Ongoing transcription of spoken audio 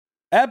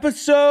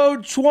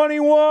Episode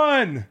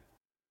 21.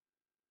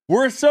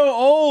 We're so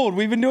old.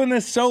 We've been doing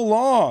this so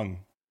long.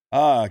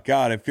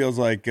 God, it feels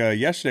like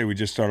yesterday we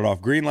just started off.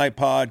 Greenlight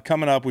Pod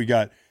coming up. We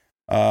got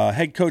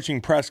head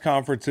coaching press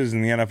conferences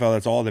in the NFL.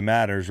 That's all that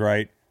matters,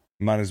 right?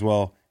 Might as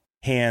well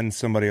hand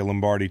somebody a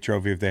Lombardi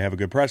trophy if they have a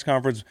good press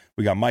conference.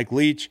 We got Mike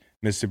Leach,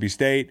 Mississippi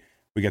State.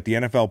 We got the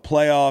NFL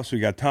playoffs. We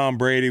got Tom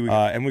Brady.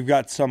 And we've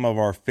got some of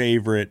our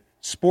favorite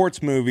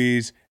sports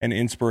movies and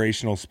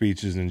inspirational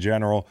speeches in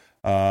general.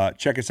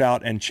 Check us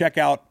out and check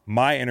out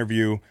my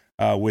interview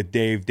with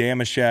Dave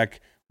Dameshek.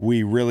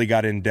 We really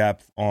got in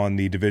depth on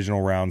the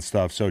divisional round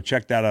stuff. So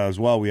check that out as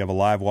well. We have a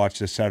live watch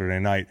this Saturday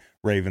night,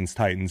 Ravens,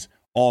 Titans,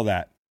 all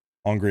that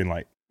on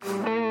Greenlight.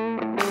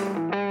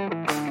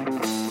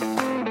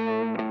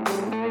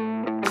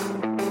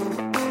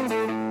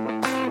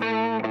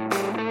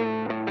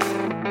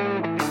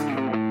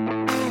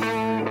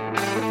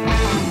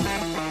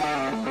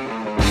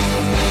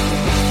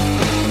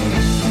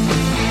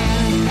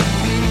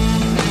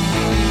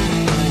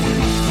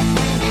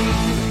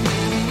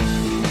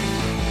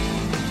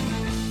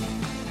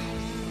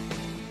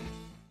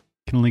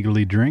 Can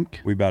legally drink.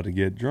 We about to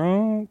get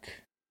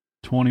drunk.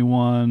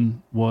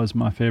 21 was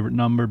my favorite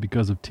number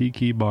because of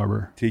Tiki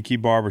Barber. Tiki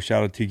Barber,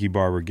 shout out Tiki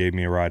Barber, gave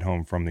me a ride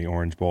home from the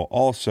Orange Bowl.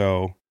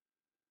 Also,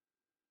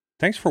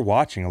 thanks for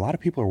watching. A lot of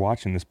people are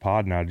watching this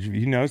pod now. Did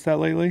you notice that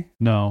lately?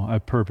 No, I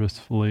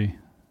purposefully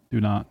do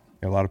not.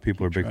 Yeah, a lot of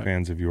people are big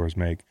fans of yours,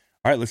 Make.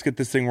 All right, let's get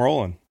this thing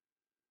rolling.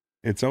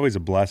 It's always a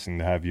blessing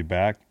to have you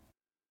back.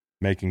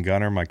 Macon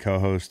Gunner, my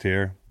co-host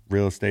here,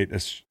 real estate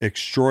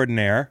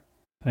extraordinaire.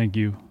 Thank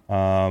you.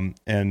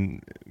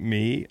 And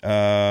me,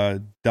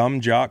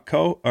 dumb jock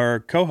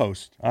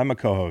co-host. I'm a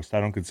co-host.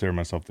 I don't consider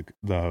myself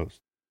the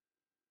host.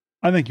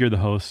 I think you're the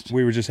host.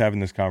 We were just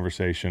having this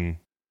conversation.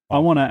 I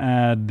want to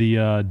add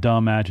the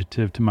dumb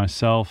adjective to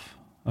myself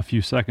a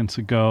few seconds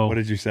ago. What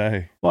did you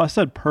say? Well, I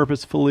said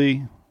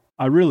purposefully.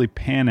 I really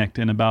panicked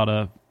in about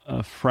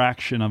a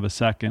fraction of a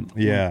second.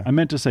 Yeah. I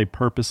meant to say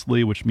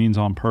purposely, which means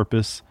on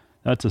purpose.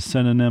 That's a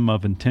synonym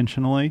of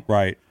intentionally.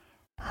 Right.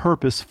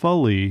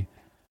 Purposefully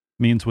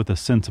means with a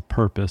sense of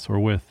purpose or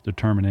with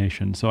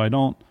determination. So I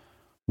don't,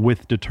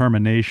 with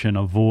determination,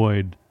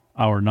 avoid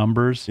our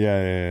numbers.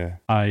 Yeah.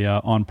 I,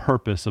 on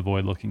purpose,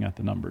 avoid looking at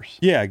the numbers.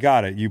 Yeah,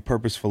 got it. You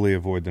purposefully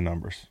avoid the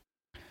numbers.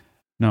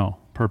 No,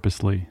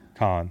 purposely.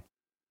 Con.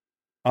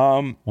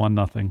 1-0.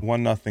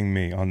 1-0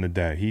 me on the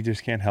day. He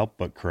just can't help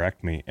but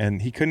correct me.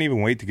 And he couldn't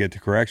even wait to get to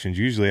corrections.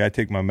 Usually I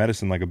take my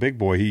medicine like a big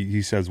boy.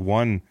 He says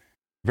one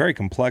very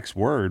complex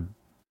word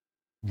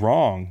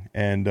wrong,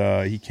 and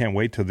he can't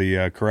wait till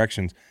the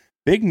corrections.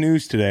 Big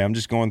news today. I'm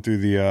just going through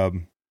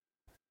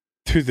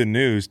the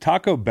news.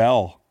 Taco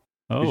Bell.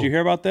 Oh, did you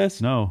hear about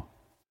this? No.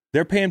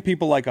 They're paying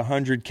people like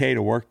 $100K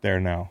to work there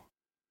now.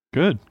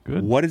 Good.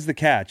 What is the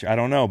catch? I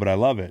don't know, but I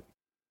love it.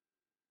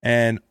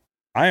 And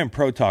I am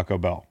pro Taco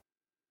Bell.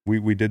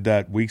 We did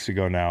that weeks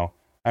ago now.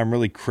 I'm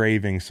really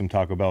craving some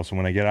Taco Bell. So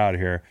when I get out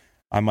of here,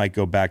 I might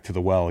go back to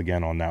the well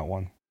again on that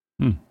one.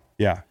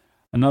 Yeah.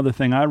 Another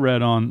thing I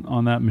read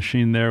on that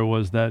machine there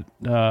was that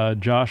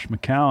Josh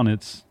McCown,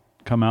 it's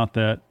come out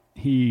that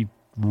he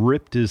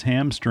ripped his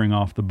hamstring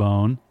off the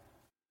bone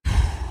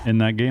in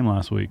that game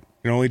last week.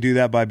 You can only do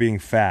that by being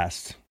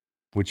fast,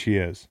 which he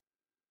is.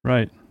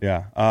 Right.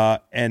 Yeah.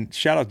 And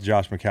shout out to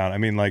Josh McCown. I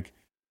mean, like,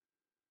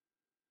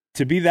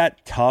 to be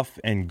that tough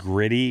and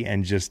gritty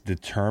and just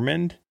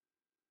determined,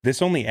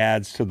 this only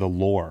adds to the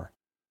lore.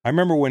 I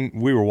remember when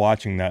we were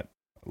watching that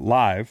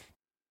live,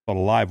 called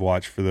a live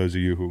watch for those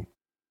of you who,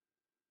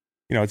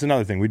 it's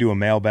another thing. We do a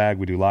mailbag.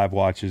 We do live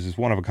watches. It's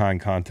one-of-a-kind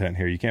content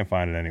here. You can't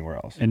find it anywhere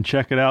else. And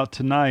check it out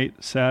tonight,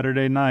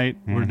 Saturday night.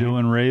 Mm-hmm. We're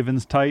doing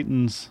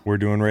Ravens-Titans. We're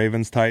doing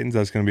Ravens-Titans.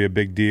 That's going to be a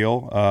big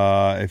deal.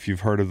 If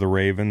you've heard of the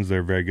Ravens, they're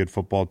a very good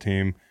football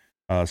team.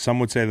 Some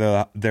would say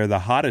they're the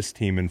hottest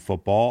team in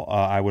football.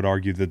 I would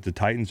argue that the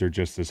Titans are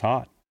just as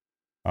hot,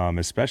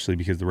 especially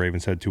because the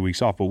Ravens had 2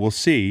 weeks off. But we'll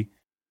see.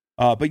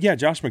 But yeah,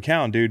 Josh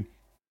McCown, dude.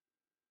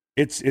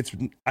 It's.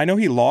 I know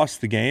he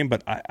lost the game,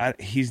 but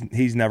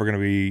he's never going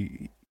to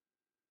be.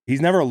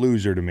 He's never a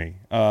loser to me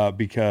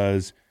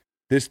because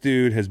this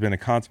dude has been a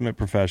consummate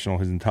professional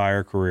his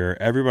entire career.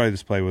 Everybody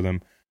that's played with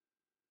him,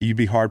 you'd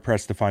be hard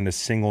pressed to find a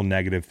single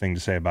negative thing to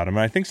say about him.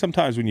 And I think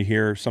sometimes when you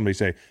hear somebody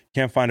say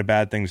can't find a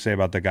bad thing to say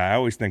about that guy, I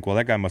always think, well,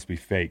 that guy must be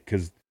fake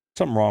because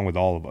something wrong with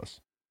all of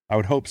us. I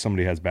would hope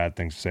somebody has bad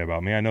things to say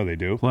about me. I know they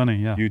do. Plenty,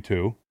 yeah. You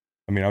too.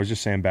 I mean, I was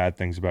just saying bad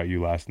things about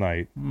you last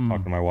night.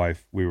 Talking to my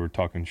wife, we were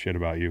talking shit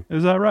about you.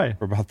 Is that right?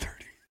 For about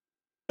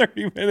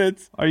 30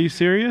 minutes. Are you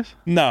serious?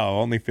 No,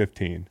 only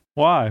 15.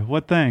 Why?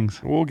 What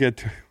things? We'll get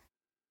to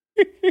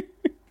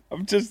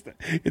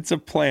it's a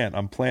plant.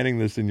 I'm planting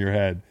this in your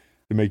head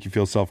to make you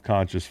feel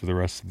self-conscious for the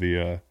rest of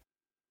the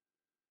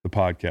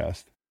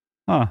podcast.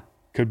 Huh.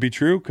 Could be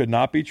true, could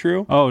not be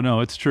true. Oh, no,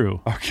 it's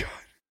true. Oh,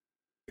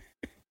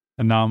 God.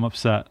 And now I'm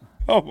upset.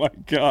 Oh, my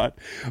God.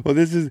 Well,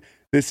 this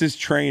is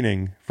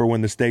training for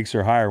when the stakes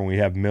are higher, when we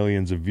have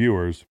millions of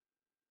viewers.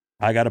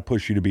 I got to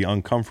push you to be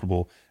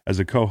uncomfortable as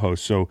a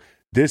co-host. So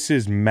this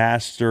is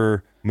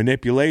master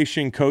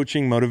manipulation,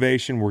 coaching,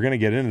 motivation. We're going to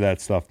get into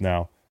that stuff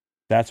now.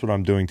 That's what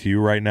I'm doing to you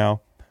right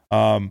now.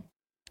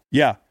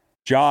 Yeah,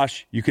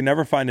 Josh, you can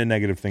never find a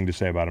negative thing to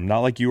say about him. Not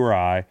like you or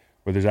I,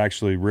 where there's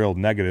actually real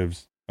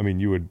negatives. I mean,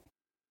 you would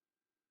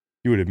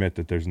admit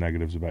that there's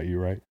negatives about you,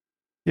 right?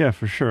 Yeah,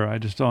 for sure. I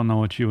just don't know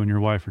what you and your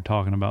wife are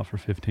talking about for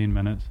 15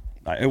 minutes.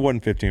 It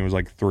wasn't 15. It was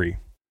like 3.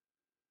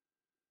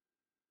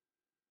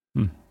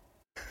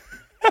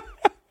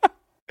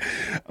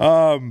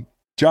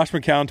 Josh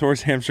McCown tore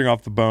his hamstring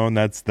off the bone.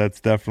 That's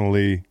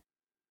definitely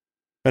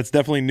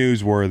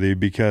newsworthy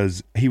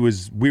because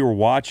we were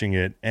watching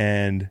it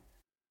and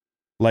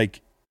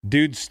like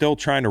dude's still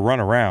trying to run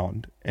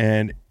around,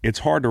 and it's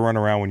hard to run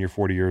around when you're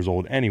 40 years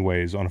old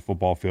anyways on a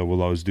football field with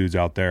all those dudes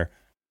out there.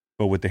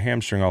 But with the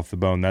hamstring off the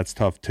bone, that's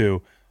tough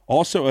too.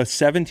 Also, a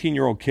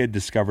 17-year-old kid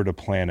discovered a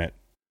planet.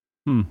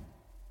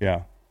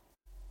 Yeah.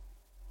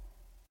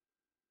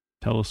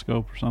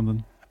 Telescope or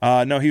something?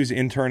 No, he was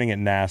interning at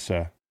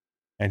NASA,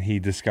 and he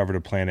discovered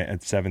a planet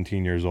at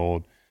 17 years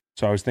old.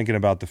 So I was thinking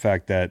about the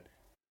fact that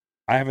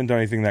I haven't done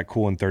anything that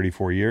cool in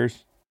 34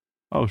 years.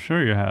 Oh,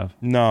 sure you have.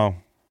 No,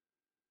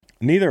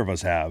 neither of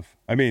us have.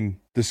 I mean,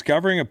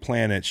 discovering a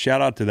planet,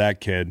 shout out to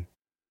that kid.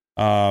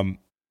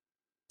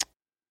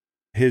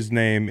 His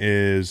name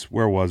is,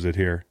 where was it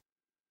here?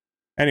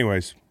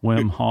 Anyways.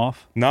 Wim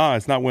Hof? No,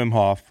 it's not Wim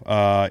Hof.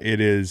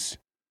 It is,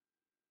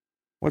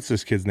 what's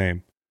this kid's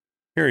name?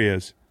 Here he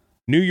is.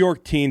 New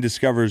York teen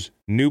discovers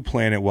new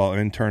planet while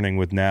interning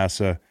with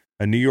NASA.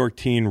 A New York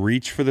teen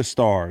reached for the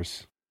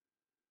stars.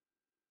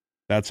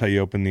 That's how you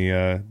open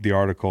the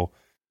article.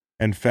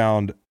 And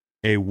found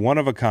a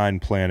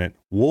one-of-a-kind planet,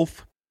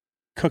 Wolf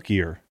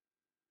Cookier.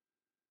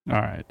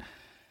 All right.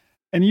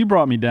 And you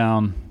brought me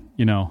down,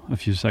 a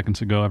few seconds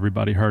ago.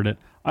 Everybody heard it.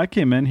 I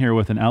came in here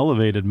with an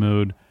elevated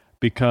mood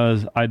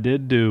because I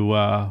did do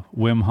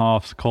Wim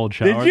Hof's cold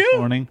shower this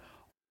morning.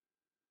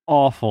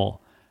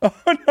 Awful. Oh,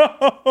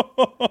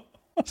 no.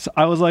 So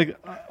I was like,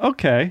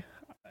 okay.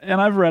 And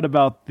I've read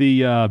about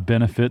the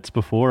benefits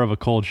before of a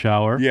cold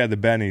shower. Yeah, the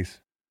bennies.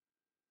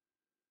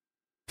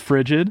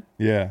 Frigid.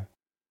 Yeah.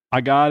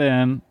 I got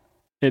in,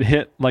 it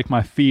hit like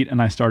my feet,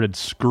 and I started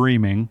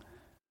screaming,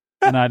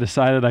 and I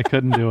decided I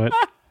couldn't do it.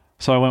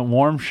 So I went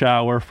warm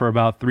shower for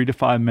about 3 to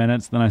 5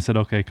 minutes. Then I said,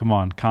 okay, come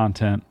on,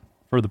 content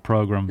for the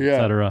program,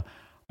 etc.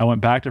 I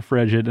went back to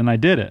frigid, and I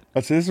did it.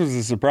 So this was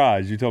a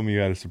surprise. You told me you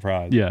had a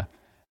surprise. Yeah.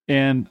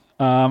 And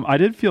I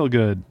did feel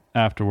good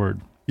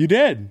afterward. You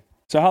did?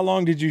 So how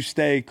long did you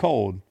stay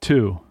cold?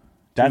 2.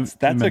 That's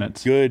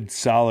minutes. A good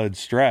solid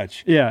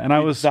stretch. Yeah, and I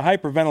was the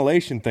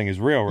hyperventilation thing is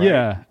real, right?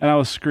 Yeah, and I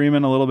was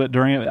screaming a little bit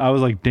during it. I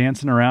was like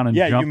dancing around and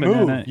jumping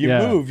in it. You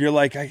move. You're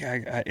like, I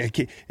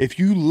can't. If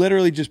you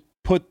literally just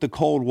put the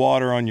cold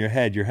water on your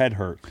head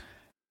hurts.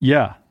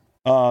 Yeah,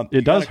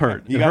 it does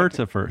hurt. It hurts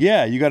at first.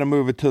 Yeah, you got to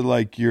move it to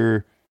like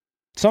your.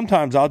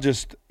 Sometimes I'll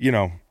just,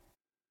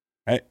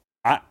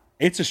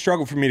 it's a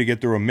struggle for me to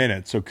get through a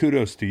minute. So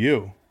kudos to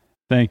you.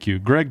 Thank you.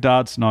 Greg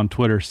Dodson on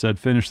Twitter said,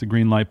 finish the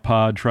green light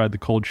pod, tried the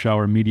cold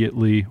shower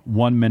immediately,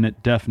 1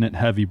 minute definite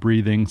heavy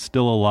breathing,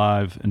 still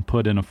alive, and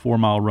put in a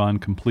 4-mile run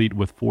complete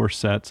with 4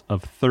 sets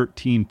of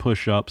 13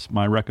 push-ups,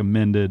 my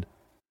recommended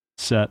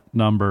set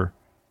number.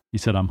 He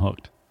said, I'm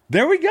hooked.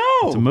 There we go.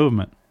 It's a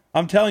movement.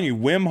 I'm telling you,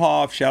 Wim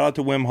Hof, shout out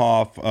to Wim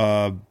Hof,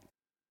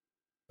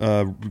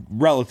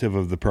 relative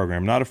of the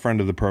program, not a friend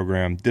of the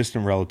program,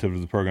 distant relative of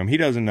the program. He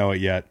doesn't know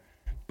it yet,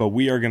 but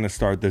we are going to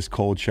start this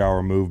cold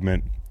shower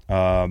movement.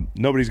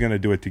 Nobody's going to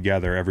do it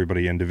together,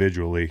 everybody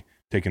individually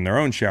taking their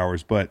own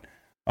showers, but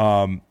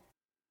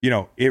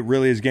it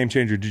really is a game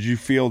changer. Did you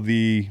feel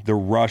the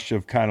rush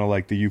of kind of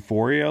like the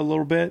euphoria a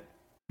little bit?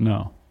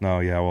 No,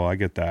 yeah, well, I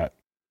get that.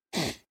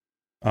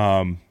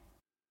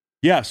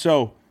 Yeah,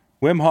 so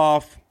Wim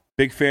Hof,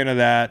 big fan of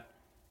that.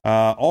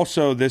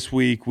 Also this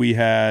week we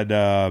had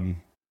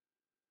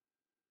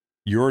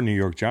your New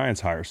York Giants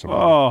hire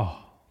somebody. Oh,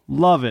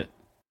 love it.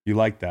 You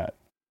like that?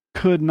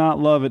 Could not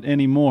love it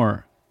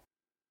anymore.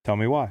 Tell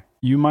me why.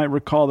 You might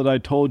recall that I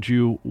told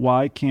you,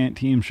 why can't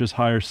teams just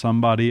hire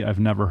somebody I've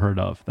never heard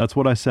of? That's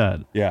what I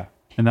said. Yeah.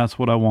 And that's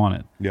what I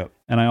wanted. Yep.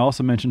 And I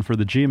also mentioned for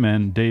the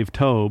G-Men, Dave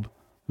Tobe,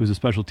 who's a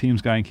special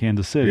teams guy in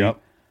Kansas City.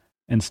 Yep.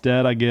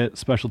 Instead, I get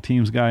special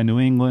teams guy in New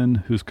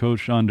England, who's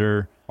coached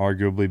under...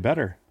 arguably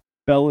better.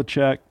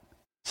 Belichick,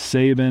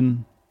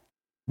 Saban,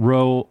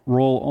 role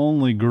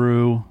only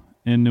grew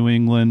in New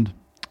England.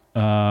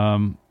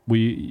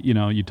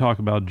 You talk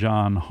about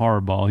John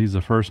Harbaugh. He's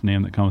the first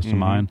name that comes to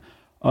mind.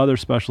 Other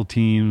special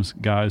teams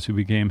guys who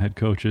became head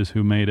coaches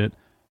who made it.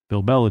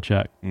 Bill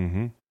Belichick,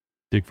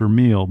 Dick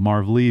Vermeil,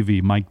 Marv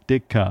Levy, Mike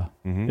Ditka.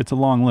 It's a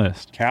long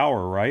list.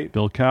 Cowher, right?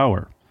 Bill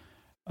Cowher.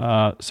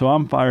 So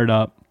I'm fired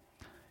up.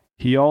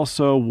 He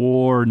also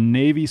wore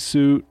navy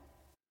suit,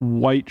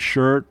 white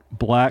shirt,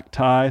 black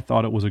tie.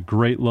 Thought it was a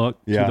great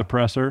look to the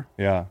presser.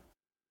 Yeah.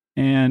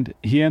 And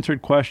he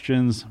answered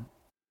questions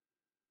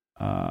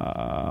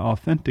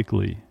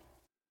authentically,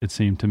 it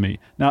seemed to me.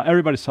 Now,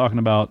 everybody's talking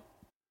about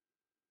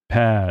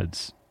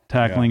pads,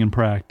 tackling in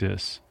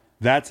practice.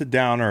 That's a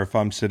downer if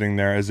I'm sitting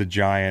there as a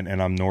Giant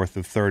and I'm north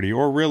of 30,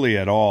 or really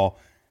at all,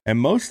 And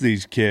most of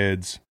these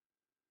kids,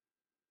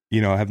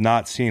 have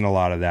not seen a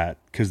lot of that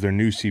because they're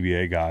new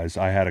CBA guys.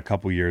 I had a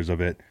couple years of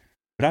it,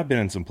 but I've been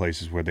in some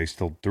places where they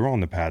still throw on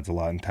the pads a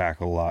lot and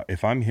tackle a lot.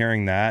 If I'm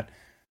hearing that,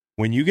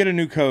 when you get a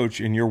new coach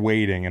and you're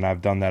waiting, and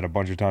I've done that a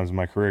bunch of times in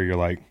my career, you're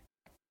like,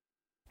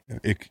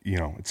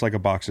 it's like a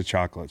box of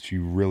chocolates.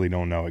 You really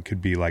don't know. It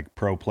could be like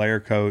pro player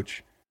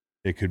coach.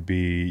 It could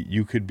be,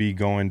 you could be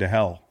going to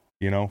hell,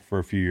 for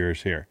a few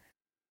years here.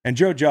 And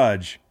Joe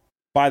Judge,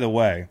 by the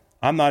way,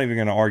 I'm not even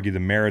going to argue the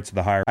merits of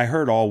the hire. I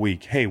heard all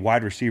week, hey,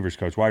 wide receivers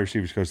coach.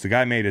 The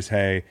guy made his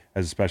hay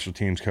as a special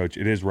teams coach.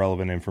 It is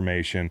relevant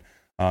information.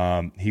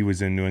 He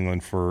was in New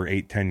England for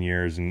 8-10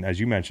 years. And as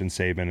you mentioned,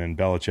 Saban and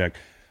Belichick.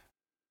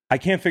 I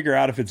can't figure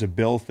out if it's a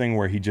Bill thing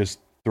where he just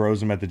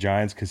throws him at the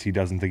Giants because he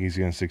doesn't think he's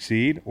going to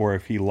succeed, or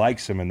if he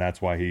likes him and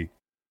that's why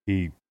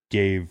he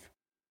gave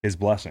his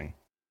blessing.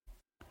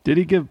 Did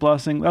he give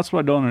blessing? That's what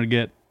I don't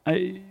get.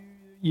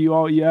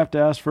 You have to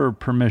ask for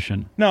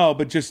permission. No,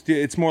 but just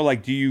it's more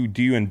like, do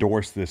you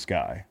endorse this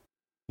guy?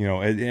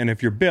 And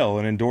if you're Bill,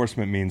 an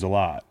endorsement means a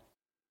lot.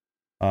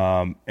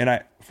 And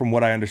from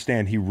what I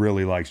understand, he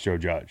really likes Joe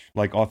Judge,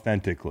 like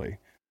authentically.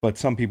 But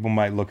some people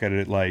might look at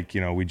it like,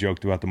 we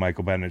joked about the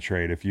Michael Bennett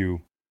trade.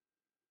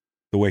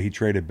 The way he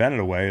traded Bennett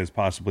away as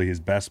possibly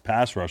his best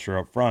pass rusher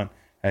up front,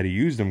 had he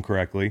used him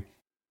correctly,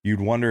 you'd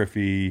wonder if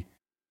it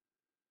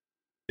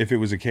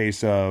was a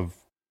case of,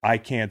 I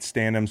can't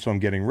stand him, so I'm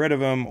getting rid of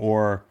him,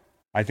 or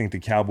I think the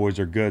Cowboys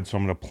are good, so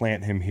I'm going to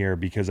plant him here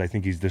because I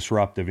think he's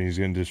disruptive and he's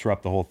going to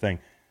disrupt the whole thing.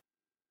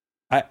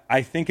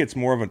 I think it's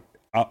more of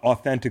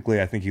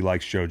authentically, I think he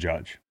likes Joe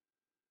Judge.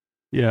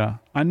 Yeah.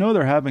 I know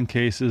there have been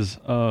cases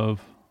of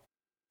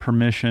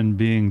permission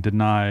being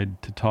denied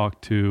to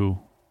talk to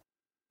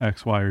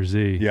X, Y, or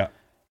Z. Yeah.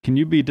 Can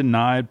you be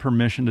denied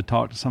permission to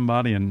talk to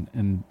somebody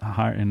and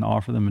hire and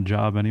offer them a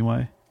job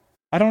anyway?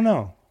 I don't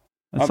know.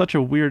 That's such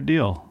a weird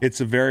deal.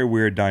 It's a very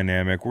weird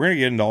dynamic. We're going to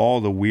get into all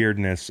the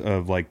weirdness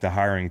of like the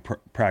hiring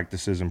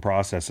practices and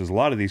processes. A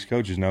lot of these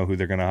coaches know who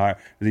they're going to hire.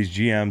 These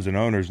GMs and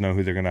owners know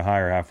who they're going to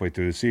hire halfway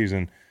through the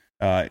season.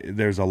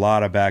 There's a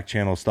lot of back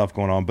channel stuff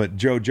going on, but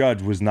Joe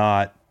Judge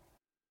wasn't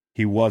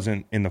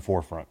in the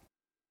forefront.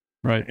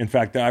 Right. In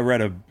fact, I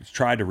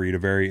tried to read a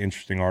very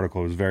interesting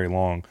article. It was very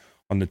long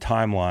on the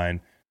timeline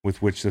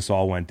with which this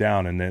all went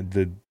down.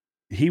 And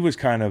he was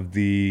kind of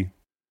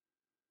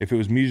if it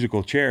was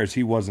musical chairs,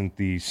 he wasn't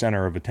the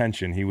center of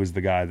attention. He was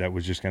the guy that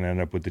was just going to end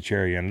up with the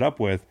chair he ended up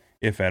with,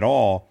 if at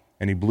all,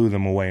 and he blew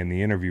them away in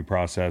the interview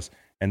process.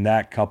 And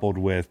that coupled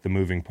with the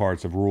moving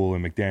parts of Rule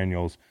and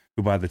McDaniels,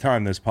 who by the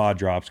time this pod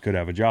drops could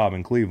have a job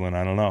in Cleveland.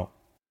 I don't know.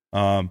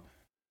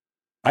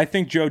 I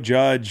think Joe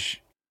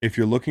Judge, if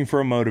you're looking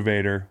for a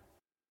motivator,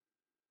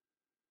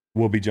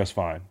 will be just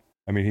fine.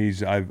 I mean,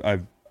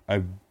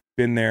 I've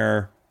been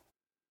there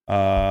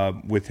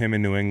with him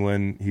in New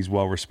England. He's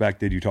well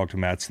respected. You talk to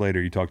Matt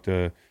Slater, you talk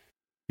to,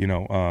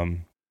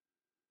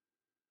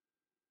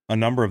 a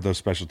number of those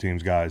special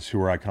teams guys who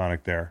were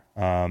iconic there.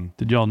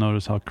 Did y'all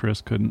notice how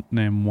Chris couldn't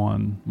name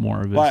one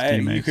more of his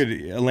teammates? You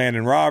could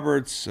Landon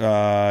Roberts.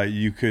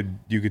 You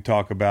could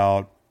talk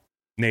about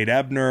Nate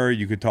Ebner.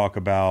 You could talk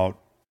about.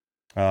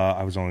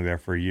 I was only there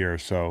for a year,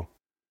 so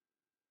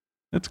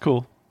it's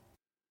cool.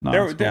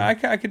 No,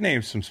 I could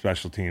name some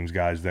special teams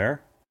guys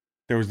there.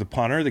 There was the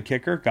punter, the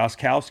kicker,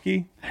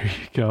 Gostkowski. There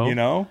you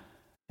go.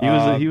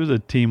 He was a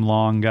team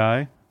long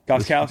guy.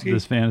 Gostkowski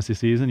this fantasy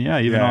season,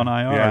 even on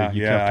IR.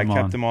 I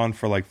kept him on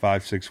for like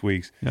 5-6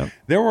 weeks. Yep.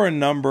 There were a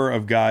number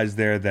of guys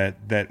there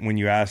that when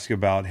you ask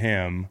about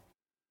him,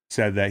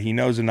 said that he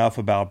knows enough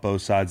about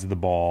both sides of the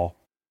ball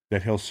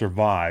that he'll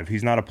survive.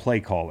 He's not a play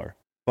caller,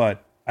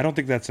 but I don't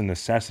think that's a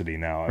necessity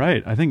now.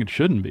 Right. I think it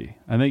shouldn't be.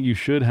 I think you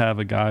should have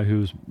a guy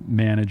who's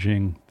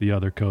managing the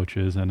other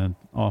coaches and an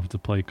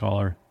offensive play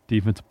caller,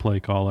 defensive play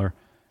caller,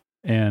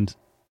 and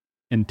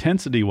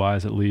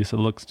intensity-wise, at least, it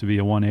looks to be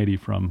a 180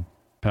 from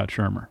Pat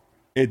Shurmur.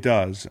 It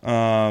does.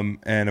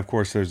 And, of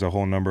course, there's a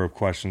whole number of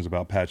questions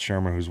about Pat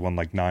Shurmur, who's won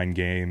like 9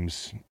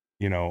 games,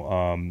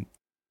 and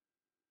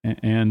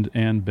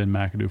Ben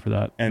McAdoo for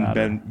that.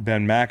 And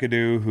Ben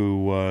McAdoo,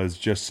 who was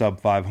just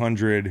sub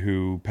 500,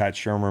 who Pat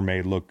Shurmur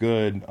made look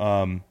good.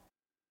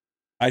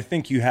 I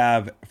think you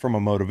have, from a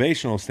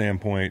motivational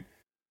standpoint,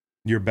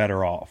 you're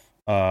better off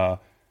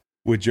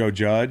with Joe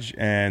Judge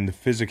and the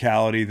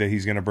physicality that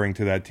he's going to bring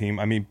to that team.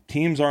 I mean,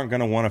 teams aren't going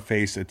to want to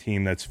face a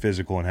team that's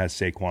physical and has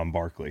Saquon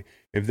Barkley.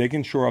 If they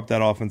can shore up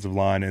that offensive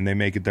line and they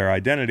make it their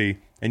identity,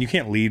 and you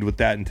can't lead with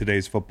that in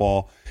today's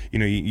football,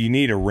 you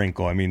need a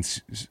wrinkle. I mean,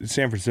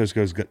 San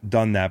Francisco's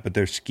done that, but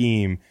their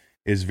scheme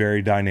is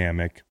very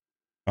dynamic.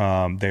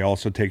 They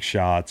also take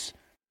shots.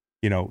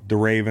 The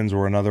Ravens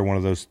were another one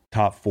of those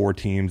top 4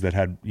 teams that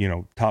had,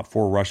 top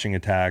 4 rushing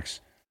attacks,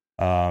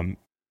 in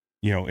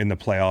the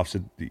playoffs.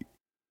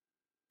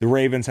 The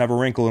Ravens have a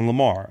wrinkle in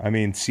Lamar. I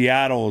mean,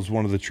 Seattle is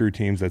one of the true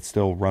teams that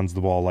still runs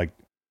the ball like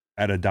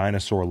at a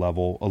dinosaur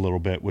level a little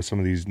bit with some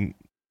of these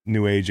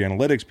new age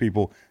analytics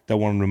people that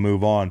want them to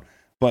move on.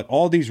 But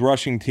all these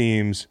rushing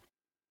teams,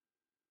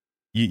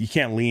 you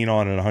can't lean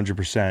on it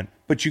 100%,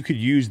 but you could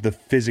use the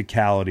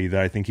physicality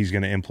that I think he's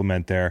going to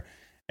implement there.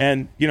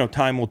 And,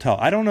 time will tell.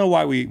 I don't know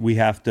why we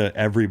have to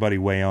everybody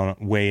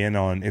weigh in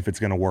on if it's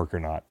going to work or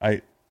not.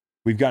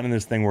 We've gotten in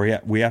this thing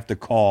where we have to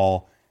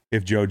call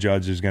if Joe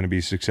Judge is going to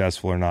be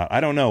successful or not.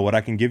 I don't know. What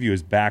I can give you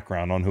is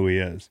background on who he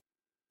is.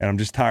 And I'm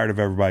just tired of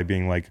everybody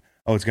being like,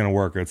 oh, it's going to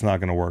work or it's not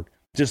going to work.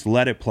 Just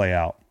let it play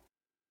out.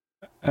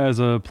 As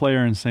a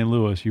player in St.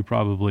 Louis, you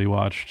probably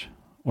watched,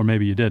 or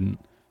maybe you didn't.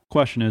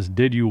 Question is,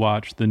 did you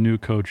watch the new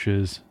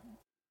coach's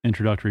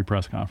introductory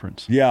press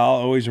conference? Yeah, I'll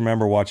always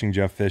remember watching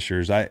Jeff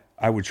Fisher's. I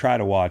would try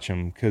to watch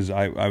him because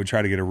I would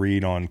try to get a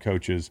read on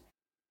coaches.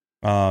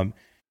 And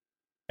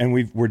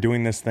we're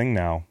doing this thing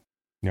now.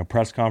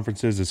 Press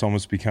conferences, it's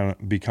almost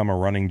become a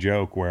running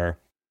joke where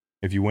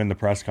if you win the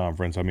press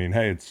conference, I mean,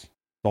 hey, it's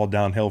all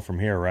downhill from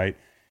here, right?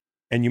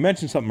 And you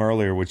mentioned something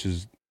earlier, which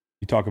is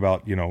you talk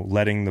about,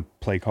 letting the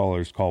play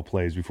callers call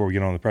plays before we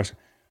get on the press.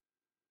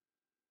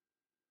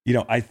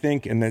 I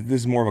think, and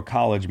this is more of a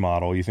college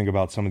model, you think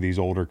about some of these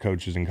older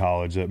coaches in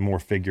college, that more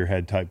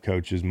figurehead type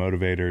coaches,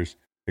 motivators,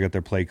 they got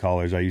their play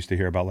callers. I used to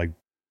hear about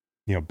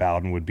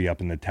Bowden would be up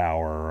in the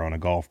tower or on a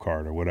golf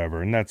cart or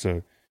whatever. And that's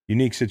a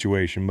unique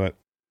situation. But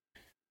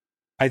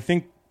I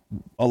think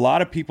a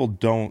lot of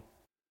people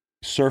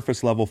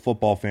surface level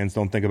football fans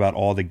don't think about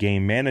all the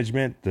game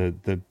management,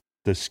 the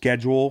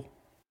schedule,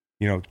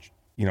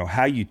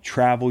 how you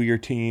travel your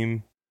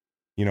team,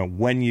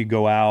 when you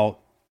go out,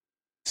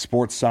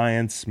 sports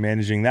science,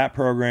 managing that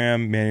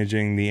program,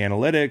 managing the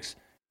analytics,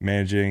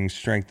 managing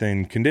strength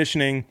and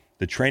conditioning,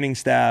 the training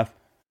staff,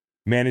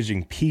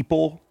 managing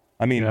people.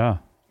 I mean,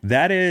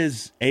 That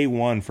is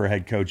A1 for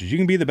head coaches. You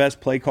can be the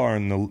best play caller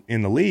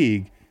in the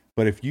league,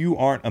 but if you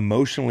aren't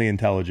emotionally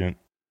intelligent,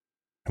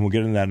 and we'll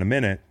get into that in a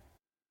minute,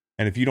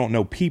 and if you don't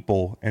know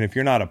people, and if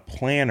you're not a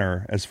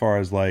planner as far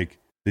as like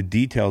the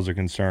details are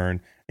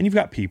concerned, and you've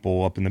got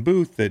people up in the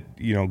booth that,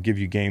 give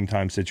you game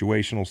time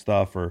situational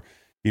stuff, or,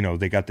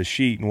 they got the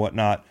sheet and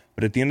whatnot.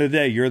 But at the end of the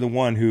day, you're the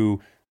one who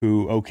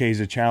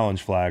okays a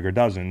challenge flag or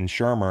doesn't. And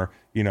Shermer,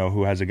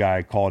 who has a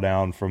guy call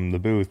down from the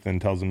booth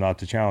and tells him not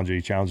to challenge it,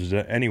 he challenges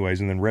it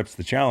anyways and then rips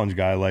the challenge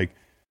guy. Like,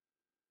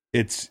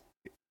 it's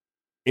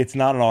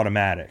not an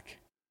automatic.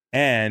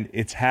 And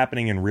it's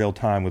happening in real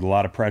time with a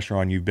lot of pressure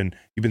on you. You've been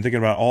thinking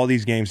about all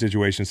these game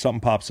situations. Something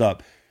pops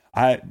up.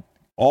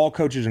 All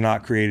coaches are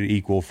not created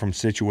equal from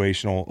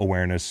situational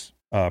awareness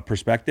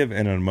perspective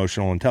and an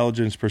emotional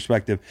intelligence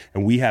perspective,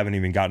 and we haven't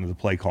even gotten to the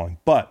play calling.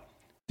 But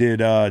did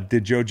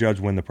Joe Judge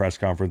win the press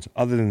conference?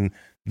 Other than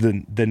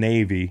the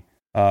Navy,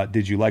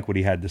 did you like what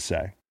he had to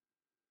say?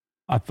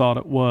 I thought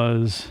it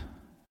was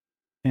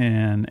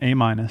an A-.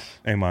 A-,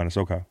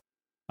 okay.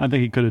 I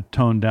think he could have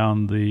toned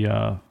down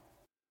the,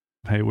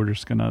 hey, we're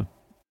just going to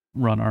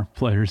run our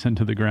players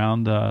into the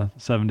ground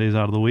 7 days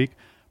out of the week.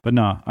 But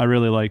no, I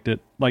really liked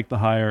it. Liked the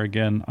hire.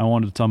 Again, I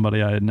wanted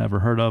somebody I had never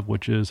heard of,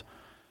 which is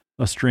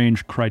a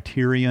strange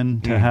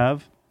criterion to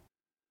have.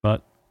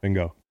 But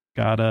bingo.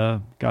 Got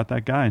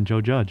that guy in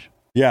Joe Judge.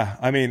 Yeah,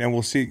 I mean, and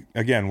we'll see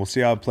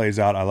how it plays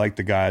out. I like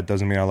the guy. It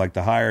doesn't mean I like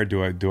the hire.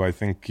 Do I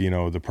think,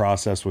 the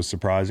process was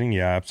surprising?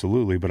 Yeah,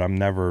 absolutely. But I'm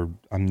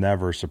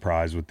never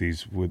surprised with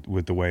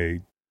the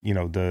way,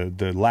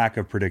 the lack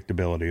of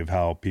predictability of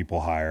how people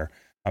hire.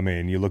 I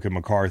mean, you look at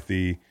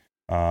McCarthy,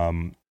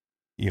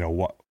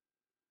 what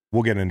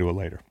we'll get into it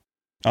later.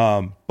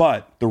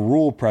 But the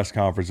Rule press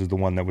conference is the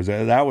one that was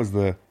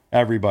the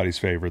everybody's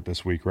favorite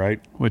this week,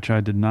 right? Which I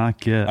did not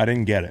get. I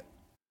didn't get it.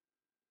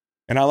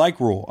 And I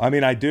like Rule. I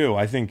mean, I do.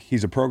 I think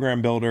he's a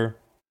program builder.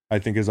 I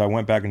think as I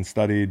went back and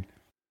studied,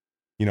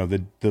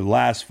 the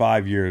last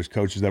 5 years,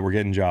 coaches that were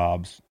getting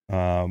jobs,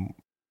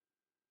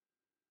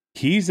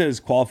 he's as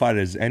qualified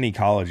as any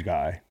college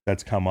guy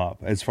that's come up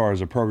as far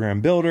as a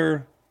program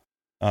builder.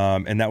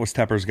 And that was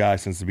Tepper's guy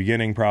since the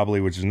beginning,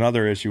 probably, which is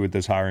another issue with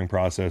this hiring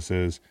process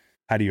is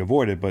how do you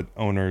avoid it? But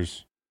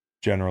owners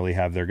generally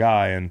have their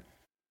guy, and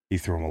he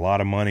threw him a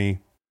lot of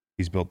money.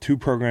 He's built 2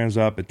 programs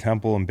up at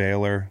Temple and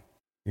Baylor,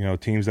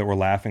 teams that were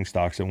laughing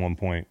stocks at one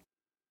point.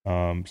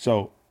 And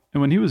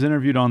when he was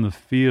interviewed on the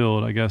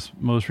field, I guess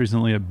most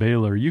recently at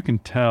Baylor, you can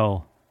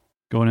tell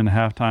going into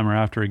halftime or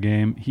after a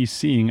game, he's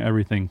seeing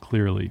everything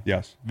clearly.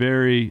 Yes.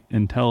 Very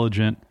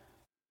intelligent,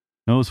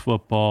 knows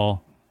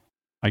football.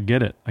 I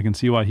get it. I can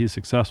see why he's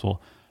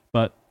successful.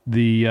 But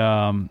the,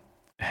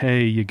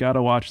 hey, you got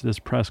to watch this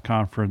press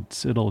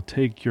conference, it'll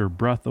take your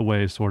breath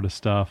away sort of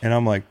stuff. And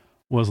I'm like,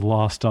 was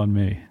lost on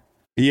me.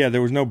 Yeah,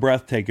 there was no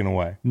breath taken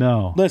away.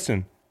 No.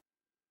 Listen,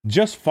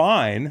 just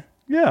fine.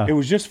 Yeah. It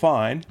was just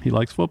fine. He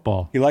likes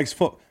football.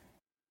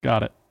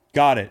 Got it.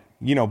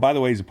 By the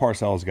way, he's a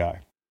Parcells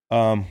guy.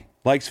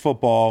 Likes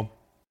football.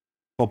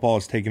 Football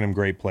has taken him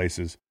great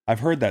places. I've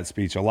heard that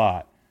speech a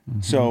lot.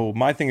 Mm-hmm. So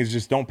my thing is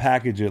just don't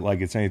package it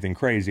like it's anything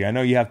crazy. I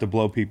know you have to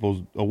blow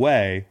people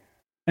away.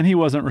 And he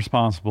wasn't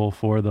responsible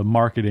for the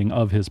marketing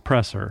of his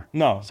presser.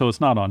 No. So it's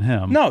not on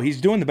him. No,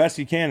 he's doing the best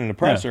he can in a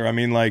presser. Yeah. I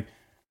mean,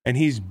 and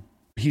he's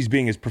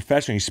being his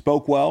professional. He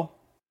spoke well.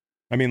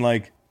 I mean,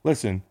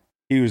 listen,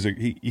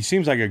 he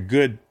seems like a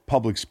good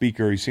public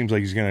speaker. He seems like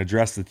he's going to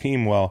address the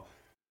team well.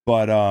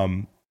 But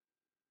and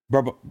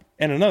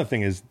another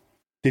thing is,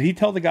 did he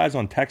tell the guys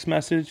on text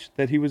message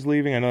that he was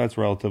leaving? I know that's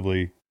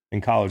relatively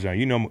in college now.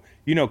 You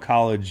know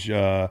college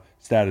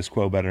status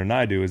quo better than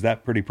I do. Is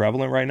that pretty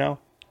prevalent right now?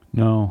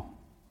 No,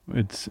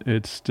 it's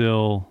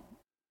still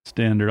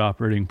standard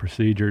operating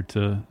procedure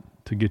to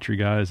get your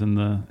guys in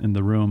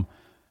the room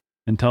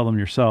and tell them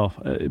yourself.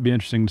 It'd be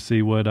interesting to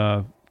see what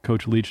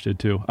Coach Leach did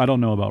too. I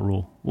don't know about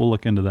Rule. We'll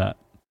look into that.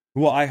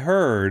 Well, I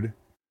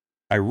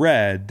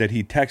read that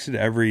he texted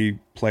every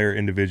player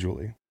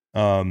individually.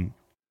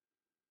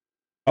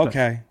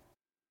 Okay.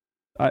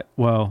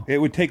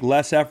 It would take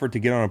less effort to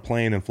get on a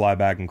plane and fly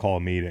back and call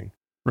a meeting.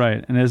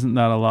 Right. And isn't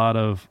that a lot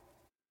of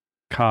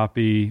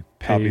copy,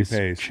 paste,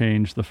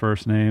 change the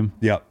first name?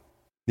 Yep.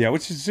 Yeah,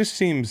 which just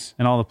seems...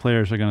 And all the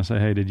players are going to say,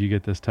 hey, did you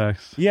get this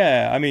text?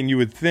 Yeah, I mean, you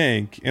would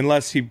think,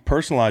 unless he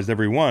personalized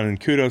every one, and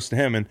kudos to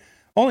him. And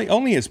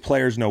only his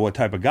players know what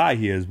type of guy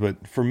he is.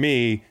 But for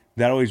me,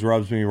 that always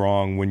rubs me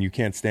wrong when you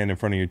can't stand in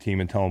front of your team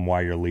and tell them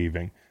why you're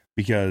leaving.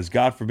 Because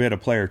God forbid a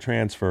player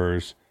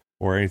transfers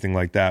or anything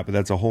like that, but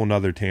that's a whole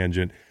nother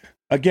tangent.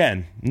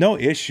 Again, no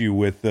issue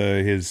with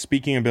his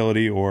speaking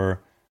ability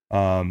or...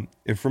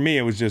 for me,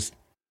 it was just...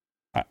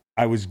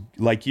 I was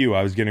like you.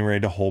 I was getting ready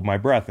to hold my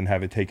breath and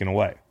have it taken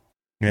away,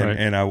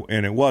 and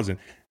it wasn't.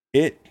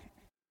 It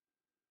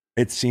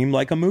seemed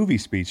like a movie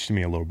speech to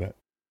me a little bit,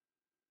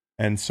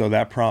 and so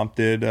that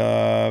prompted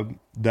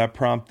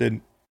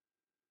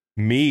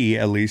me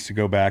at least to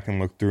go back and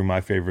look through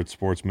my favorite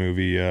sports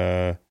movie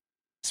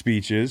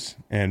speeches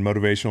and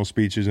motivational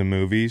speeches in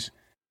movies.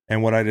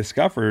 And what I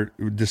discovered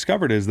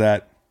is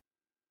that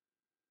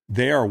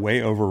they are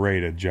way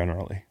overrated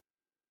generally,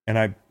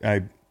 and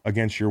I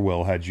against your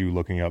will, had you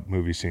looking up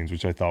movie scenes,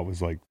 which I thought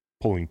was like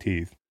pulling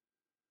teeth.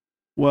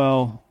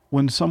 Well,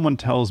 when someone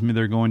tells me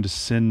they're going to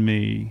send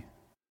me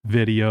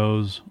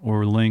videos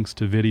or links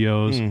to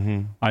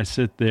videos, I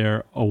sit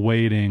there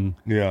awaiting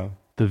the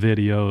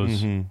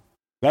videos.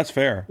 That's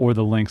fair. Or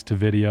the links to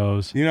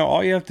videos. You know,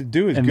 all you have to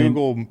do is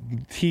Google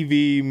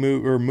TV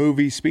or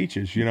movie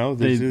speeches. You know,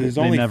 there's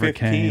only 15.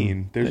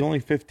 Came. There's only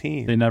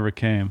 15. They never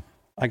came.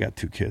 I got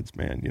 2 kids,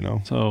 man, you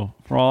know. So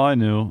for all I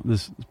knew,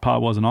 this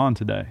pod wasn't on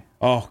today.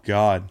 Oh,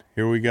 God.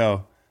 Here we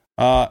go.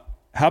 How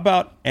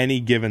about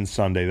Any Given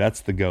Sunday? That's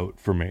the GOAT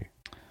for me.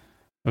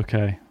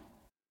 Okay.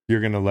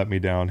 You're going to let me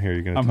down here.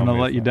 I'm going to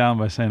let you down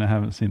by saying I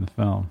haven't seen the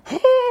film.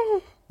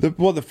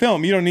 The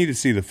film, you don't need to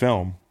see the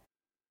film.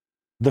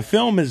 The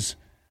film is...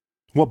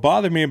 What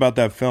bothered me about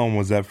that film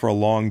was that for a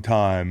long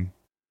time,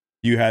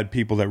 you had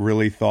people that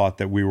really thought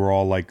that we were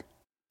all like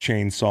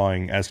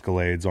chainsawing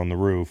Escalades on the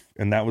roof.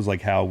 And that was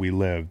like how we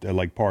lived at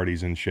like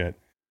parties and shit.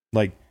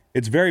 Like,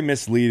 it's very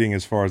misleading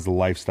as far as the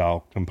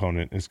lifestyle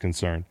component is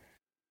concerned.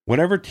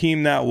 Whatever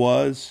team that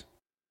was,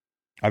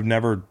 I've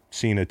never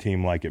seen a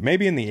team like it.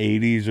 Maybe in the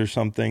 80s or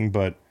something,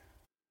 but,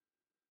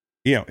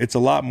 you know, it's a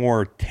lot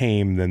more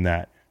tame than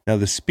that. Now,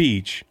 the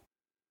speech,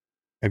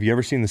 have you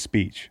ever seen The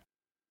Speech?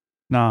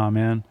 Nah,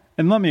 man.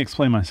 And let me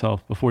explain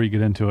myself before you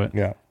get into it.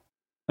 Yeah.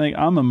 Like,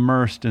 I'm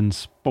immersed in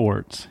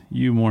sports,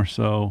 you more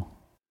so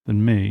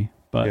than me,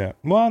 but... Yeah,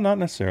 well, not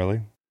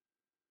necessarily.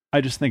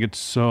 I just think it's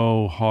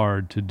so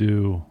hard to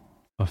do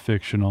a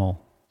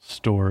fictional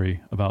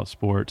story about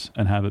sports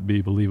and have it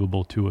be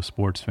believable to a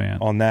sports fan.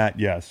 On that,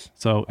 yes.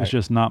 So it's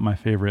just not my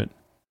favorite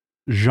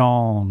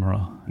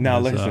genre. Now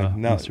listen,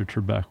 Mr.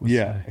 Trebek would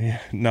say.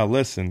 Yeah. Now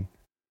listen.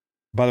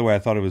 By the way, I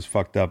thought it was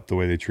fucked up the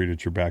way they treated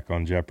Trebek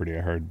on Jeopardy.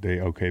 I heard they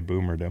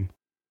boomered him.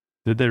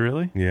 Did they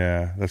really?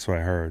 Yeah, that's what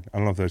I heard. I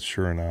don't know if that's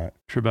true or not.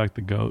 Trebek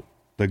the GOAT.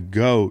 The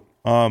GOAT.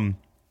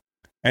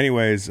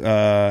 Anyways,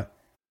 yeah.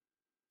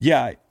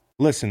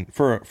 Listen,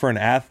 for an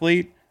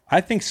athlete,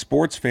 I think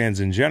sports fans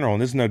in general,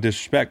 and this is no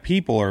disrespect,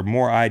 people are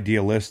more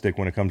idealistic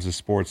when it comes to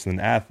sports than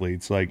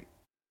athletes. Like,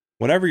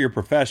 whatever your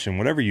profession,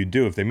 whatever you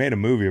do, if they made a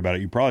movie about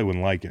it, you probably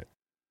wouldn't like it.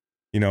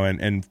 You know,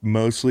 and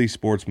mostly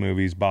sports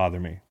movies bother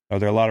me. Are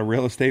there a lot of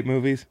real estate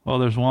movies? Well,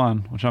 there's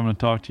one, which I'm going to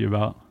talk to you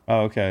about.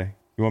 Oh, okay.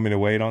 You want me to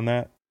wait on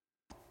that?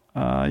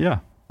 Yeah.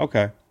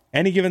 Okay.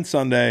 Any Given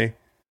Sunday,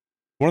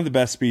 one of the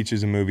best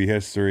speeches in movie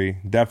history.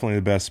 Definitely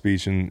the best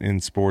speech in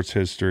sports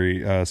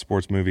history,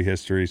 sports movie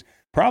histories.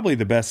 Probably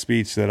the best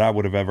speech that I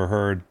would have ever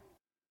heard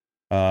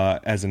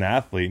as an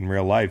athlete in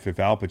real life if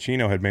Al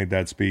Pacino had made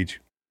that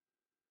speech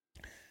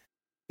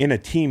in a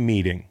team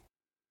meeting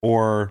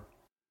or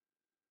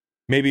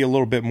maybe a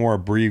little bit more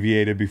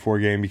abbreviated before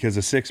game, because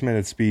a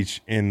 6-minute speech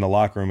in the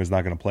locker room is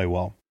not going to play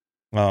well.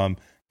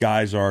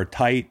 Guys are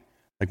tight.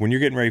 Like when you're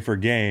getting ready for a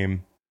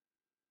game,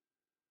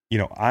 you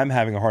know, I'm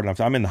having a hard enough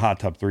time. I'm in the hot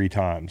tub 3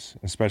 times,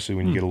 especially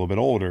when you get a little bit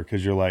older,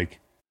 because you're like,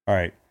 all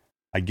right,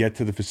 I get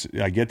to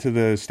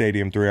the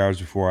stadium 3 hours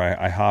before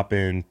I hop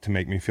in to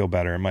make me feel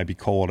better. It might be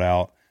cold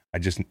out. I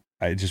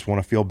just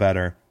want to feel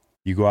better.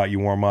 You go out, you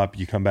warm up,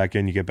 you come back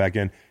in, you get back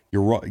in.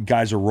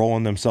 Guys are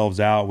rolling themselves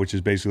out, which is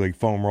basically like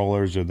foam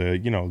rollers or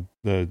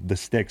the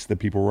sticks that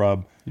people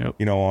rub,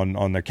 you know,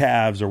 on their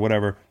calves or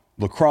whatever.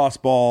 Lacrosse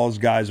balls,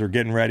 guys are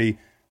getting ready.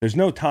 there's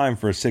no time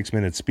for a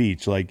 6-minute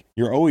speech. Like,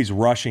 you're always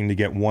rushing to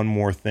get one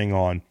more thing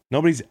on.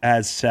 Nobody's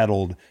as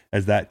settled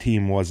as that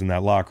team was in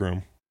that locker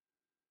room.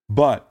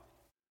 But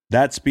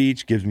that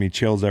speech gives me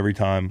chills every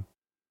time.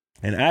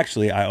 And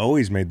actually, I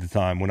always made the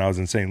time when I was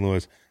in St.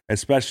 Louis,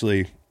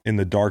 especially in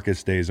the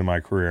darkest days of my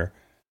career,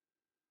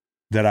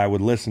 that I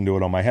would listen to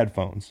it on my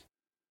headphones.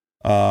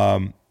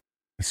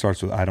 It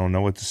starts with, I don't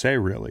know what to say,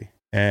 really.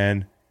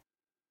 And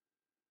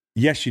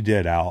yes, you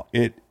did, Al.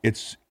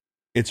 It's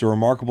a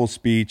remarkable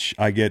speech.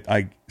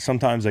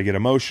 Sometimes I get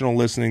emotional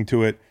listening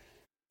to it.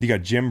 You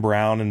got Jim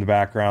Brown in the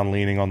background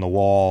leaning on the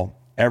wall.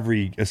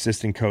 Every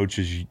assistant coach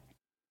is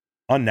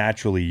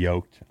unnaturally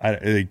yoked.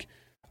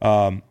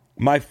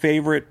 My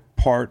favorite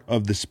part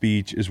of the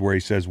speech is where he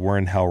says, "We're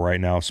in hell right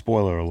now."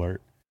 Spoiler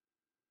alert.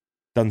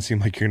 Doesn't seem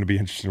like you're going to be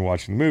interested in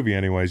watching the movie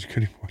anyways. You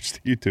couldn't even watch the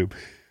YouTube.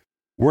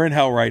 We're in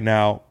hell right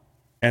now.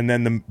 And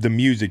then the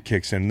music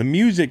kicks in. The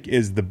music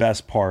is the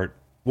best part.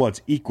 Well,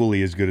 it's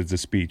equally as good as the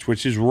speech,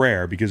 which is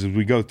rare because as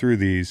we go through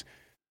these,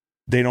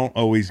 they don't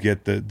always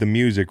get the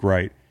music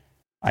right.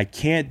 I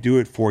can't do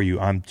it for you.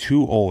 I'm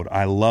too old.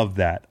 I love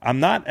that. I'm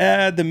not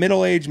the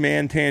middle-aged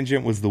man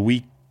tangent was the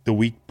weak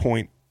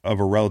point of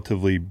a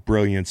relatively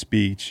brilliant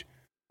speech.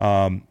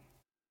 But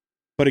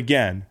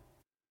again,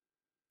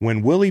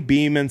 when Willie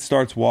Beeman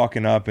starts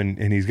walking up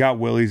and he's got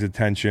Willie's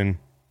attention,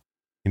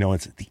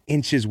 it's the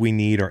inches we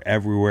need are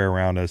everywhere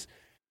around us.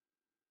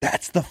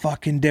 That's the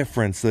fucking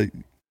difference.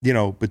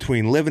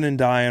 Between living and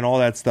dying, all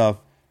that stuff,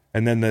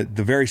 and then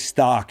the very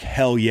stock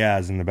hell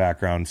yeahs in the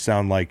background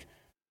sound like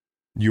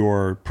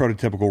your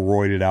prototypical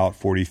roided out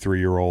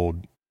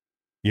 43-year-old,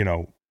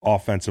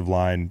 offensive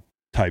line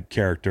type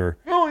character.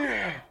 Hell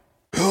yeah.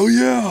 Hell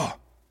yeah.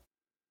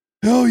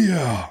 Hell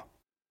yeah.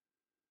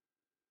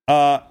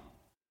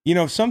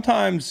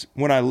 Sometimes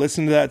when I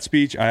listen to that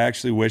speech, I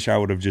actually wish I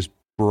would have just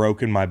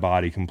broken my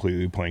body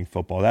completely playing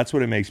football. That's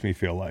what it makes me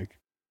feel like.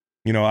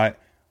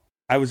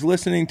 I was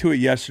listening to it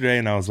yesterday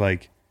and I was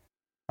like,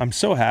 I'm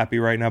so happy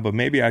right now, but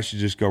maybe I should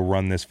just go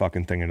run this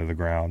fucking thing into the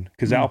ground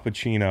because Al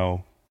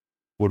Pacino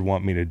would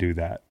want me to do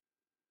that.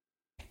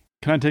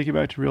 Can I take you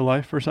back to real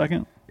life for a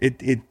second?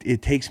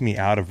 It takes me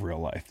out of real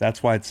life.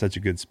 That's why it's such a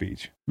good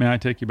speech. May I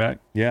take you back?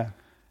 Yeah.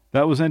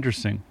 That was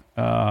interesting,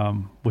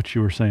 what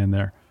you were saying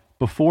there.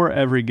 Before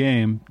every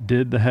game,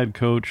 did the head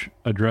coach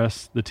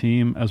address the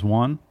team as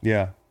one?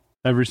 Yeah.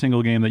 Every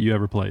single game that you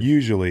ever played?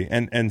 Usually.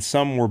 And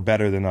some were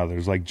better than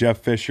others. Like Jeff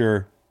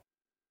Fisher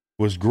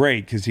was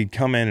great because he'd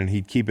come in and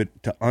he'd keep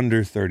it to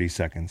under 30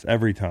 seconds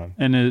every time.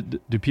 And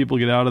do people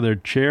get out of their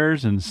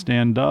chairs and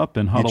stand up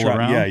and huddle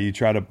around? Yeah, you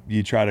try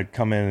to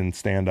come in and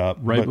stand up.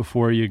 Right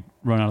before you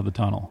run out of the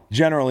tunnel.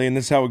 Generally, and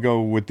this is how it would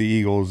go with the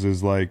Eagles,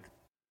 is like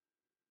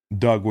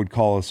Doug would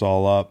call us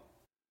all up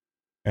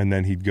and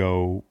then he'd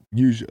go...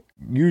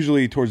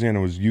 Usually towards the end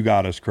it was, "You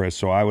got us, Chris."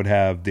 So I would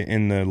have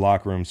in the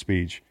locker room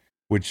speech,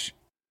 which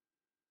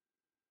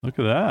look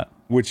at that,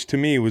 which to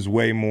me was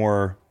way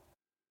more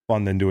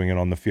fun than doing it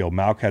on the field.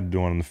 Malk had to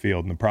do it on the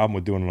field, and the problem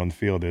with doing it on the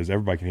field is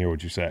everybody can hear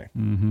what you say.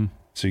 Mm-hmm.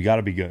 So you got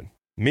to be good.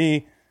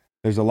 Me,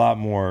 there's a lot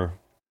more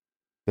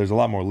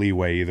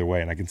leeway either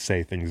way, and I can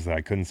say things that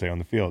I couldn't say on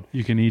the field.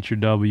 You can eat your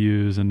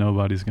W's, and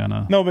nobody's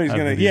gonna.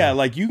 Yeah,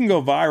 like you can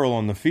go viral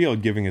on the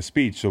field giving a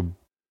speech. So.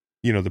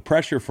 The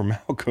pressure for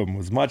Malcolm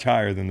was much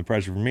higher than the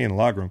pressure for me in the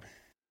locker room.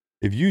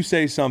 If you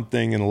say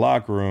something in the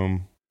locker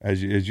room,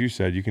 as you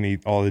said, you can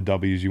eat all the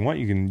W's you want.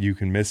 You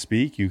can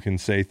misspeak. You can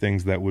say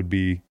things that would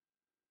be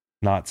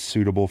not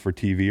suitable for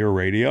TV or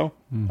radio.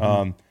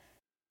 Mm-hmm.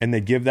 And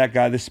they give that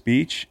guy the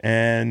speech,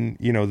 and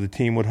the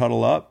team would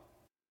huddle up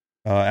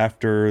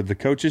after the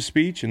coach's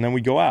speech, and then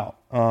we go out.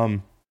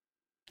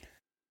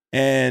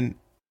 And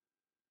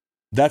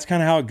that's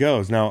kind of how it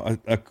goes. Now,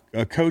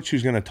 a coach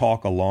who's going to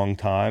talk a long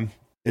time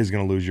is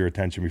going to lose your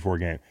attention before a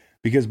game.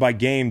 Because by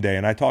game day,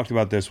 and I talked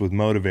about this with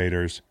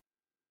motivators,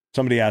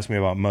 somebody asked me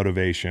about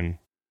motivation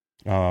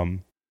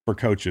for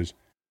coaches.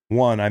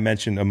 One, I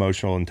mentioned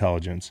emotional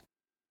intelligence.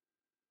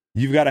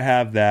 You've got to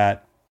have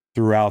that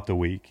throughout the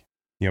week.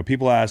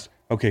 People ask,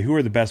 okay, who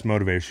are the best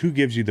motivators? Who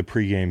gives you the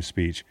pregame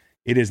speech?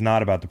 It is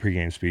not about the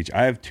pregame speech.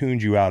 I have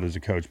tuned you out as a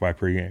coach by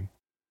pregame.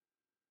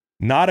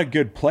 Not a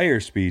good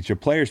player speech, a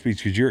player speech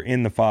because you're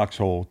in the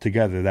foxhole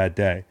together that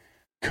day.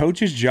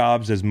 Coaches'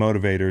 jobs as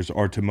motivators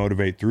are to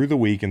motivate through the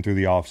week and through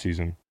the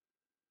offseason.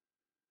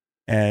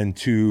 And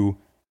to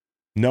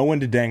know when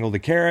to dangle the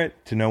carrot,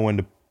 to know when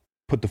to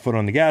put the foot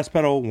on the gas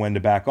pedal, when to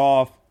back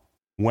off,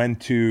 when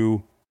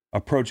to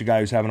approach a guy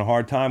who's having a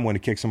hard time, when to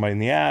kick somebody in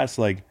the ass.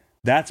 Like,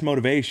 that's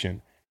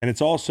motivation. And it's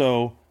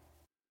also,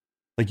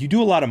 like, you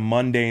do a lot of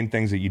mundane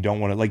things that you don't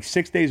want to. Like,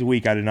 6 days a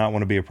week, I did not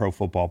want to be a pro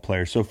football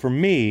player. So for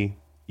me,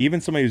 even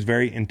somebody who's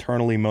very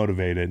internally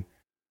motivated,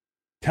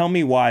 tell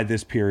me why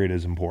this period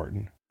is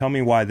important. Tell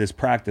me why this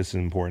practice is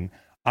important.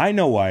 I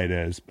know why it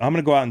is. I'm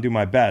going to go out and do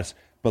my best,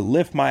 but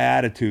lift my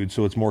attitude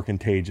so it's more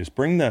contagious.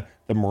 Bring the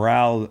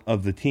morale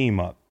of the team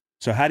up.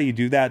 So how do you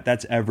do that?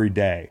 That's every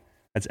day.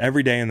 That's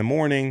every day in the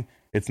morning.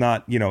 It's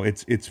not,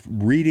 it's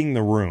reading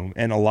the room.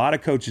 And a lot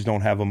of coaches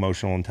don't have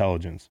emotional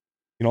intelligence.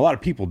 A lot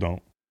of people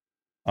don't.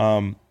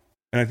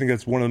 And I think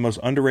that's one of the most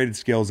underrated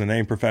skills in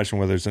any profession,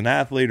 whether it's an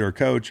athlete or a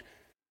coach,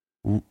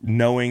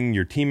 knowing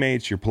your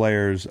teammates, your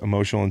players,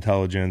 emotional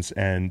intelligence,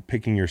 and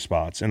picking your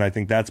spots. And I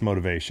think that's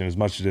motivation as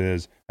much as it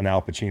is an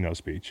Al Pacino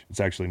speech. It's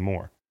actually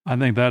more. I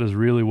think that is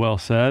really well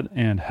said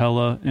and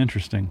hella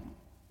interesting.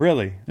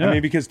 Really? Yeah. I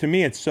mean, because to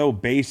me it's so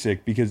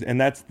basic and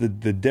that's the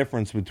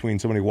difference between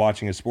somebody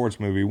watching a sports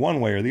movie one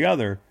way or the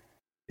other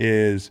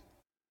is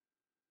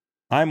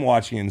I'm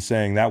watching it and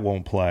saying that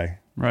won't play.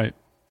 Right.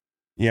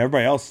 Yeah,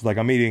 everybody else is like,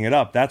 I'm eating it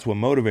up. That's what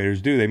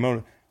motivators do.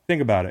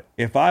 Think about it.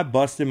 If I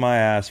busted my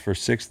ass for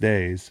 6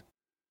 days,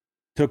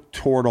 took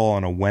Toradol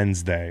on a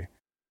Wednesday,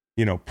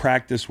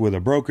 practiced with a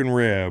broken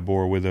rib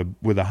or with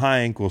a high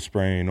ankle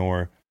sprain,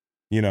 or,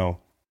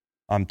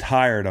 I'm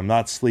tired, I'm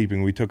not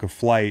sleeping. We took a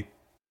flight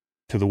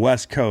to the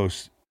West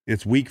Coast.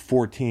 It's week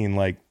 14.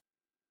 Like,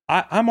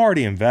 I'm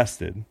already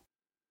invested.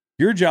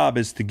 Your job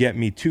is to get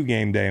me to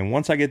game day. And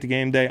once I get to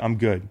game day, I'm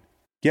good.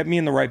 Get me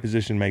in the right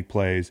position to make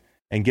plays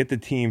and get the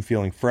team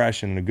feeling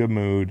fresh and in a good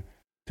mood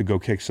to go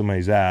kick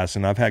somebody's ass.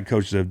 And I've had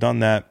coaches that have done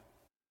that.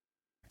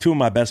 Two of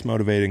my best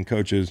motivating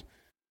coaches,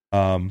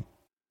 Doug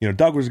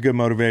was a good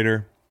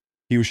motivator.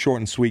 He was short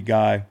and sweet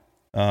guy.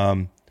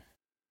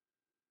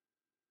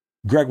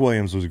 Greg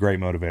Williams was a great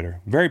motivator.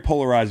 Very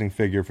polarizing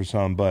figure for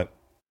some, but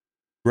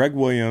Greg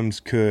Williams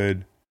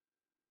could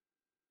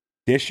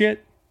dish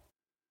it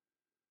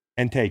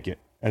and take it.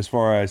 As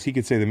far as he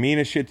could say the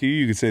meanest shit to you,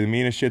 you could say the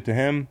meanest shit to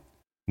him.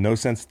 No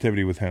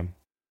sensitivity with him.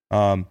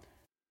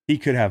 He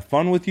could have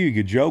fun with you. He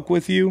could joke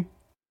with you.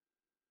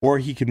 Or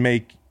he could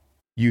make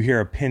you hear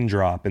a pin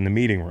drop in the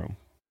meeting room.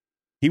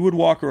 He would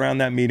walk around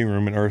that meeting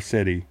room in Earth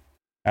City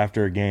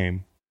after a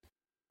game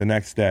the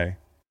next day.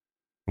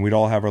 And we'd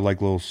all have our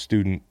little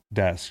student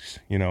desks,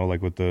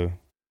 with the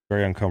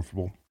very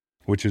uncomfortable,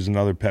 which is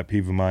another pet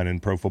peeve of mine in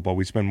pro football.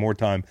 We spend more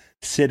time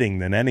sitting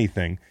than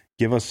anything.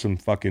 Give us some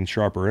fucking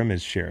Sharper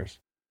Image chairs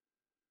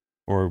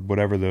or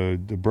whatever the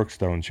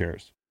Brookstone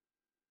chairs.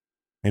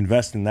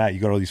 Invest in that. You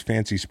got all these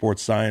fancy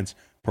sports science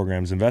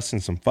programs. Invest in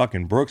some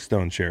fucking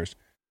Brookstone chairs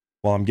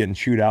while I'm getting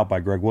chewed out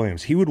by Greg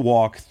Williams. He would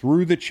walk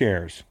through the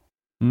chairs,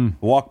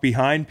 walk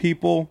behind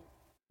people,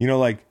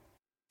 like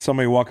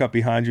somebody walk up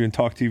behind you and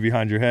talk to you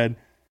behind your head.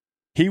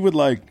 He would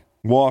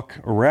walk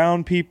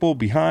around people,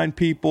 behind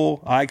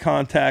people, eye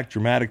contact,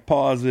 dramatic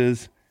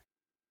pauses,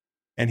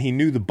 and he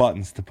knew the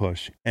buttons to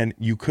push. And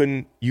you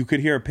could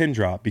hear a pin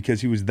drop because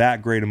he was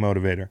that great a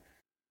motivator.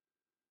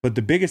 But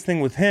the biggest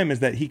thing with him is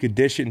that he could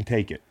dish it and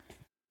take it.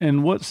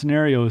 And what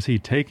scenario is he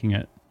taking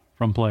it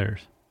from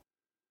players?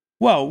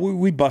 Well,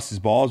 we bust his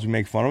balls, we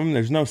make fun of him.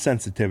 There's no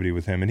sensitivity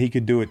with him, and he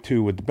could do it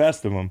too with the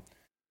best of them.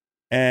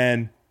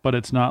 But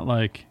it's not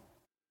like,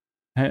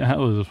 hey, that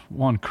was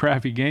one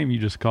crappy game you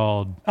just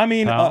called. I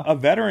mean, a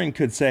veteran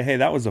could say, hey,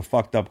 that was a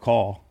fucked up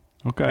call.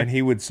 Okay. And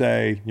he would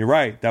say, you're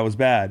right, that was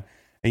bad.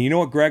 And you know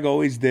what Greg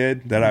always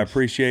did that I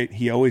appreciate?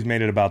 He always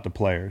made it about the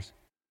players.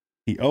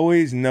 He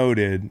always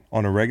noted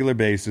on a regular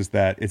basis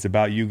that it's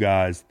about you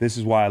guys. This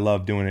is why I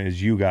love doing it,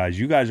 is you guys.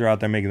 You guys are out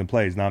there making the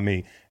plays, not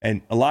me.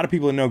 And a lot of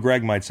people that know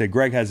Greg might say,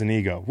 Greg has an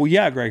ego. Well,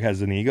 yeah, Greg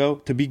has an ego.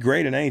 To be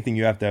great at anything,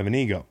 you have to have an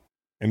ego.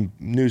 And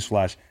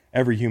newsflash,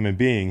 every human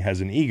being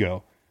has an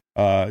ego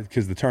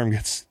because the term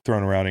gets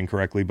thrown around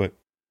incorrectly. But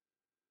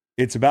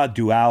it's about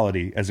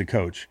duality as a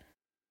coach.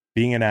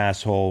 Being an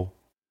asshole,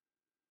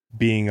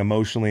 being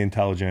emotionally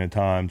intelligent at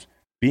times,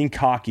 being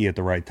cocky at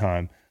the right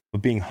time,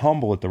 but being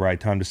humble at the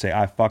right time to say,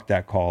 I fucked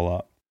that call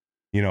up.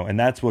 And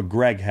that's what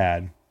Greg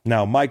had.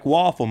 Now, Mike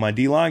Waffle, my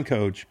D-line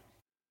coach,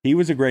 he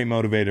was a great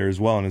motivator as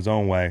well in his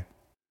own way.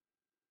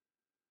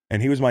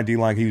 And he was my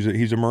D-line.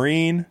 He's a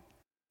Marine.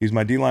 He's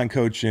my D-line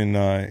coach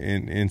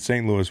in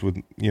St. Louis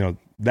with,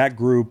 that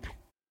group.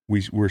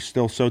 We're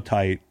still so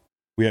tight.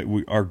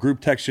 Our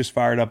group text just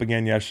fired up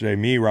again yesterday.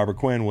 Me, Robert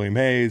Quinn, William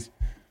Hayes,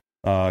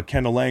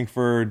 Kendall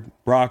Langford,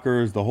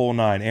 Brockers, the whole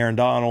nine, Aaron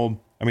Donald.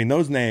 I mean,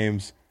 those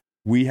names,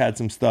 we had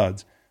some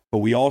studs, but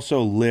we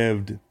also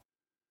lived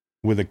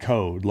with a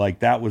code.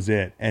 That was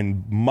it.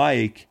 And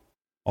Mike,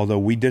 although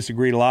we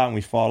disagreed a lot and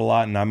we fought a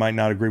lot, and I might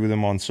not agree with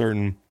him on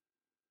certain,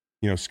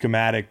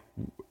 schematic,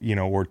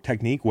 or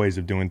technique ways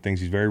of doing things.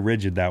 He's very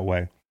rigid that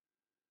way.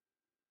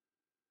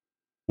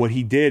 What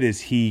he did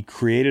is he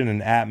created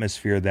an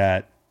atmosphere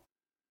that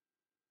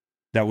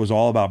was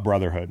all about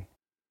brotherhood.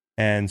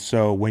 And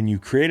so when you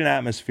create an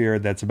atmosphere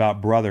that's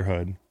about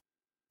brotherhood,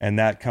 and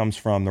that comes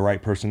from the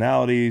right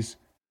personalities,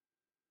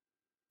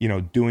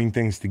 doing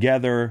things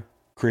together,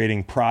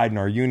 creating pride in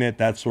our unit,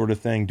 that sort of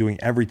thing, doing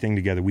everything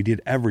together. We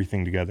did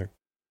everything together.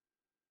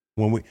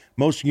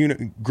 Most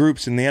unit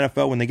groups in the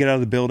NFL, when they get out of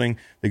the building,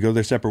 they go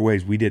their separate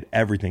ways. We did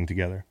everything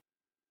together.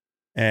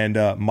 And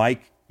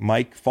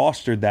Mike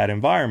fostered that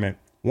environment.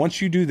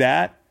 Once you do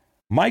that,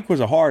 Mike was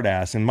a hard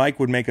ass, and Mike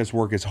would make us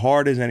work as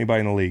hard as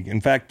anybody in the league.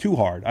 In fact, too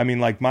hard. I mean,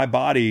 my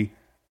body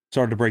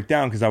started to break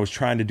down because I was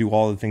trying to do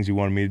all the things he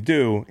wanted me to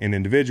do in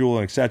individual,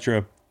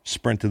 etc.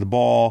 Sprint to the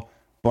ball,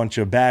 bunch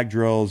of bag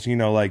drills.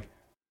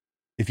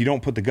 If you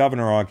don't put the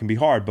governor on, it can be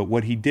hard. But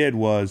what he did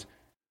was,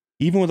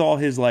 even with all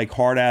his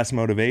hard ass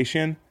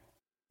motivation,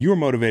 you were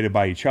motivated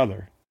by each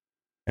other.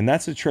 And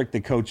that's a trick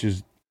that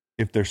coaches,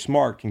 if they're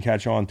smart, can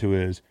catch on to,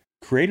 is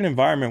create an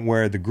environment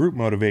where the group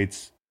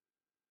motivates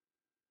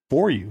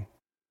for you.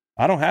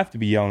 I don't have to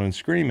be yelling and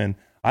screaming.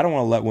 I don't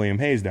want to let William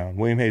Hayes down.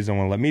 William Hayes don't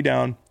want to let me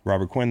down.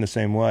 Robert Quinn the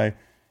same way.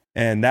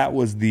 And that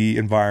was the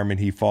environment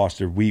he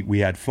fostered. We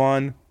had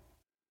fun.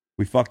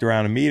 We fucked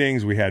around in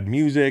meetings. We had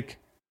music.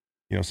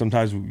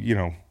 Sometimes,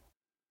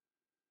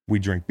 we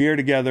drink beer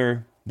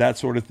together, that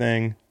sort of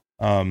thing.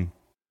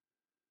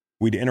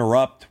 We'd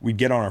interrupt. We'd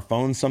get on our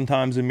phones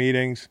sometimes in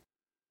meetings.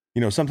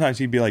 Sometimes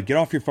he'd be like, get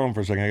off your phone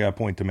for a second. I got a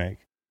point to make.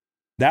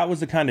 That was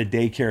the kind of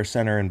daycare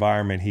center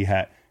environment he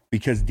had,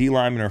 because D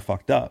linemen are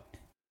fucked up.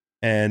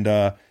 And,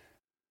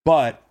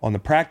 but on the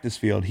practice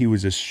field, he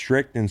was as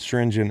strict and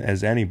stringent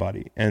as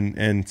anybody,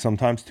 and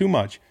sometimes too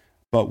much.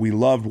 But we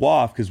loved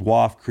WAF because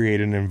WAF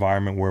created an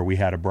environment where we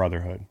had a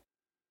brotherhood.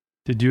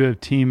 Did you have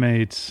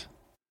teammates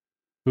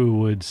who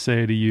would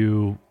say to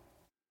you,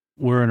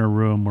 we're in a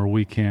room where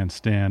we can't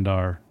stand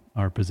our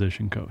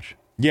position coach?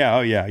 Yeah.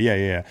 Oh,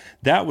 yeah.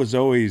 That was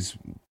always,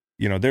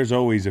 there's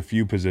always a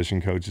few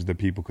position coaches that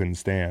people couldn't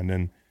stand.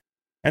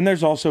 And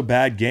there's also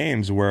bad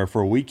games where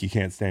for a week you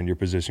can't stand your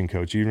position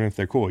coach, even if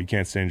they're cool. You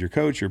can't stand your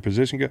coach, your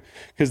position coach.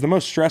 Because the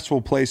most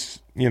stressful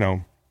place,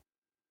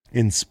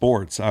 in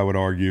sports, I would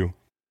argue,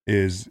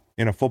 is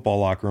in a football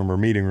locker room or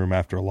meeting room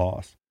after a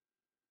loss.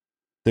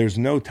 There's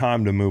no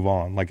time to move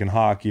on. Like in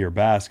hockey or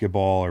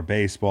basketball or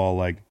baseball,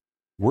 like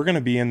we're going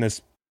to be in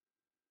this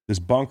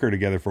bunker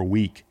together for a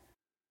week.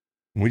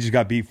 We just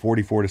got beat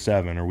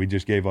 44-7, or we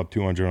just gave up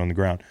 200 on the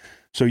ground.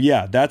 So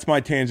yeah, that's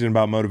my tangent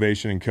about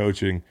motivation and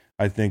coaching.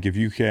 I think if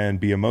you can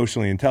be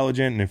emotionally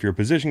intelligent, and if you're a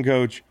position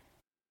coach,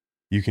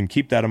 you can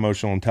keep that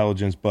emotional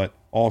intelligence, but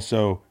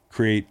also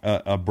create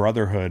a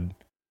brotherhood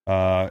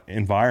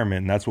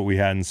environment. And that's what we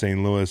had in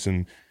St. Louis.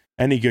 And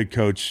any good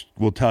coach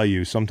will tell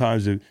you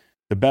sometimes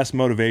the best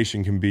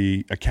motivation can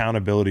be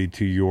accountability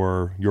to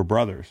your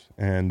brothers.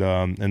 And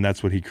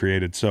that's what he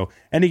created. So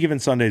Any Given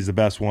Sunday is the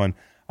best one.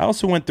 I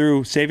also went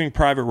through Saving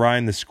Private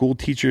Ryan, the school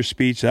teacher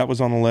speech. That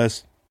was on the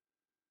list.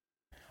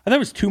 I thought it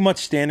was too much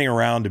standing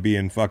around to be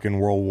in fucking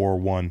World War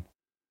I.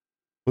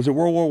 Was it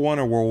World War I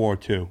or World War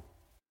II?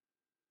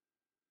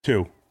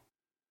 Two.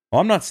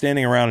 Well, I'm not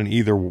standing around in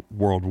either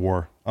world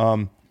war.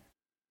 No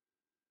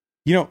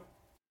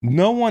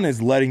one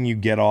is letting you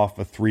get off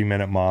a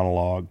 3-minute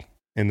monologue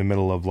in the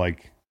middle of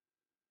like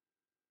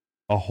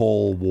a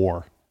whole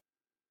war.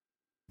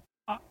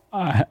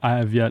 I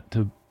have yet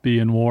to be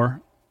in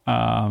war.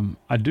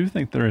 I do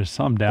think there is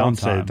some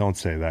downtime. Don't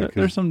say that.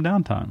 There's some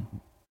downtime.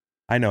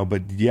 I know,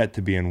 but yet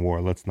to be in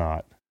war. Let's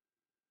not.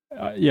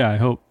 Yeah, I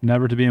hope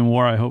never to be in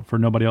war. I hope for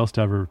nobody else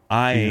to ever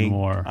be in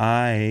war.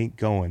 I ain't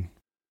going.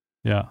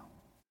 Yeah.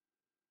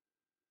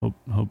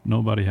 Hope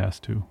nobody has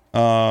to.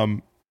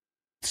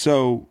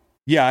 So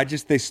yeah,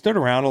 they stood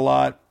around a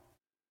lot,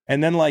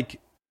 and then like,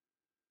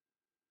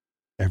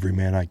 every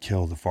man I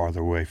kill, the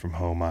farther away from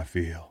home I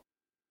feel.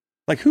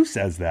 Like, who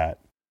says that?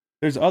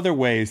 There's other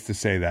ways to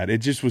say that. It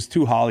just was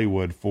too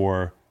Hollywood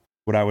for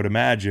what I would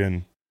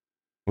imagine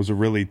was a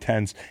really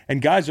tense.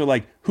 And guys are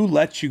like, who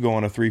lets you go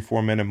on a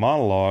 3-4 minute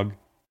monologue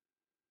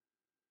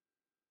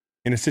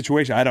in a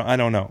situation? I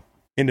don't know.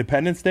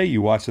 Independence Day,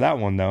 you watch that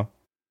one though.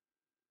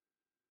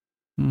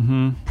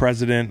 Mm-hmm.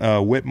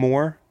 President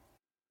Whitmore.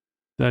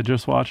 Did I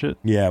just watch it?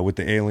 Yeah, with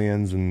the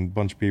aliens and a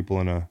bunch of people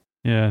in a...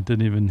 Yeah, it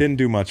didn't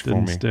do much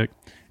for me. Stick.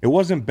 It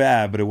wasn't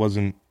bad, but it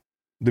wasn't...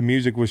 The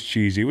music was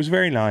cheesy. It was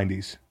very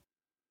 90s.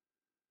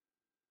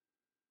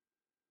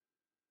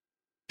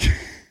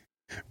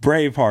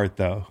 Braveheart,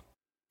 though.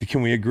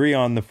 Can we agree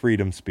on the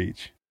freedom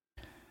speech?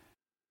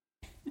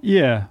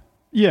 Yeah,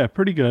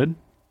 pretty good.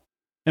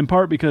 In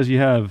part because you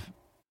have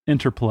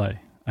interplay,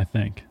 I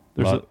think.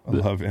 I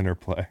love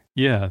interplay.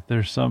 Yeah,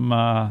 there's some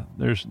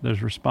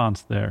there's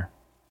response there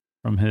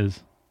from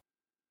his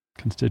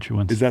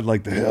constituents. Is that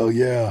like the hell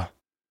yeah?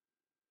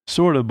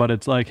 Sort of, but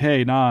it's like,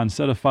 hey, nah,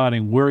 instead of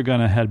fighting, we're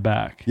gonna head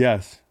back.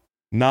 Yes.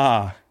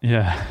 Nah.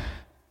 Yeah.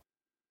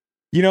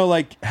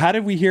 Like, how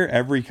did we hear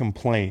every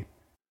complaint?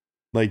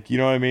 Like, you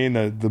know what I mean?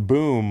 The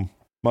boom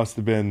must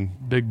have been...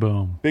 Big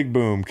boom. Big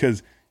boom,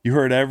 because you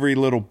heard every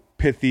little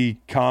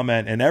pithy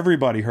comment, and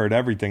everybody heard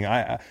everything.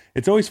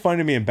 It's always funny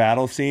to me in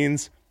battle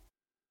scenes,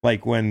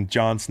 like when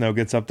Jon Snow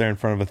gets up there in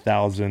front of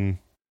 1,000,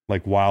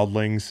 like,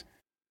 wildlings,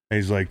 and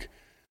he's like,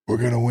 we're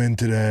going to win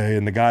today.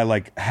 And the guy,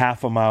 like,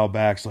 half a mile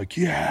back's like,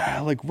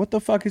 yeah, like, what the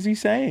fuck is he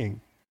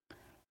saying?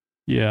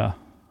 Yeah.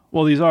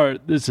 Well,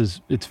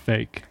 it's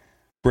fake.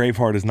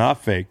 Braveheart is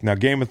not fake. Now,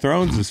 Game of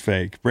Thrones is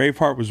fake.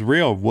 Braveheart was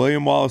real.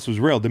 William Wallace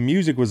was real. The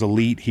music was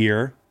elite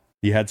here.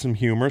 You had some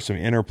humor, some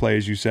interplay,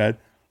 as you said.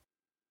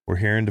 We're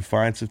here in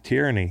defiance of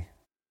tyranny.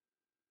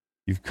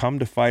 You've come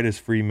to fight as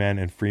free men,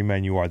 and free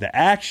men you are. The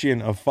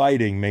action of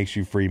fighting makes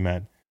you free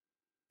men.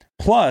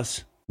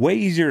 Plus, way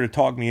easier to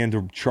talk me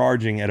into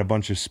charging at a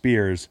bunch of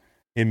spears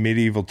in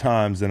medieval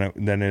times than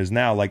it is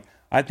now. Like,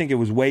 I think it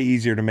was way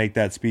easier to make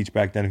that speech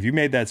back then. If you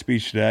made that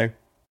speech today,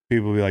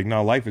 people would be like,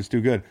 no, life is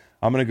too good.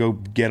 I'm going to go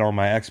get on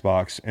my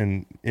Xbox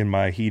and in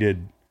my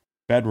heated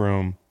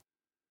bedroom,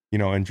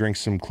 and drink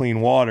some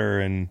clean water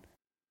and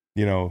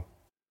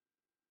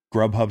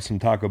Grubhub some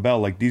Taco Bell.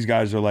 Like, these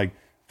guys are like,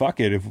 fuck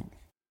it.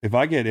 If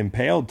I get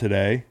impaled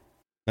today,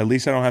 at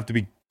least I don't have to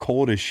be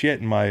cold as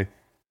shit in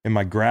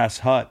my grass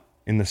hut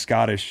in the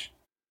Scottish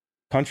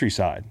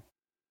countryside.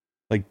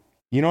 Like,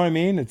 you know what I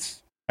mean?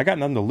 I got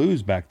nothing to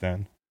lose back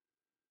then.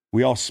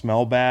 We all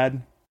smell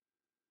bad.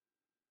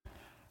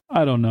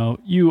 I don't know.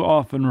 You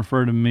often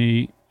refer to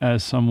me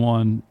as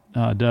someone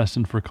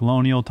destined for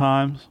colonial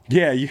times.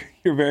 Yeah,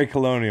 you're very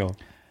colonial.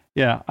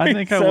 Yeah, I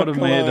think I would have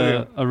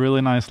made a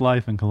really nice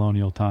life in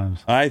colonial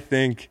times. I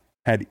think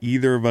had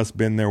either of us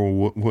been there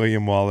when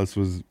William Wallace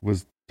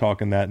was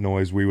talking that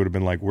noise, we would have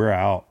been like, we're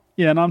out.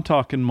 Yeah, and I'm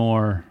talking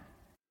more.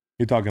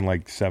 You're talking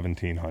like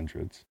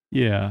 1700s.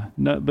 Yeah,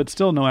 no, but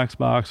still no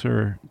Xbox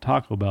or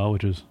Taco Bell,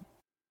 which is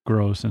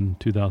gross in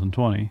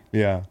 2020.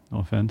 Yeah. No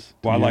offense.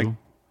 Well,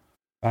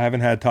 I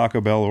haven't had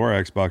Taco Bell or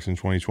Xbox in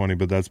 2020,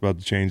 but that's about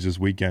to change this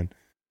weekend.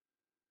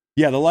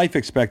 Yeah, the life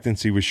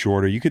expectancy was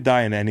shorter. You could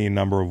die in any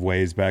number of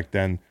ways back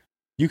then.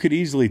 You could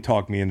easily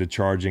talk me into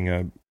charging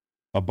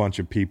a bunch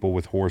of people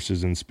with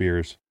horses and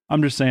spears.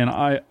 I'm just saying,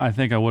 I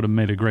think I would have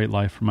made a great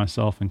life for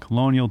myself in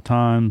colonial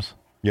times.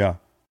 Yeah.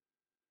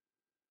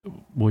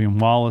 William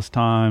Wallace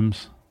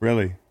times.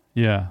 Really?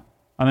 Yeah.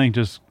 I think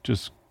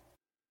just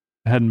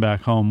heading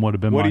back home would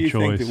have been my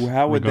choice. Think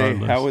how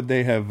would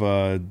they have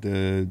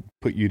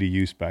put you to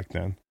use back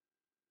then?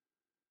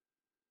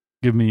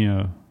 Give me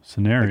a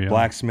scenario. Like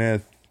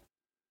blacksmith.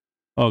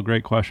 Oh,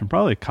 great question.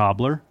 Probably a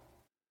cobbler.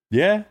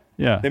 Yeah?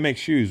 Yeah. They make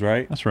shoes,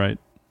 right? That's right.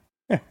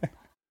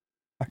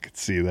 I could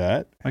see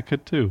that. I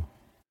could too.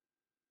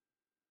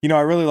 I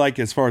really like,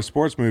 as far as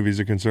sports movies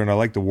are concerned, I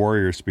like the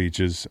Warrior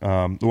speeches.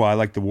 I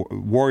like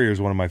Warrior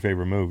is one of my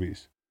favorite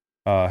movies.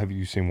 Have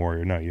you seen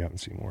Warrior? No, you haven't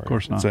seen Warrior. Of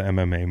course not. It's an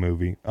MMA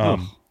movie.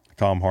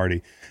 Tom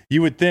Hardy.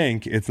 You would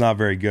think it's not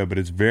very good, but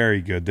it's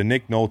very good. The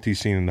Nick Nolte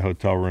scene in the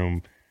hotel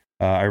room,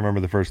 I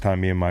remember the first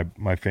time me and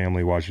my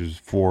family watched it. It was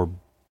 4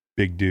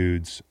 big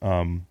dudes,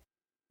 all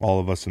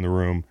of us in the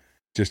room,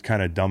 just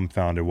kind of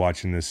dumbfounded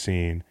watching this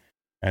scene.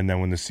 And then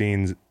when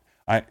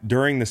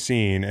during the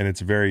scene, and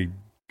it's a very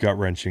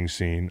gut-wrenching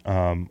scene,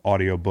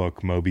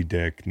 audiobook, Moby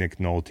Dick, Nick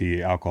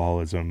Nolte,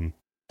 alcoholism,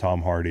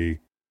 Tom Hardy.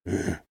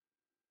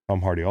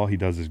 Tom Hardy, all he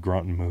does is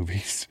grunt in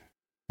movies.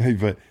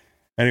 But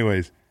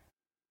anyways,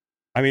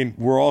 I mean,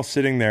 we're all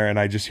sitting there, and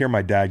I just hear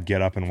my dad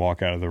get up and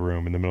walk out of the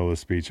room in the middle of the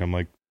speech. I'm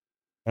like,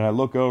 and I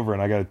look over,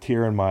 and I got a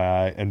tear in my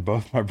eye, and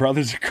both my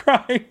brothers are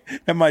crying.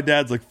 And my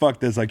dad's like, fuck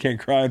this, I can't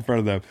cry in front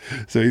of them.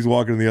 So he's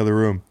walking in the other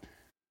room.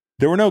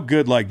 There were no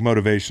good, like,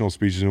 motivational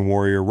speeches in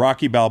Warrior.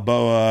 Rocky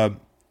Balboa,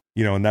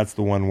 and that's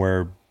the one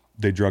where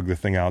they drug the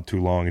thing out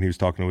too long, and he was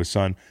talking to his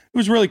son. It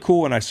was really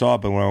cool when I saw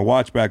it, but when I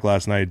watched back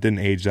last night, it didn't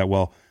age that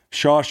well.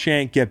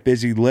 Shawshank, Get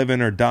Busy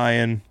Living or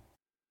Dying.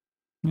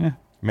 Yeah.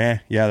 Meh.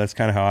 Yeah, that's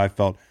kind of how I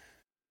felt.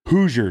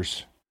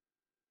 Hoosiers.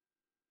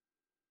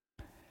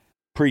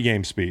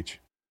 Pre-game speech.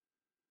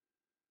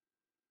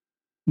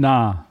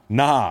 Nah.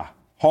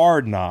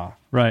 Hard nah.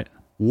 Right.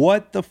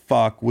 What the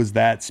fuck was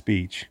that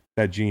speech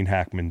that Gene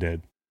Hackman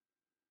did?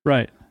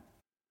 Right.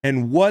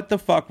 And what the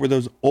fuck were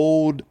those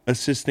old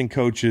assistant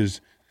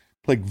coaches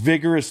like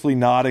vigorously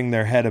nodding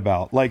their head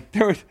about? Like,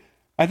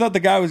 I thought the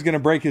guy was going to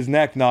break his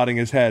neck nodding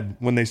his head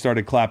when they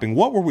started clapping.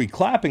 What were we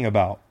clapping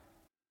about?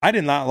 I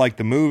did not like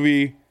the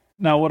movie.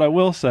 Now, what I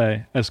will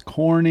say, as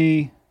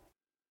corny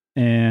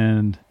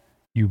and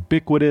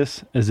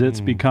ubiquitous as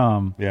it's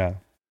become, yeah,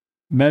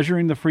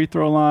 measuring the free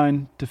throw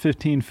line to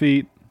 15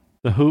 feet,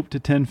 the hoop to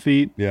 10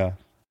 feet, yeah,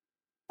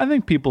 I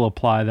think people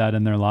apply that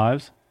in their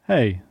lives.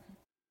 Hey,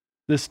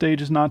 this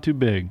stage is not too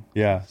big.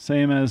 Yeah.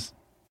 Same as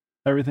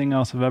everything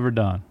else I've ever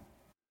done.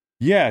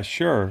 Yeah,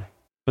 sure.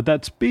 But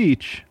that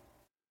speech,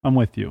 I'm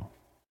with you.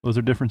 Those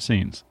are different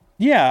scenes.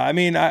 Yeah, I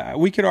mean,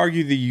 we could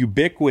argue the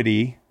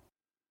ubiquity.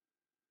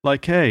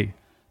 Like, hey,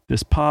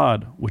 this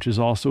pod, which is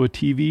also a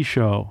TV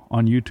show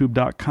on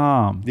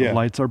YouTube.com. The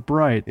lights are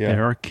bright. Yeah.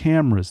 There are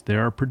cameras.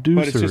 There are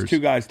producers. But it's just 2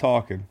 guys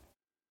talking.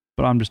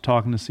 But I'm just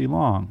talking to C.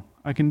 Long.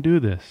 I can do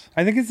this.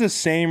 I think it's the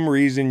same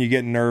reason you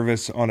get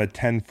nervous on a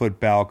 10-foot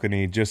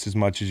balcony just as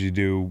much as you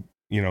do,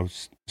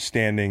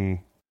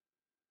 standing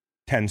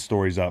 10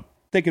 stories up.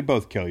 They could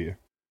both kill you.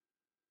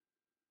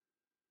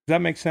 Does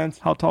that make sense?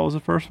 How tall was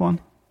the first one?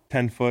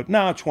 10 foot.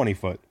 No, 20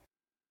 foot.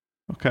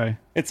 Okay.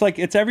 It's like,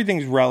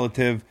 everything's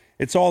relative.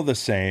 It's all the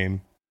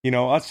same.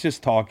 Us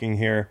just talking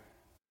here.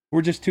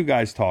 We're just 2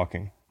 guys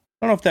talking.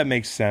 I don't know if that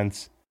makes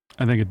sense.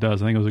 I think it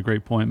does. I think it was a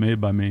great point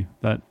made by me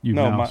that you've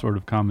sort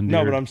of commandeered.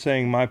 No, but I'm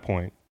saying my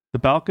point. The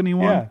balcony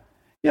one? Yeah.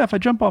 Yeah, if I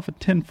jump off a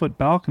 10-foot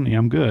balcony,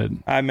 I'm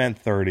good. I meant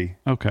 30.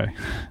 Okay.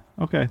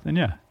 Okay, then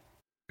yeah.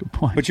 Good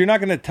point. But you're not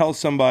going to tell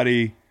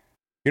somebody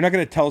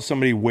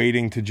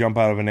waiting to jump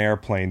out of an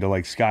airplane to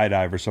like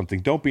skydive or something,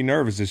 don't be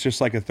nervous. It's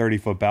just like a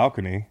 30-foot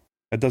balcony.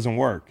 That doesn't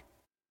work.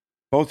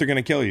 Both are going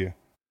to kill you.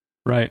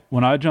 Right.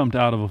 When I jumped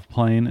out of a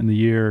plane in the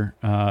year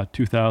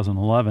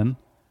 2011.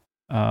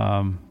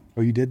 Oh,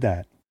 you did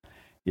that?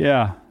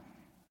 Yeah.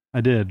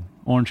 I did.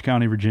 Orange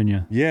County,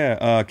 Virginia.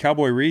 Yeah,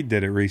 Cowboy Reed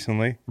did it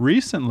recently.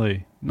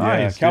 Recently?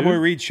 Nice, Yeah, Cowboy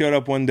dude. Reed showed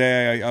up one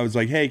day. I was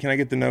like, hey, can I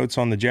get the notes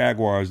on the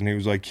Jaguars? And he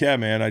was like, yeah,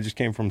 man, I just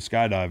came from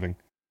skydiving.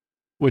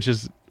 Which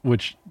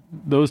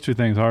those two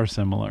things are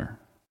similar.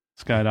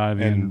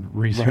 Skydiving and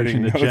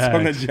researching the notes Jags.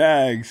 on the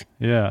Jags.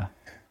 Yeah.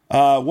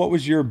 What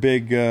was your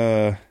big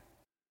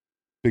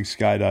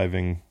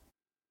skydiving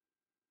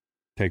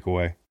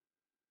takeaway?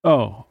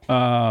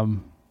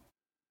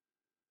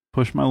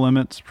 Push my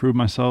limits, prove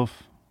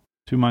myself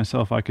to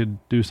myself I could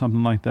do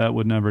something like that,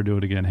 would never do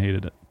it again,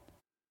 hated it.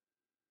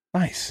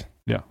 Nice.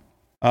 Yeah.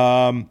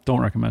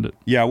 Don't recommend it.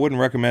 Yeah, I wouldn't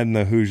recommend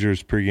the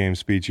Hoosiers pregame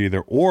speech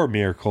either, or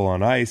Miracle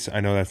on Ice. I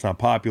know that's not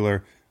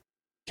popular.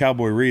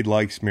 Cowboy Reed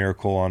likes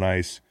Miracle on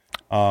Ice.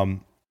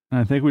 And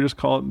I think we just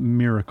call it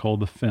Miracle,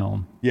 the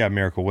film. Yeah,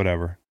 Miracle,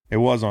 whatever. It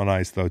was on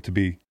ice, though, to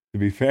be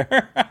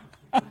fair.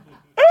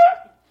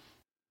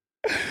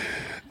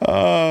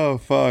 Oh,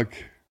 fuck.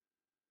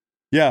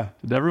 Yeah.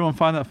 Did everyone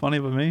find that funny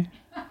but me?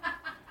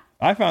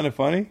 I found it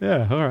funny.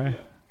 Yeah, all right.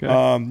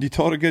 Okay. You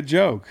told a good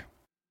joke.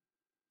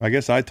 I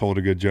guess I told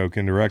a good joke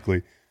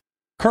indirectly.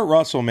 Kurt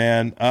Russell,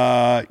 man.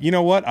 You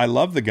know what? I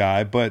love the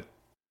guy, but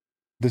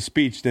the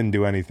speech didn't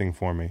do anything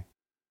for me.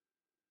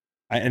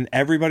 And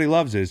everybody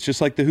loves it. It's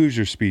just like the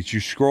Hoosier speech. You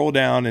scroll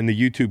down in the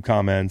YouTube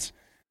comments,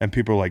 and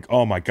people are like,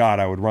 oh, my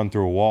God, I would run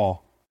through a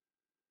wall.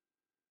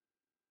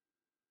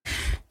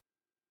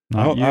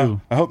 I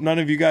hope none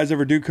of you guys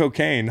ever do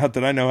cocaine. Not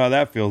that I know how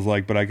that feels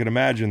like, but I could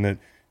imagine that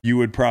you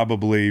would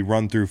probably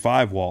run through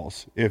 5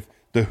 walls if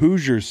the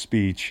Hoosier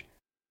speech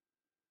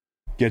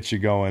gets you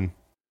going.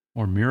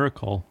 Or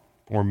Miracle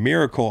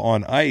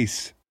on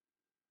Ice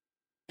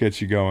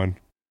gets you going.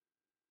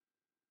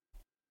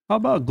 How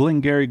about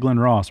Glengarry Glen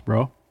Ross,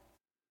 bro?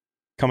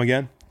 Come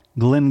again?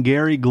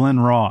 Glengarry Glen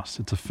Ross.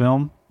 It's a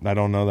film. I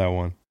don't know that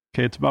one.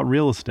 Okay, it's about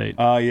real estate.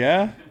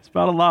 Yeah? It's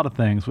about a lot of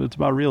things, but it's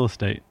about real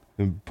estate.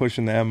 And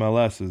pushing the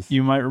MLSs.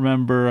 You might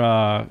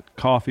remember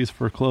Coffees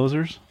for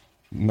Closers.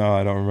 No,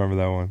 I don't remember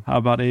that one. How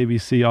about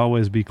ABC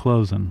Always Be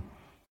Closing?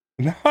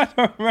 No, I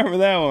don't remember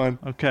that one.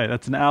 Okay,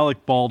 that's an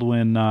Alec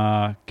Baldwin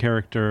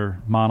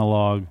character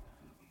monologue.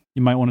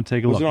 You might want to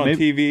take a look. Was it on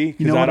TV?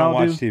 Because I don't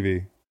watch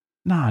TV.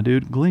 Nah,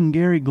 dude.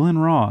 Glengarry Glen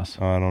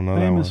Ross. I don't know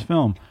Famous that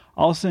one. film.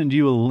 I'll send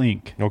you a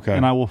link. Okay.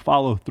 And I will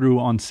follow through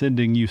on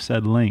sending you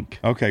said link.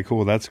 Okay,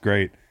 cool. That's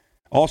great.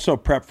 Also,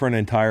 prep for an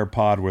entire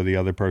pod where the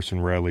other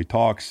person rarely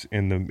talks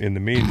in the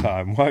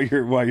meantime while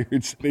you're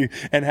sitting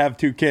and have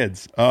 2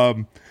 kids.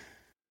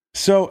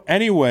 So,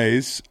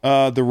 anyways,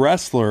 The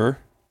Wrestler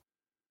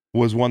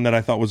was one that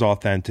I thought was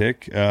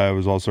authentic. It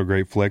was also a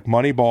great flick.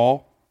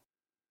 Moneyball,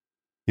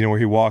 you know, where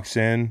he walks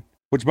in,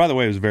 which, by the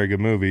way, was a very good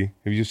movie.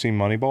 Have you seen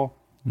Moneyball?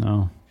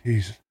 No.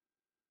 Jeez.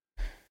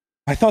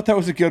 I thought that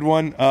was a good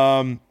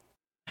one.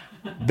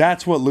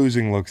 That's what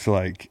losing looks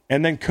like.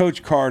 And then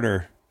Coach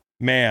Carter,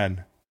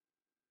 man,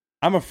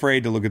 I'm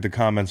afraid to look at the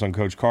comments on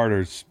Coach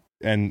Carter's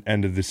end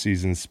of the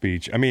season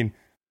speech. I mean,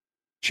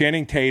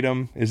 Channing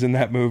Tatum is in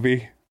that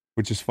movie,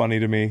 which is funny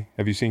to me.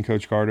 Have you seen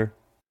Coach Carter?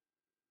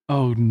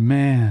 Oh,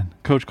 man.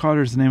 Coach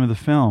Carter's the name of the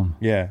film.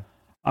 Yeah.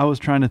 I was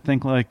trying to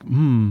think like,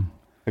 Have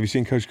you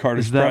seen Coach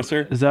Carter's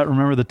presser? Is that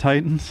Remember the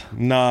Titans?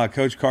 Nah,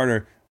 Coach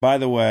Carter. By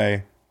the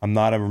way, I'm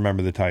not a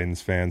Remember the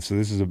Titans fan,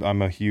 so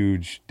I'm a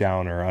huge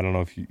downer. I don't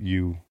know if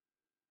you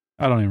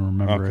I don't even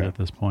remember it at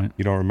this point.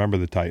 You don't remember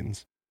the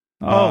Titans.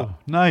 Oh,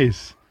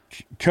 nice.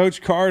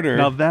 Coach Carter.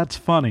 Now that's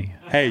funny.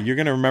 Hey, you're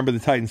going to remember the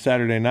Titans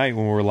Saturday night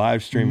when we're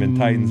live streaming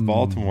Titans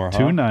Baltimore, huh?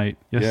 Tonight.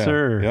 Yes,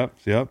 sir.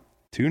 Yep.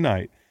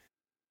 Tonight.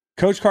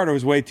 Coach Carter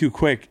was way too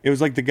quick. It was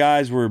like the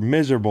guys were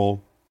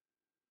miserable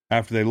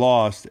after they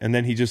lost, and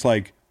then he just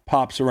like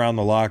pops around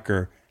the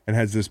locker and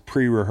has this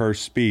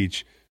pre-rehearsed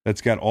speech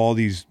that's got all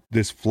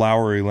this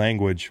flowery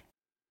language.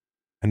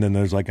 And then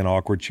there's like an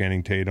awkward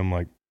Channing Tatum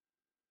like,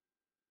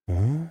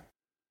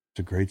 it's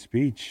a great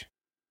speech,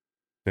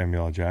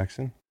 Samuel L.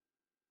 Jackson.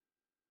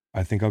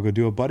 I think I'll go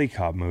do a buddy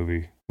cop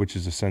movie, which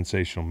is a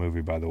sensational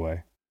movie, by the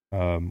way.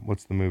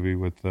 What's the movie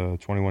with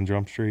 21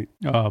 Jump Street?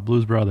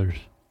 Blues Brothers.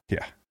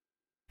 Yeah.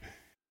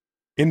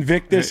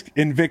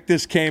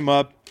 Invictus came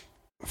up.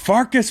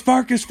 Farkas.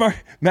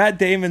 Matt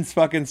Damon's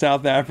fucking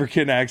South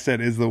African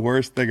accent is the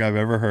worst thing I've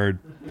ever heard.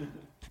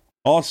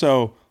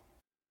 Also,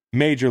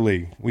 Major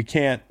League. We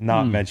can't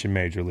not mention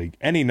Major League.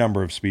 Any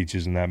number of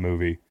speeches in that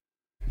movie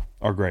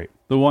are great.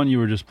 The one you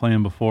were just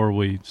playing before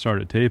we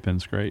started taping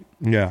is great.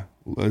 Yeah.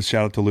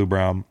 Shout out to Lou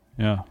Brown.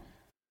 Yeah.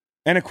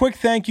 And a quick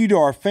thank you to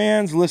our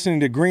fans listening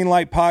to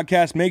Greenlight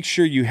Podcast. Make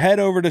sure you head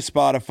over to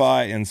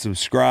Spotify and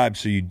subscribe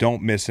so you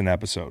don't miss an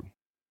episode.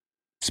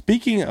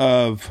 Speaking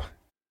of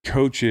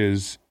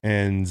coaches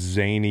and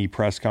zany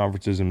press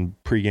conferences and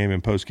pregame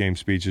and postgame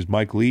speeches,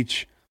 Mike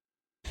Leach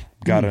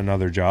got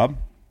another job.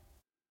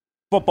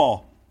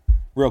 Football.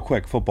 Real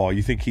quick, football.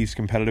 You think he's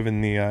competitive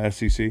in the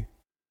SEC?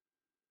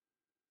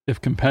 If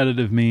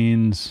competitive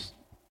means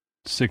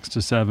 6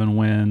 to 7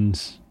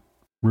 wins,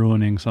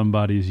 ruining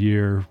somebody's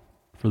year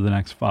for the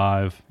next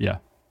 5, yeah.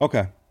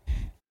 Okay.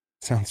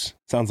 Sounds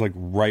like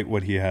right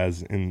what he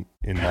has in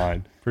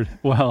mind.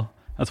 Well,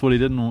 That's what he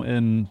did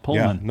in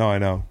Pullman. Yeah, no, I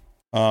know.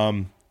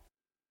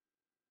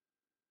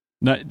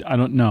 No, I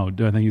don't know.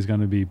 Do I think he's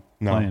going to be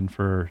No. playing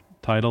for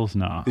titles?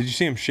 No. Did you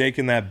see him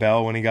shaking that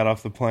bell when he got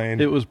off the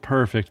plane? It was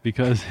perfect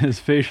because his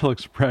facial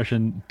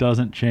expression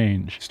doesn't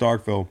change.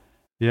 Starkville.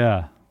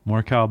 Yeah,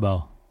 more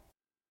cowbell.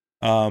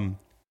 I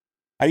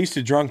used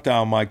to drunk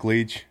dial Mike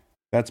Leach.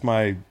 That's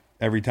my,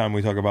 every time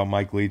we talk about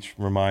Mike Leach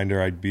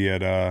reminder, I'd be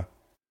at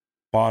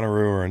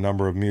Bonnaroo or a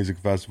number of music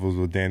festivals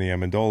with Danny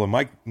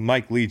Amendola.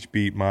 Mike Leach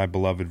beat my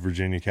beloved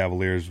Virginia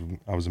Cavaliers.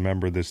 I was a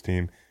member of this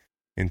team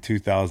in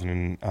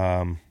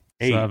 2008.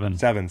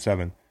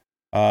 Seven.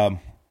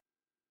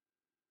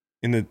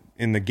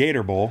 In the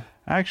Gator Bowl.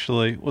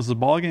 Actually, was the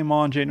ball game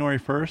on January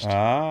 1st?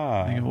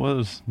 I think it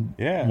was.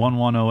 Yeah.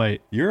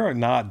 1108. You're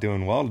not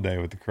doing well today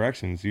with the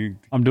corrections.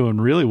 I'm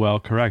doing really well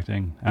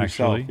correcting,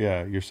 actually.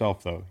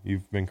 Yourself, though.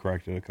 You've been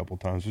corrected a couple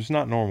times, which is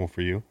not normal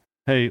for you.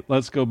 Hey,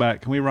 let's go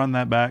back. Can we run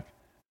that back?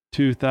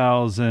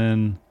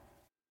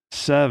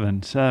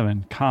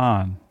 2007,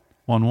 Con,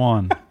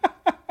 1-1.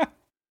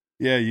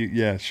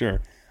 Yeah,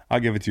 sure. I'll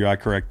give it to you. I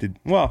corrected.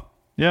 Well,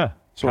 yeah,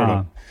 sort Con.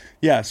 of.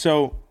 Yeah,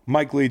 so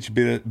Mike Leach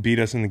beat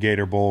us in the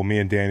Gator Bowl. Me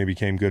and Danny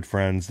became good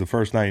friends. The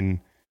first night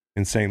in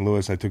St.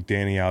 Louis, I took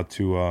Danny out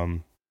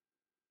to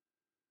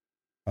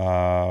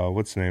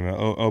what's the name of it?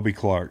 Obie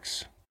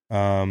Clark's.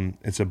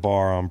 It's a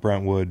bar on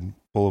Brentwood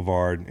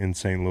Boulevard in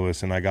St.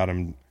 Louis, and I got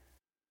him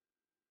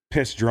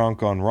pissed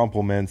drunk on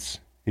Rumple Mints.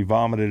 He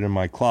vomited in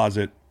my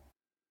closet.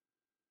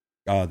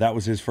 That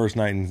was his first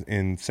night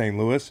in St.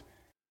 Louis.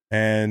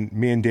 And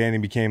me and Danny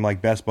became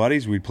like best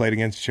buddies. We played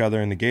against each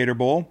other in the Gator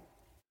Bowl.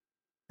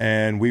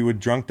 And we would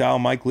drunk dial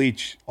Mike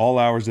Leach all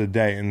hours of the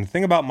day. And the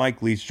thing about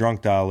Mike Leach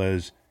drunk dial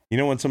is, you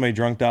know when somebody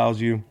drunk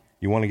dials you,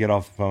 you want to get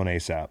off the phone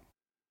ASAP.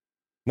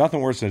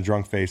 Nothing worse than a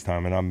drunk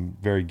FaceTime, and I'm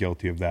very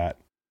guilty of that.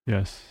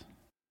 Yes.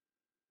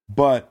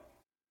 But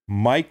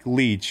Mike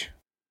Leach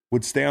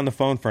would stay on the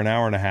phone for an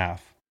hour and a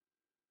half.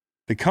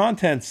 The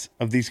contents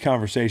of these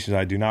conversations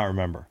I do not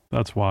remember.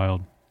 That's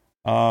wild.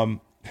 I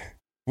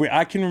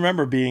can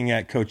remember being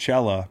at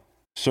Coachella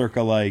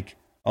circa like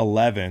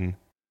 11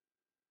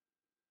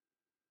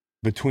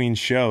 between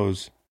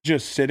shows,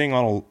 just sitting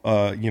on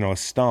a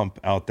stump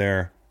out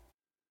there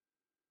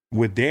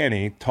with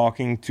Danny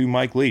talking to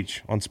Mike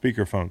Leach on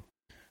speakerphone.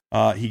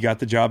 He got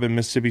the job in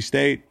Mississippi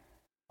State.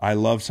 I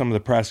love some of the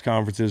press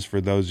conferences.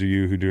 For those of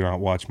you who do not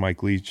watch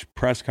Mike Leach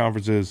press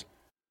conferences,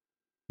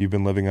 you've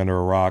been living under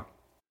a rock.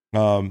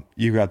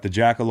 You got the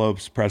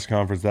Jackalopes press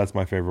conference. That's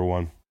my favorite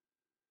one.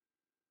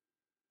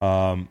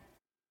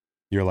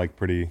 You're like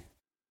pretty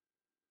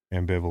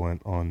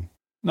ambivalent on.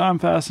 No, I'm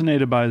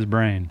fascinated by his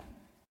brain.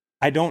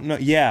 I don't know.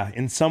 Yeah,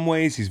 in some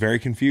ways he's very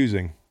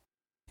confusing,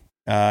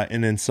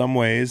 and in some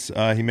ways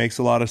he makes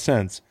a lot of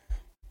sense.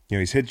 You know,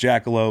 he's hit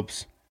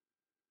jackalopes.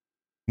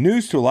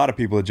 News to a lot of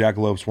people that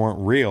jackalopes weren't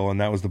real,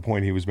 and that was the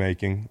point he was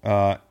making.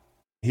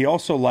 He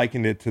also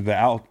likened it to the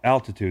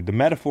altitude. The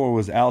metaphor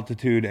was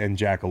altitude and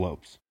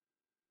jackalopes.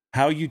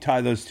 How you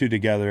tie those two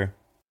together,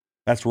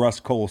 that's Russ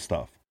Cole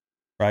stuff,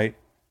 right?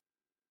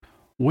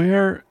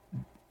 Where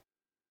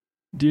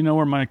do you know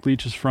where Mike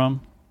Leach is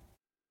from?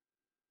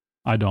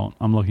 I don't.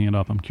 I'm looking it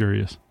up. I'm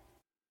curious.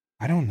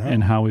 I don't know.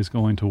 And how he's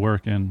going to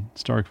work in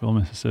Starkville,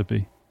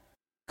 Mississippi.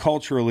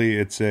 Culturally,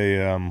 it's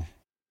a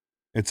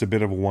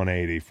bit of a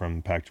 180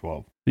 from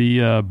Pac-12.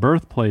 The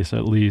birthplace,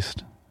 at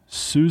least,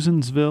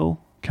 Susansville,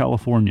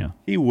 California.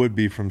 He would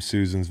be from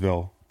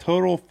Susansville.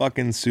 Total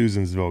fucking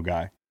Susansville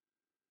guy.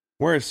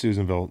 Where is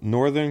Susanville?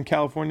 Northern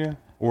California?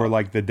 Or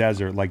like the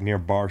desert, like near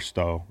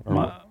Barstow?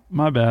 Or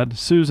my bad.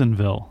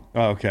 Susanville.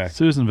 Oh, okay.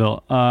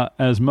 Susanville.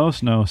 As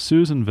most know,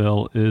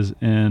 Susanville is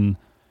in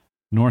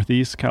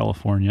Northeast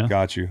California.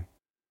 Got you.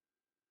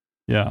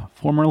 Yeah.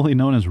 Formerly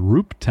known as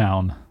Roop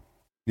Town.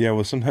 Yeah,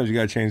 well, sometimes you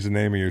got to change the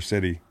name of your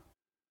city.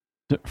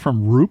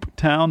 From Roop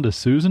Town to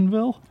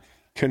Susanville?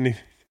 Couldn't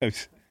I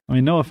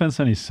mean, no offense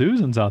to any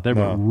Susans out there,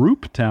 but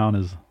Roop Town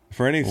is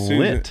for any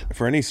lit.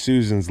 For any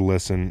Susans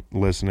listening,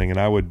 and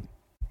I would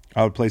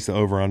place the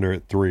over-under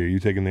at 3. Are you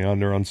taking the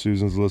under on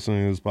Susans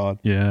listening to this pod?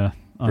 Yeah.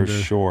 For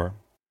sure.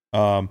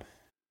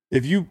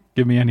 If you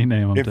give me any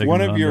name, if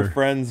one of your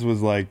friends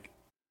was like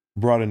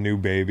brought a new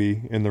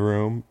baby in the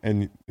room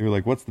and you were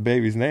like, "What's the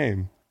baby's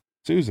name?"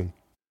 Susan.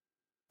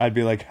 I'd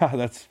be like,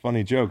 that's a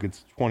funny joke.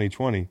 It's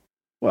 2020.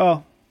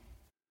 Well,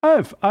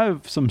 I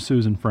have some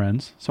Susan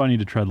friends, so I need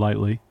to tread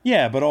lightly.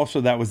 Yeah, but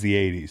also that was the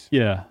 80s.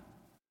 Yeah.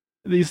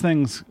 These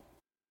things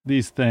ebb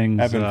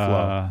and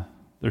flow.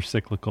 They're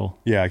cyclical.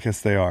 Yeah, I guess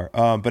they are.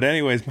 But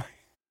anyways,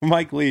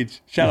 Mike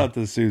Leach, shout out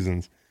to the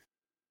Susans.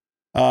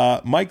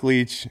 Mike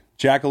Leach,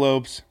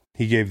 Jackalopes,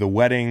 he gave the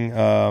wedding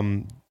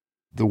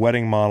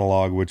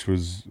monologue, which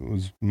was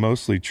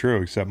mostly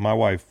true, except my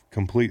wife,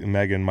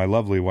 Megan, my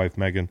lovely wife,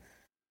 Megan,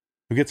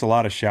 who gets a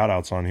lot of shout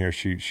outs on here,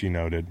 she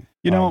noted.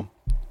 You know,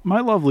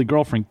 my lovely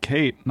girlfriend,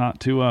 Kate, not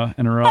to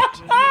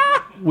interrupt,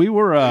 we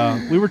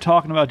were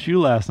talking about you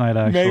last night,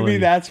 actually. Maybe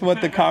that's what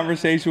the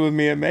conversation with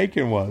me and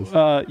Macon was.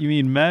 You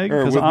mean Meg?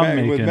 Because I'm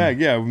Macon. With Meg,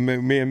 yeah,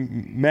 me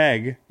and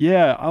Meg.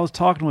 Yeah, I was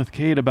talking with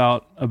Kate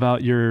about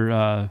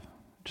your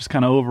just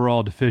kind of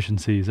overall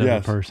deficiencies as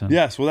a person.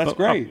 Yes, well, that's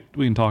great.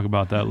 We can talk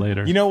about that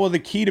later. Well, the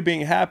key to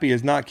being happy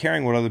is not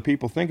caring what other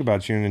people think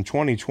about you. And in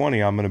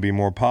 2020, I'm going to be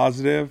more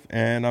positive,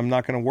 and I'm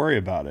not going to worry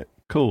about it.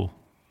 Cool.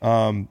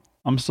 I'm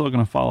still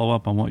going to follow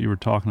up on what you were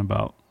talking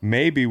about.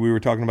 Maybe we were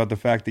talking about the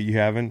fact that you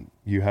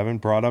haven't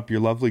brought up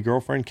your lovely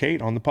girlfriend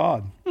Kate on the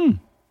pod.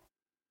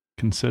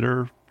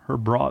 Consider her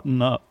brought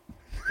up.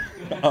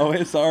 Oh,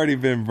 it's already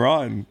been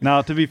brought.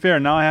 Now, to be fair,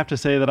 now I have to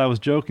say that I was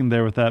joking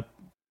there with that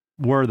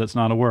word that's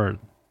not a word.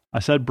 I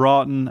said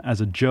Broughton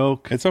as a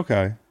joke. It's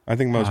okay. I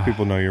think most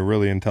people know you're a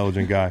really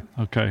intelligent guy.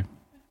 Okay.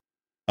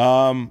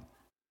 And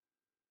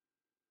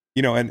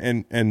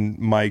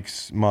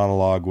Mike's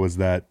monologue was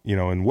that,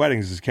 in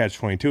weddings, as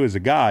catch-22 as a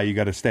guy, you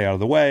got to stay out of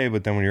the way.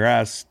 But then when you're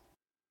asked,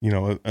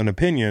 an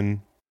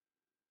opinion,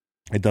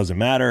 it doesn't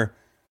matter.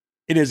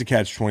 It is a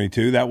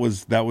catch-22.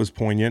 That was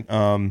poignant.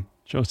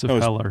 Joseph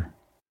Heller.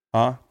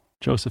 Huh?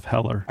 Joseph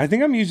Heller. I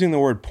think I'm using the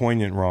word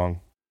poignant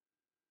wrong.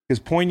 Because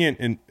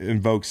poignant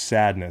invokes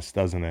sadness,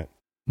 doesn't it?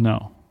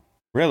 No.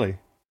 Really?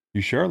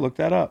 You sure? Look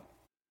that up.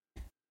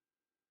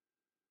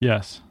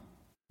 Yes.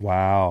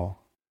 Wow.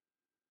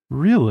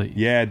 Really?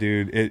 Yeah,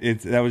 dude.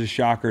 That was a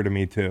shocker to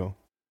me, too.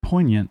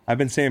 Poignant. I've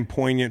been saying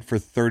poignant for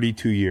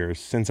 32 years.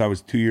 Since I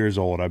was 2 years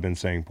old, I've been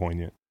saying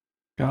poignant.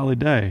 Golly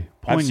day.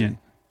 Poignant.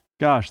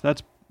 Gosh,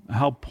 that's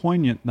how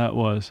poignant that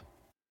was.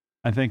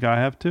 I think I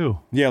have, too.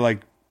 Yeah,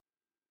 like,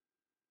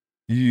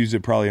 you use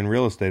it probably in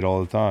real estate all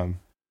the time.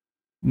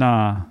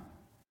 Nah.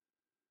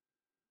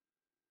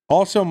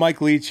 Also, Mike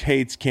Leach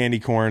hates candy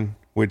corn,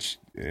 which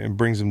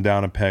brings him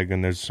down a peg,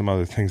 and there's some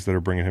other things that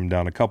are bringing him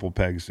down a couple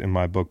pegs in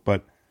my book,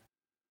 but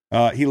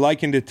he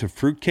likened it to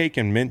fruitcake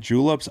and mint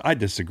juleps. I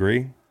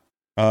disagree.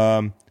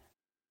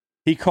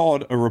 He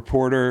called a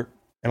reporter,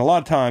 and a lot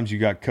of times you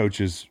got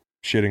coaches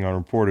shitting on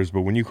reporters,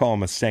 but when you call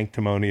him a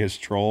sanctimonious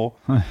troll,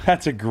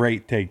 that's a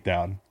great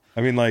takedown.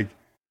 I mean, like,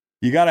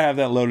 you got to have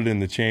that loaded in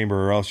the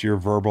chamber, or else your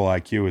verbal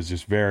IQ is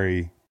just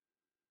very...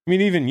 I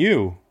mean, even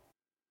you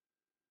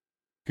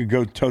could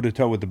go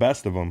toe-to-toe with the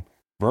best of them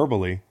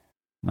verbally.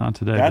 Not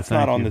today. That's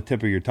not on the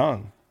tip of your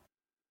tongue.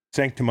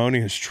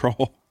 Sanctimonious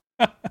troll.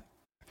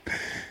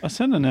 A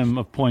synonym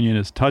of poignant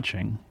is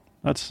touching.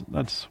 That's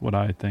what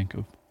I think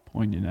of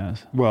poignant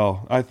as.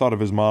 Well, I thought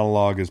of his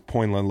monologue as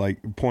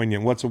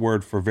poignant. What's a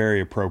word for very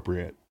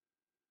appropriate?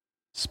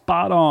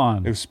 Spot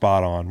on. It was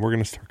spot on. We're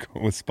going to start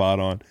going with spot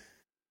on.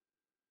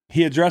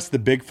 He addressed the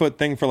Bigfoot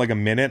thing for like a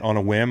minute on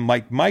a whim.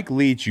 Like Mike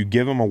Leach, you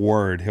give him a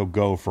word, he'll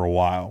go for a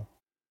while.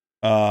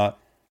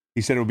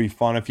 He said it would be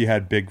fun if you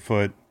had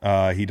Bigfoot.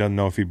 He doesn't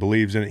know if he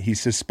believes in it. He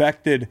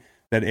suspected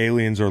that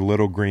aliens are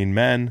little green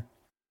men.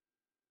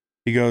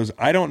 He goes,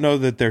 I don't know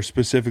that they're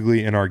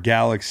specifically in our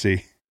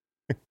galaxy.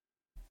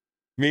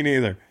 Me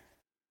neither.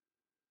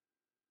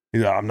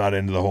 He's like, I'm not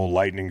into the whole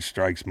lightning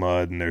strikes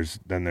mud and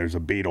there's a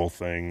beetle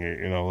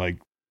thing. Like,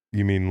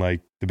 you mean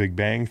like the Big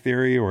Bang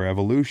Theory or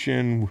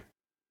evolution?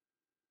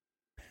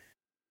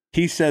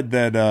 He said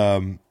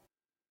that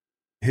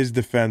his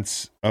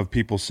defense of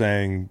people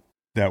saying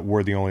that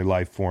we're the only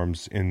life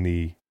forms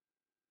it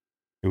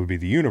would be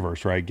the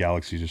universe, right?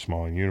 Galaxies are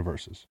smaller than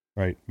universes,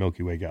 right?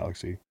 Milky Way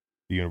galaxy,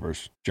 the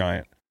universe,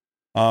 giant.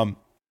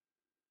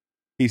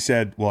 He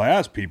said, well, I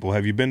asked people,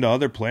 have you been to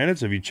other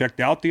planets? Have you checked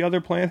out the other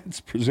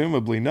planets?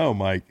 Presumably no,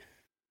 Mike.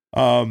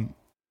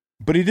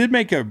 But he did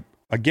make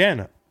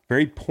again,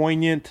 very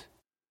poignant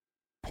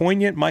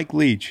Mike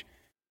Leach.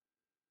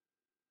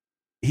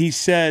 He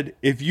said,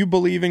 if you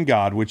believe in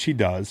God, which he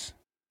does,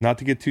 not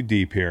to get too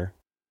deep here,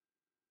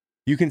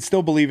 you can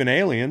still believe in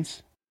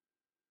aliens,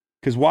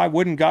 because why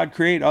wouldn't God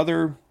create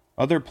other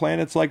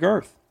planets like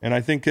Earth? And I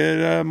think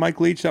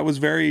Mike Leach, that was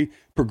very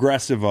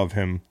progressive of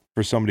him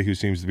for somebody who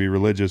seems to be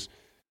religious.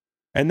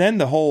 And then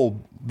the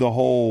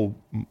whole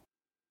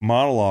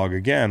monologue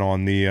again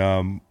on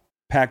the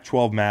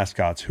Pac-12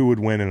 mascots, who would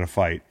win in a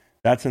fight.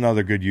 That's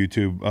another good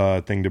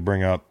YouTube thing to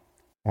bring up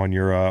on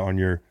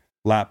your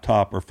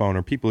laptop or phone,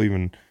 or people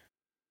even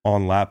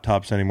on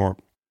laptops anymore.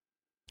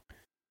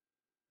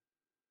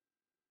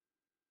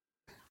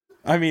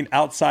 I mean,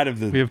 outside of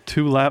we have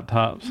two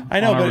laptops. I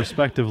know, on our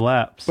respective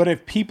laps. But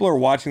if people are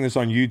watching this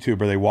on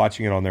YouTube, are they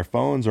watching it on their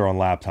phones or on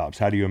laptops?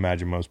 How do you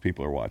imagine most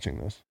people are watching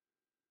this?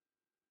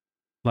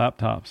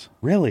 Laptops.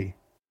 Really?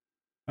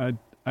 I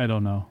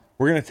don't know.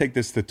 We're going to take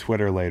this to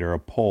Twitter later, a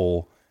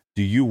poll.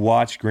 Do you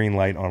watch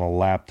Greenlight on a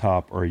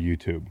laptop or a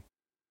YouTube?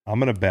 I'm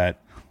going to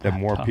bet that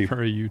more people...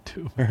 Or a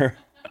YouTube. or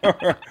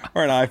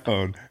an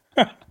iPhone.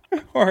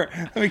 Or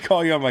let me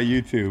call you on my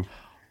YouTube.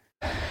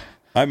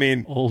 I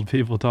mean... Old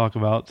people talk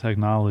about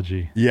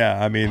technology.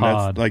 Yeah, I mean,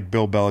 that's like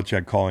Bill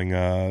Belichick calling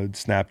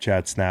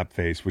Snapchat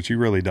Snapface, which he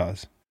really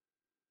does.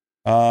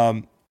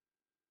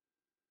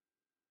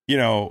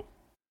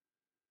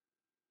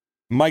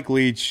 Mike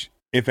Leach,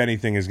 if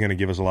anything, is going to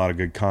give us a lot of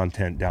good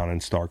content down in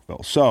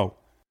Starkville. So,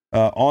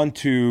 on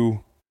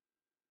to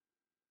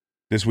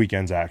this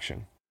weekend's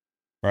action,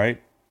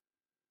 right?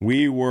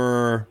 We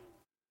were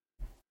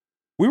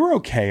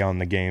okay on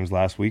the games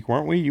last week,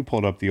 weren't we? You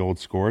pulled up the old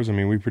scores. I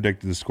mean, we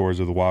predicted the scores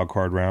of the wild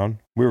card round.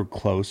 We were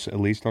close, at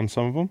least on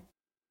some of them.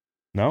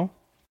 No?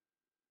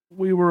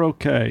 We were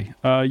okay.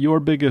 Your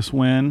biggest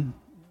win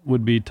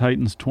would be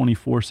Titans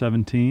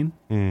 24-17.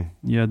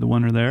 You had the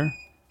winner there.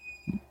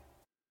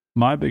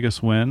 My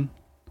biggest win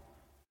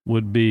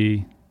would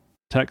be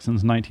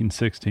Texans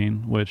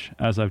 1916, which,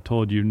 as I've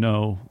told you,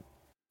 no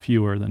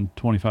fewer than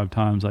 25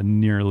 times I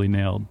nearly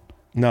nailed.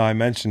 No, I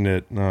mentioned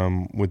it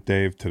with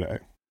Dave today.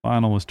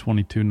 Final was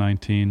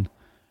 22-19.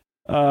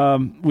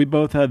 We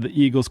both had the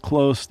Eagles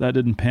close. That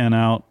didn't pan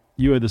out.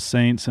 You had the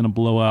Saints in a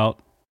blowout.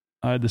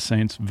 I had the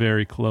Saints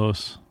very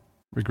close.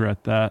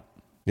 Regret that.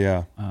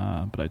 Yeah.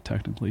 But I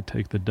technically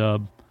take the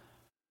dub.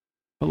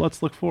 But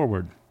let's look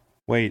forward.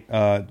 Wait,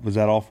 was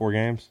that all 4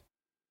 games?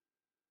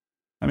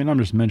 I mean, I'm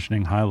just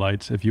mentioning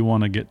highlights. If you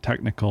want to get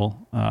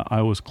technical,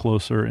 I was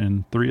closer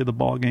in 3 of the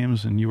ball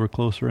games, and you were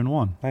closer in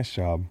 1. Nice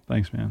job.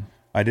 Thanks, man.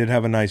 I did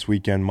have a nice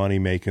weekend money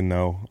making,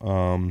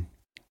 though.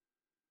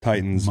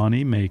 Titans.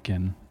 Money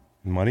making.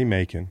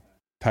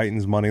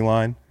 Titans money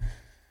line.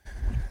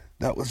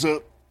 That was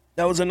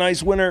a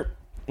nice winner.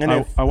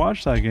 And I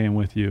watched that game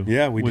with you.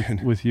 Yeah, we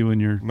did. With you and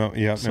your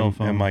cell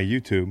phone. And my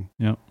YouTube.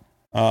 Yep.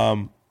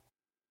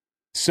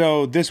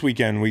 So this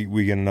weekend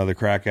we get another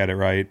crack at it,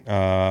 right?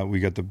 We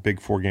got the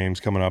big 4 games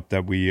coming up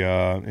that we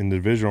in the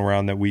divisional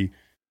round that we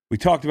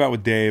talked about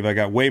with Dave. I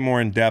got way more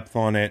in depth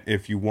on it.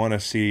 If you want to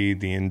see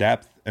the in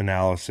depth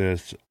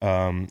analysis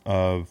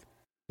of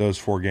those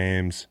 4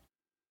 games,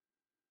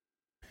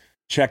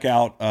 check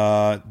out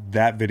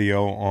that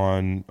video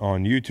on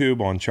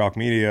YouTube on Chalk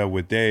Media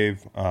with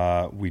Dave.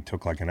 We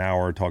took like an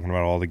hour talking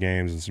about all the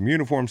games and some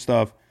uniform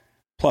stuff.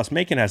 Plus,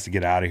 Macon has to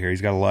get out of here.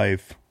 He's got a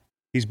life.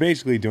 He's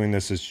basically doing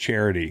this as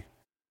charity.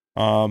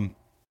 I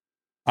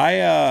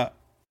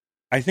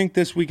think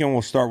this weekend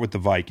we'll start with the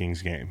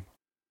Vikings game.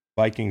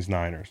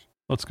 Vikings-Niners.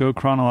 Let's go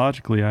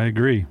chronologically. I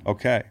agree.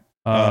 Okay.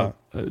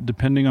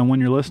 Depending on when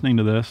you're listening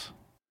to this,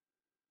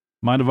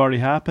 might have already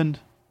happened.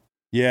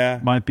 Yeah.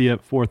 Might be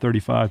at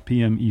 4:35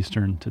 p.m.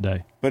 Eastern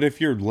today. But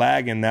if you're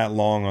lagging that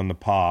long on the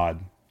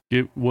pod.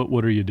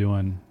 What are you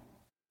doing?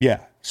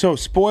 Yeah. So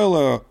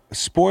spoiler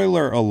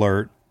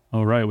alert.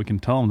 Oh, right. We can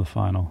tell them the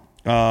final.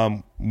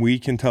 We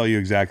can tell you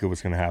exactly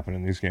what's going to happen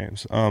in these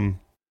games.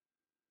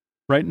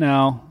 Right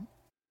now,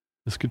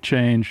 this could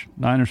change.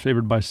 Niners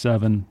favored by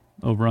 7,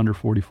 over under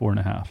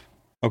 44.5.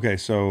 Okay,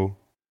 so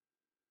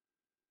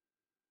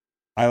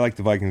I like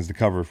the Vikings to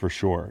cover for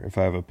sure if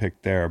I have a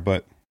pick there,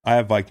 but I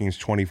have Vikings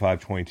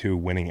 25-22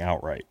 winning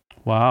outright.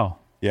 Wow.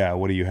 Yeah,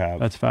 what do you have?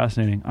 That's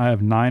fascinating. I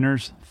have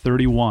Niners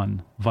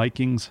 31,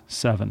 Vikings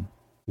 7.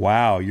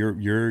 Wow,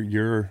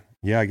 you're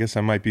yeah, I guess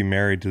I might be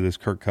married to this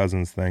Kirk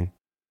Cousins thing.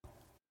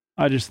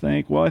 I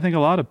think a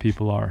lot of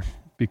people are,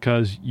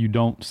 because you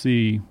don't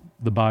see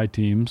the bye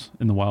teams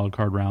in the wild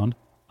card round,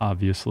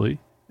 obviously.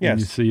 Yes. And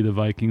you see the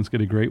Vikings get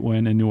a great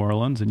win in New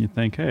Orleans, and you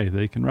think, hey,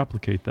 they can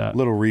replicate that.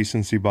 Little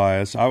recency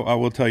bias. I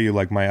will tell you,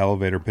 like, my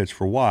elevator pitch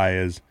for why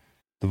is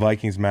the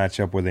Vikings match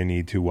up where they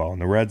need to well. In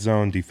the red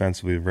zone,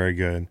 defensively, they're very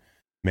good.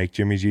 Make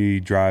Jimmy G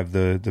drive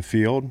the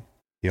field.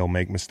 He'll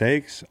make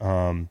mistakes.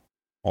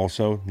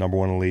 Also, number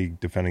 1 in the league,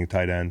 defending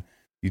tight end.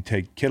 You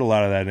take Kittle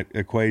out of that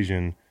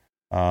equation.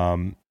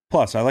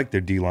 Plus, I like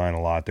their D-line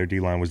a lot. Their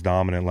D-line was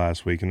dominant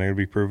last week, and they're going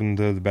to be proven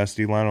the best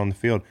D-line on the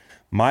field.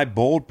 My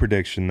bold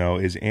prediction, though,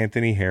 is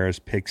Anthony Harris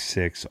pick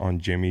 6 on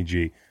Jimmy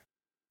G.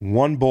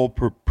 1 bold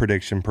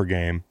prediction per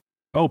game.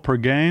 Oh, per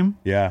game?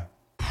 Yeah.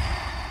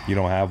 You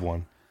don't have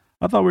one.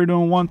 I thought we were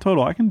doing 1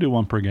 total. I can do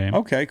 1 per game.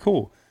 Okay,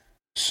 cool.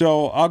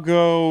 So I'll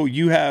go,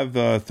 you have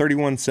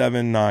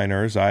 31-7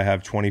 Niners. I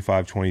have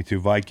 25-22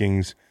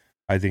 Vikings.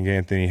 I think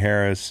Anthony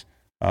Harris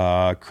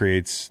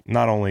creates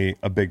not only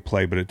a big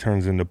play, but it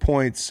turns into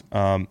points.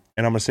 And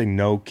I'm going to say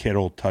no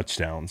Kittle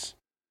touchdowns.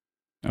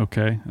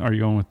 Okay. Are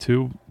you going with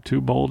two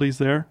boldies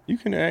there? You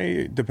can,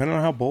 depending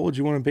on how bold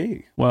you want to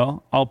be.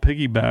 Well, I'll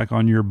piggyback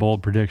on your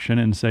bold prediction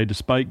and say,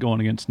 despite going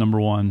against number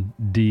 1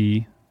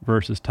 D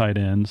versus tight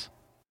ends,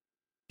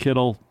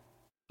 Kittle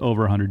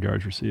over 100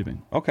 yards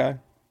receiving. Okay.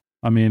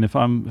 I mean, if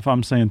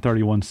I'm saying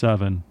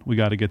 31-7, we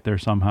got to get there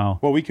somehow.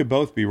 Well, we could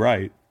both be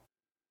right.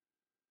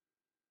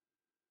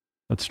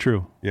 That's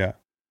true. Yeah.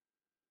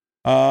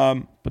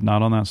 But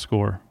not on that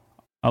score.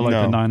 I like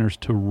No. the Niners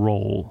to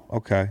roll.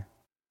 Okay.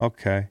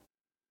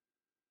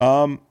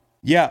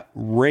 Yeah,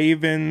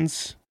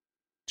 Ravens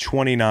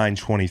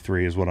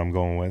 29-23 is what I'm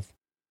going with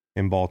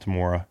in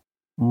Baltimore.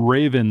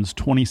 Ravens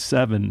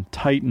 27,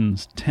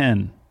 Titans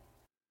 10.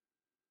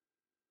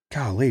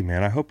 Golly,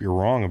 man, I hope you're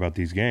wrong about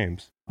these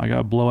games. I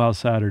got blowout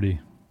Saturday.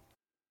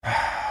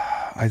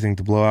 I think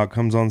the blowout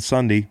comes on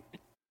Sunday.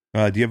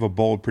 Do you have a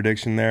bold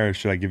prediction there, or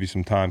should I give you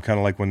some time? Kind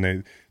of like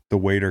when the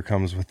waiter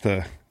comes with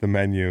the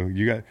menu.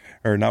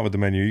 Not with the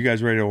menu. You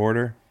guys ready to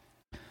order?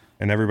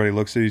 And everybody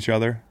looks at each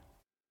other.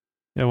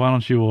 Yeah, why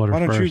don't you order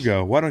first? Why don't first? you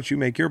go? Why don't you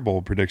make your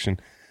bold prediction?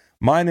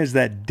 Mine is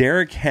that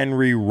Derrick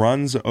Henry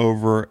runs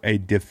over a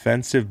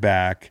defensive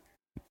back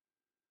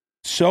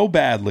so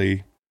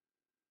badly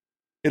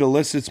it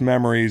elicits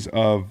memories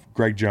of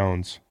Greg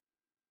Jones.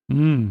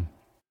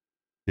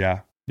 Yeah.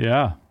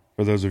 Yeah.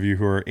 For those of you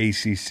who are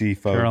ACC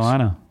folks.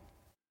 Carolina.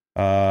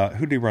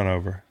 Who did he run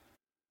over?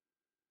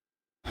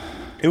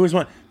 It was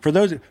one for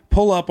those.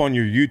 Pull up on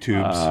your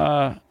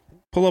YouTubes.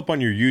 Pull up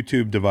on your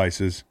YouTube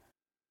devices.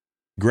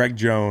 Greg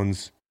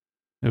Jones.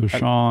 It was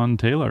Sean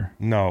Taylor.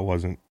 No, it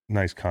wasn't.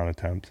 Nice con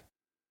attempt.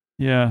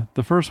 Yeah,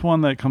 the first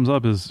one that comes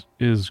up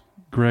is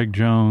Greg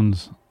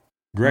Jones.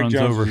 Greg runs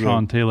Jones over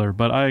Sean Taylor,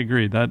 but I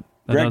agree that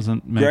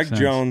doesn't make sense. Greg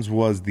Jones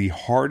was the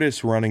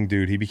hardest running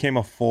dude. He became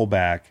a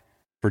fullback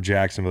for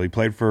Jacksonville. He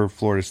played for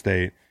Florida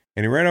State,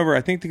 and he ran over.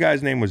 I think the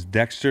guy's name was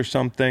Dexter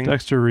something.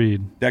 Dexter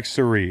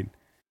Reed.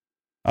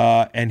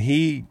 And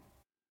he,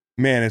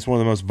 man, it's one of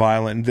the most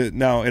violent.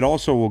 Now, it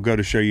also will go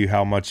to show you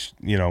how much,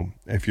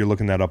 if you're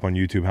looking that up on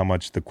YouTube, how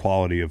much the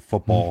quality of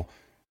football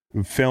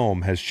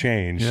film has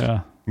changed.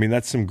 Yeah. I mean,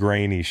 that's some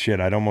grainy shit.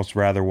 I'd almost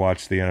rather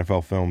watch the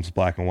NFL films,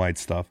 black and white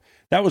stuff.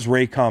 That was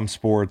Raycom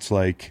Sports,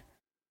 like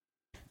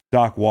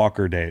Doc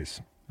Walker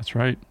days. That's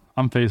right.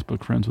 I'm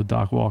Facebook friends with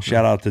Doc Walker.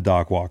 Shout out to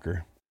Doc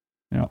Walker.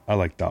 Yeah. I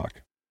like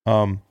Doc.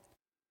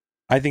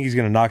 I think he's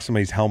going to knock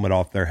somebody's helmet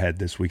off their head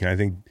this weekend. I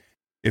think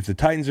if the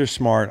Titans are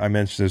smart, I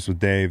mentioned this with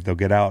Dave, they'll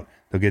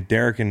get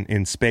Derek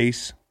in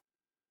space,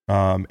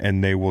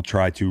 and they will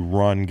try to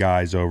run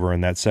guys over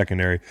in that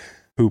secondary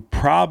who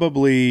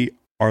probably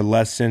are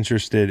less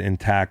interested in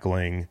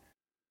tackling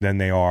than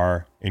they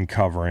are in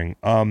covering.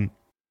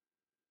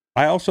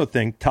 I also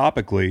think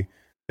topically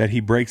that he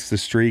breaks the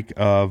streak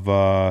of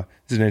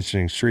this is an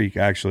interesting streak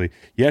actually.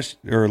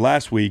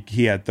 Last week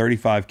he had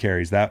 35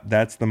 carries.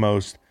 That's the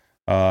most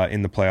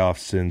in the playoffs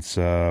since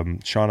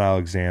Sean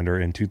Alexander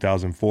in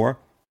 2004.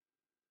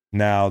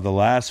 Now the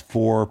last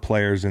 4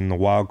 players in the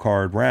wild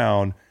card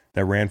round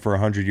that ran for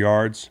 100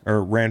 yards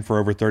or ran for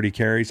over 30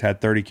 carries,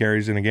 had 30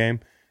 carries in a game,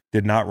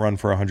 did not run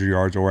for 100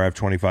 yards or have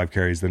 25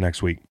 carries the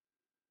next week.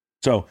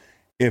 So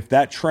if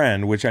that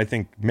trend, which I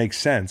think makes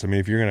sense, I mean,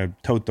 if you're going to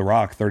tote the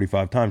rock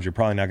 35 times, you're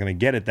probably not going to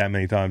get it that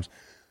many times.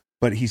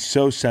 But he's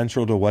so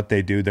central to what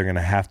they do, they're going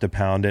to have to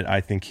pound it.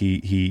 I think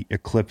he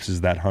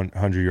eclipses that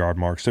 100-yard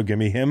mark. So give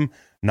me him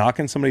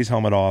knocking somebody's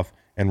helmet off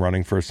and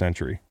running for a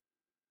century.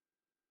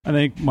 I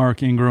think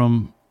Mark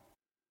Ingram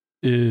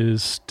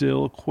is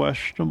still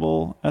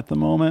questionable at the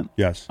moment.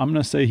 Yes. I'm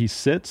going to say he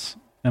sits,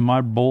 and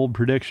my bold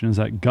prediction is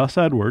that Gus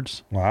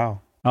Edwards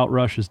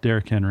outrushes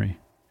Derrick Henry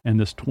in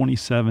this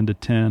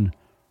 27-10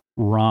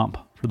 romp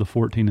for the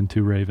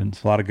 14-2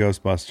 Ravens. A lot of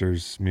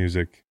Ghostbusters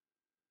music.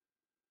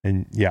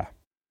 And yeah.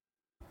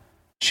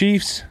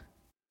 Chiefs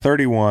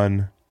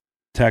 31,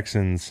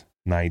 Texans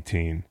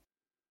 19.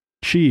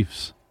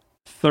 Chiefs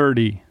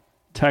 30,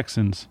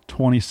 Texans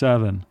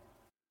 27.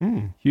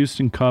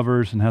 Houston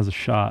covers and has a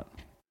shot.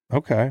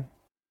 Okay.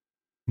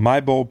 My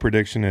bold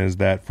prediction is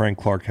that Frank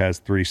Clark has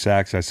 3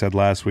 sacks. I said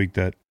last week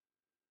that,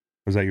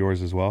 was that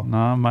yours as well?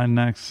 No, my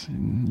next,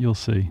 you'll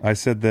see. I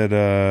said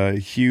that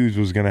Hughes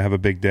was going to have a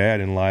big day. I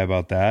didn't lie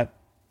about that.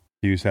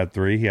 Hughes had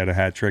 3. He had a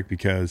hat trick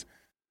because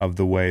of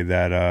the way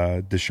that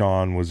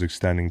Deshaun was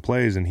extending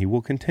plays, and he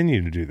will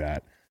continue to do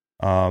that.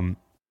 At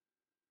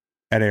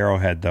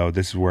Arrowhead, though,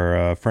 this is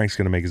where Frank's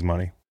going to make his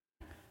money.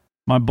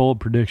 My bold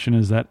prediction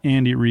is that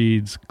Andy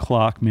Reid's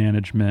clock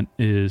management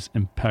is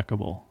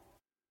impeccable.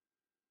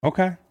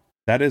 Okay.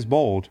 That is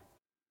bold.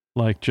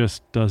 Like,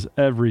 just does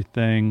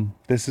everything.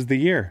 This is the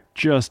year.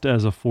 Just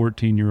as a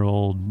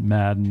 14-year-old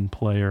Madden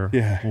player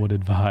would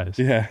advise.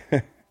 Yeah.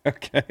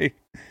 Okay.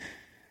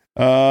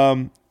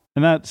 And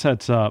that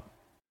sets up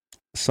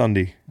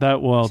Sunday.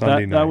 That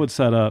would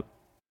set up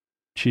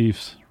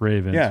Chiefs,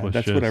 Ravens. Yeah,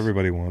 that's what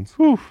everybody wants.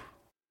 Whew.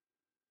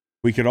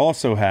 We could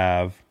also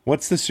have,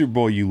 what's the Super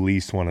Bowl you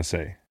least want to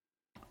say?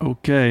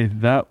 Okay,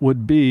 that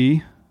would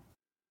be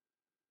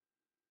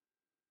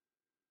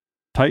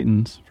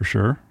Titans for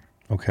sure.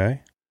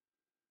 Okay.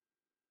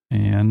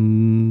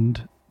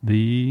 And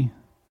the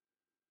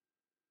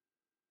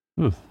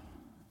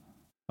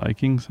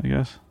Vikings, I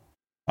guess.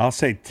 I'll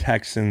say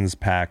Texans,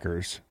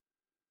 Packers.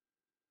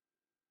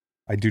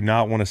 I do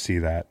not want to see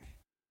that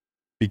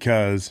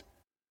because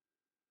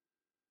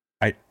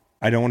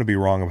I don't want to be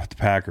wrong about the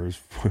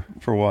Packers.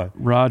 For what?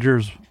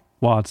 Rodgers,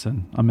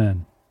 Watson. I'm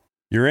in.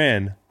 You're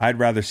in. I'd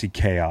rather see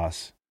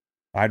chaos.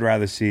 I'd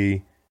rather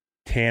see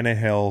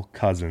Tannehill,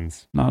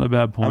 Cousins. Not a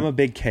bad point. I'm a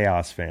big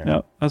chaos fan.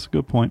 Yeah, that's a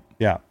good point.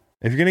 Yeah.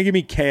 If you're going to give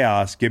me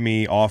chaos, give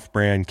me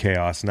off-brand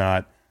chaos,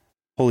 not,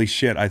 holy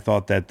shit, I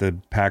thought that the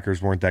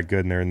Packers weren't that good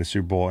and they're in the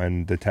Super Bowl,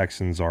 and the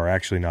Texans are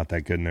actually not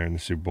that good and they're in the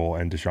Super Bowl,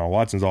 and Deshaun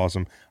Watson's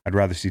awesome. I'd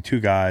rather see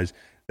 2 guys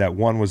that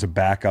one was a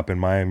backup in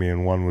Miami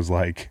and one was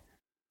like,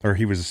 or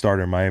he was a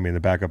starter in Miami and the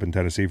backup in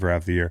Tennessee for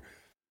half the year,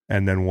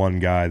 and then one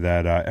guy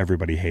that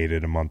everybody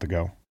hated a month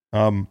ago.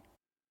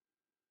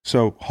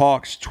 So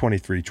Hawks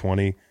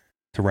 23-20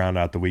 to round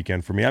out the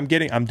weekend for me.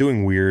 I'm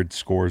doing weird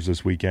scores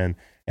this weekend,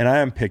 and I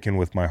am picking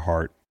with my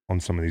heart on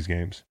some of these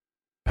games.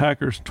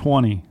 Packers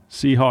 20,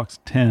 Seahawks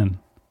 10.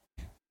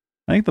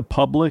 I think the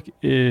public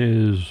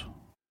is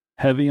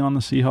heavy on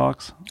the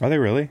Seahawks. Are they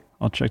really?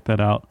 I'll check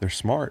that out. They're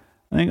smart.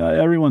 I think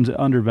everyone's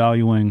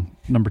undervaluing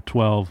number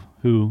 12,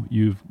 who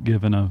you've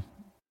given a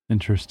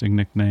interesting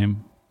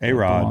nickname.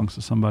 A-Rod. Belongs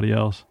to somebody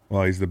else.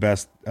 Well, he's the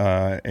best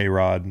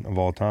A-Rod of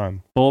all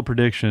time. Bold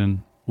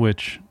prediction,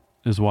 which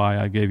is why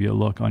I gave you a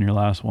look on your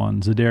last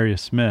one. Zadarius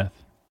Smith,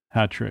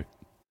 hat trick.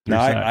 No,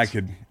 I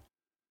could.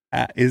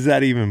 Is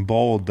that even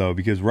bold though?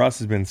 Because Russ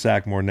has been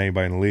sacked more than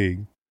anybody in the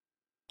league.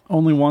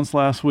 Only once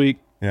last week.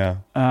 Yeah.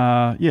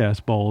 Yeah, it's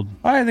bold.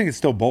 I think it's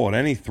still bold.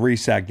 Any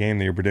 3-sack game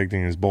that you're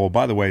predicting is bold.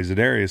 By the way,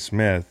 Zadarius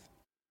Smith,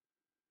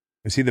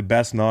 is he the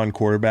best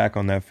non-quarterback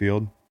on that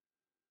field?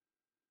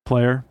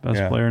 Player,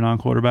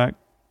 non-quarterback.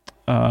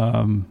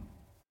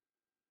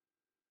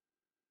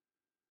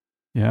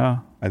 Yeah,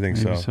 I think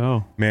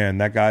so. Man,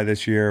 that guy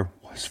this year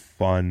was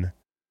fun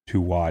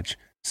to watch.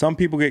 Some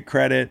people get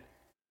credit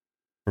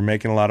for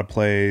making a lot of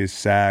plays,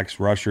 sacks,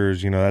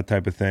 rushers, that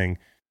type of thing.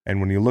 And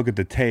when you look at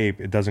the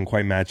tape, it doesn't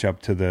quite match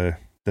up to the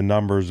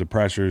numbers, the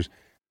pressures.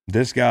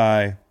 This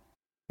guy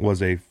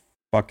was a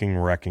fucking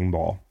wrecking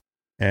ball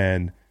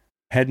and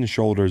head and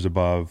shoulders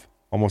above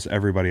almost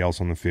everybody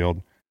else on the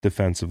field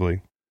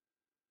defensively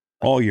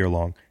all year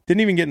long.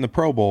 Didn't even get in the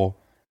Pro Bowl,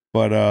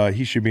 but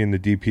he should be in the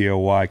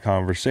DPOY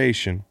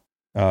conversation.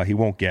 He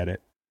won't get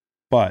it,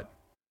 but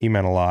he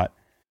meant a lot.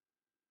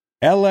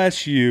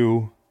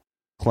 LSU,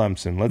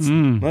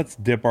 Clemson. Let's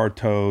dip our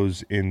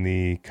toes in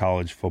the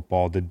college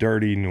football, the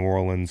dirty New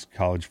Orleans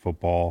college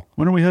football.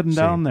 When are we heading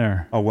down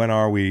there? Oh, when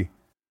are we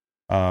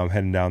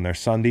heading down there?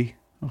 Sunday.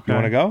 Okay. You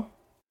want to go?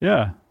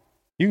 Yeah,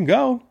 you can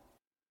go.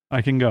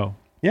 I can go.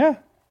 Yeah,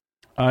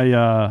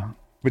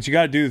 but you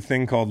got to do the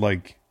thing called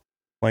like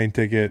plane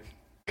ticket.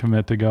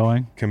 Commit to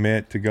going.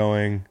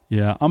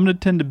 Yeah, I'm going to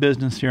tend to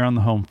business here on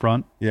the home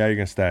front. Yeah, you're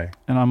going to stay.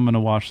 And I'm going to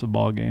watch the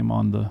ball game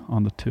on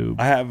the tube.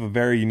 I have a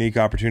very unique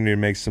opportunity to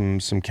make some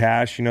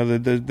cash.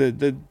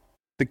 The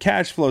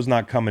cash flow is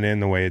not coming in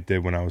the way it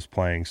did when I was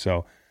playing.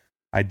 So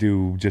I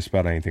do just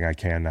about anything I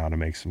can now to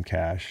make some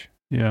cash.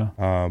 Yeah.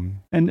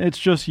 And it's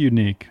just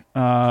unique.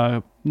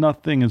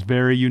 Nothing is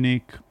very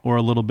unique or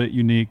a little bit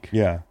unique.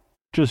 Yeah.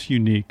 Just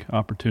unique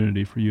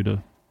opportunity for you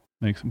to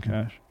make some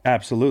cash.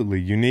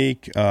 Absolutely.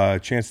 Unique.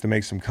 Chance to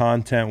make some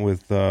content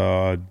with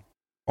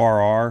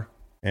RR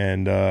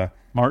and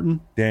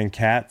Martin? Dan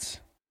Katz.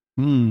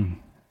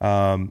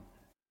 Russillo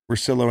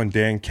and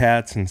Dan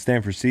Katz and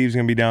Stanford Steve's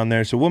going to be down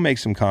there. So we'll make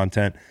some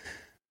content.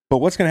 But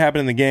what's going to happen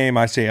in the game?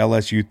 I say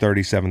LSU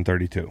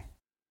 37-32.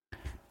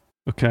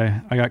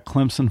 Okay. I got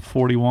Clemson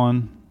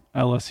 41,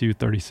 LSU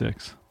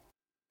 36.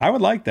 I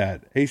would like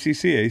that.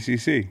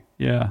 ACC.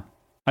 Yeah.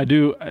 I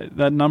do.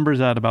 That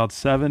number's at about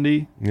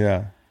 70.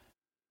 Yeah.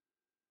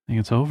 I think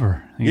it's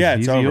over.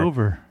 It's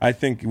over. I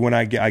think when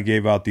I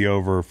gave out the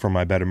over for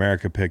my Bet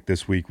America pick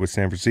this week with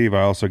Stanford Steve,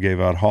 I also gave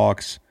out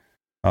Hawks.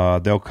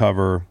 They'll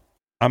cover.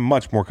 I'm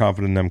much more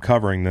confident in them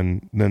covering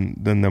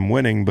than them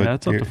winning. But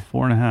that's up to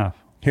 4.5.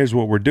 Here's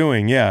what we're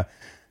doing. Yeah.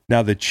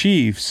 Now the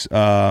Chiefs,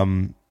 I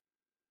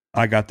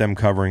got them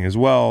covering as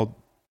well.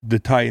 The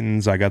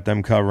Titans, I got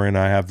them covering.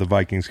 I have the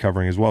Vikings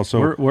covering as well.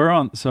 So we're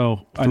on.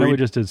 So I know we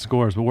just did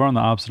scores, but we're on the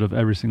opposite of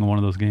every single one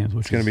of those games,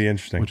 which is going to be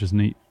interesting. Which is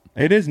neat.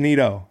 It is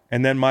neato.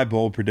 And then my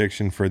bold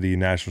prediction for the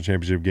national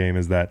championship game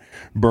is that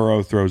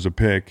Burrow throws a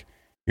pick.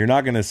 You're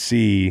not going to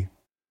see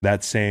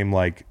that same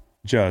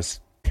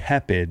just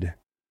tepid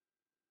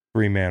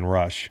 3-man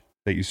rush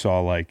that you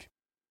saw,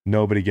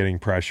 nobody getting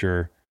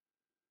pressure.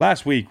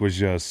 Last week was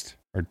just,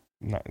 or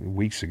not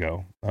weeks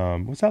ago.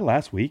 Was that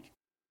last week?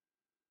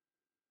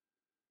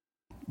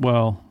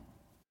 Well,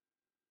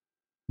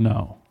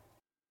 no.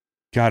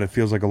 God, it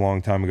feels like a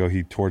long time ago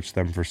he torched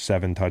them for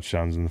 7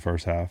 touchdowns in the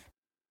first half.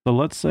 So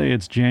let's say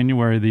it's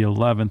January the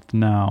 11th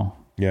now.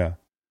 Yeah.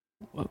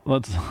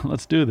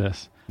 Let's do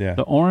this. Yeah.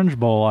 The Orange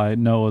Bowl I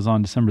know is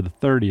on December the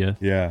 30th.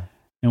 Yeah.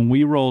 And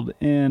we rolled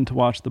in to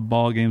watch the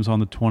ball games on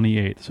the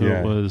 28th. So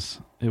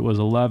it was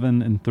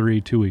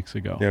 11-3 2 weeks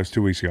ago. Yeah, it was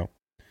 2 weeks ago.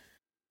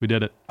 We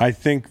did it. I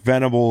think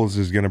Venables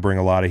is going to bring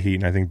a lot of heat,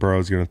 and I think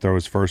Burrow's going to throw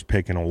his first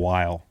pick in a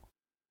while.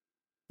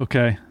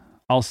 Okay.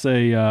 I'll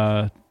say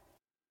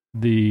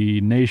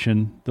the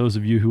nation, those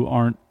of you who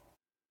aren't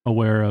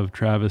aware of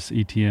Travis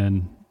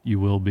Etienne, you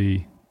will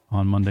be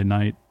on Monday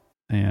night,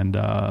 and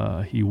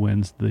he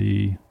wins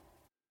the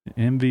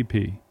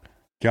MVP.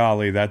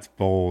 Golly, that's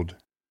bold.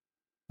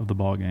 Of the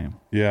ball game.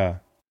 Yeah,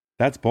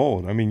 that's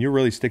bold. I mean, you're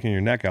really sticking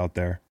your neck out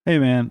there. Hey,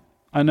 man,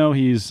 I know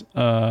he's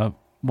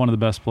one of the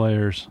best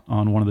players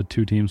on one of the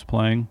 2 teams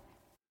playing,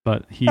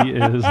 but he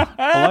is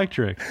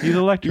electric. He's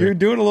electric. You're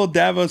doing a little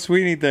Dabo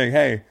Sweeney thing.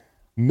 Hey,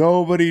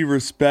 nobody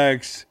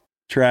respects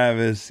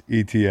Travis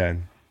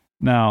Etienne.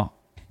 Now,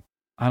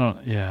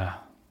 yeah.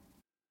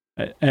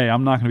 Hey,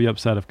 I'm not going to be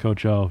upset if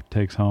Coach O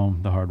takes home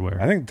the hardware.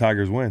 I think the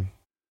Tigers win.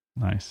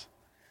 Nice.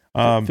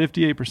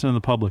 58% of the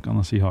public on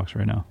the Seahawks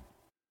right now.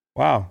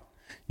 Wow.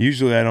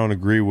 Usually I don't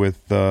agree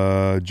with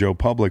Joe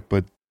Public,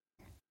 but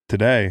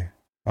today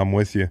I'm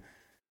with you.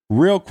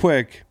 Real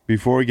quick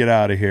before we get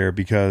out of here,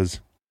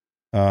 because,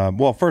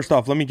 first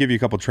off, let me give you a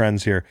couple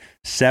trends here.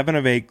 7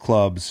 of 8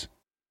 clubs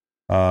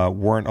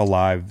weren't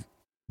alive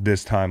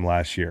this time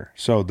last year.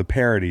 So the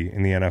parity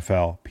in the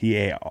NFL,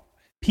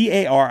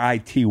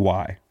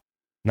 P-A-R-I-T-Y,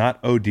 not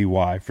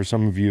O-D-Y. For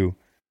some of you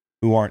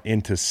who aren't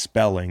into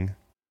spelling,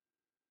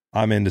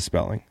 I'm into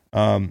spelling.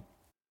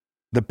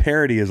 The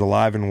parity is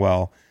alive and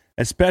well,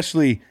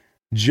 especially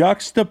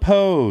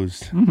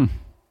juxtaposed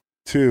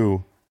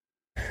to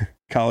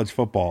college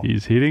football.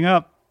 He's heating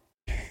up.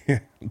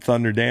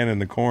 Thunder Dan in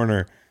the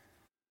corner.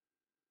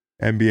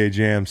 NBA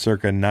Jam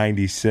circa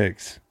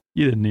 96.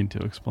 You didn't need to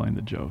explain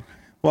the joke.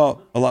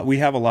 Well, we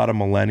have a lot of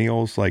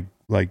millennials, like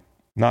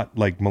not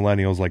like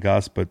millennials like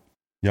us, but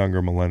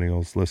younger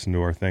millennials listen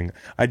to our thing.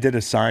 I did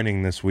a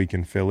signing this week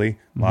in Philly.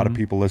 A lot of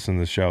people listen to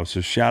the show. So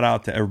shout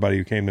out to everybody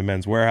who came to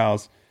Men's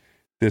Warehouse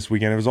this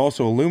weekend. It was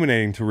also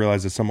illuminating to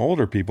realize that some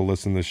older people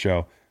listen to the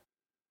show.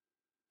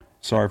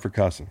 Sorry for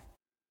cussing.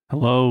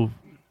 Hello,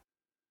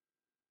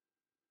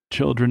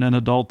 children and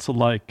adults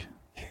alike.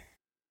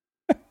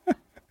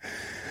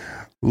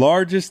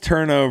 Largest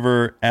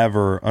turnover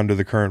ever under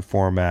the current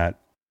format.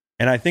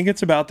 And I think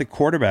it's about the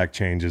quarterback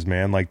changes,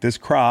 man. Like this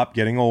crop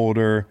getting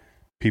older,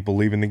 people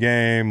leaving the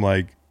game.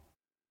 Like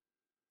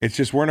it's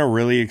just, we're in a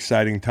really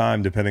exciting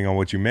time depending on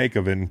what you make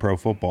of it in pro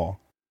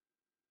football.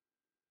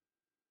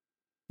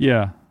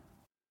 Yeah.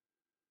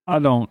 I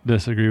don't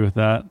disagree with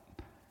that.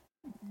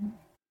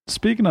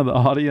 Speaking of the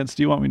audience,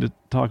 do you want me to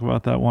talk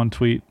about that one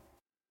tweet?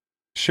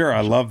 Sure, I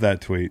love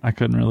that tweet. I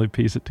couldn't really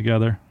piece it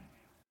together.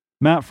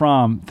 Matt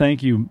Fromm,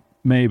 thank you,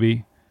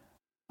 maybe.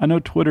 I know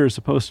Twitter is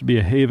supposed to be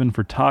a haven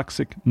for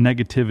toxic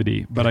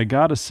negativity, but I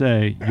gotta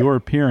say, your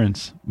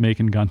appearance,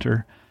 Macon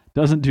Gunter,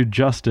 doesn't do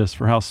justice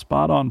for how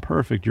spot-on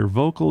perfect your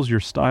vocals, your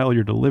style,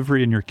 your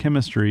delivery, and your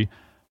chemistry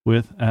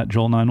with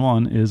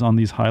 @Joel91 is on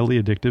these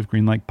highly addictive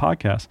Greenlight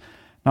podcasts.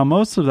 Now,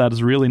 most of that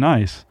is really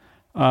nice.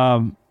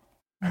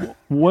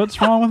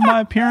 What's wrong with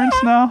my appearance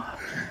now?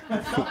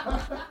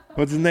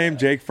 What's his name?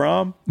 Jake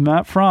Fromm?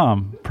 Matt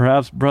Fromm,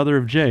 perhaps brother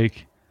of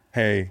Jake.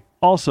 Hey.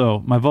 Also,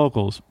 my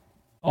vocals,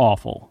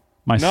 awful.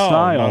 My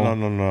style.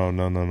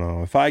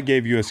 No. If I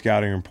gave you a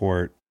scouting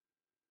report,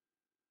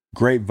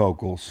 great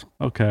vocals.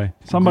 Okay.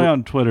 Somebody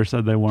on Twitter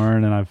said they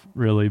weren't, and I've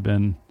really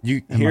been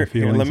Here,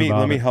 let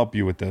me help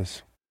you with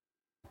this.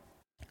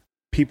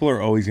 People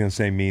are always going to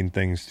say mean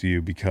things to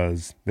you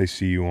because they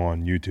see you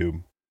on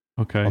YouTube.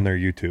 Okay. On their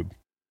YouTube.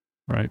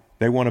 Right.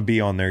 They want to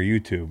be on their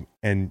YouTube,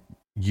 and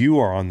you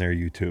are on their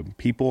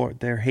YouTube.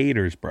 They're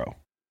haters, bro.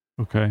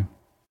 Okay.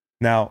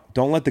 Now,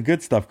 don't let the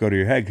good stuff go to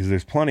your head because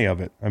there's plenty of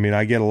it. I mean,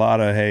 I get a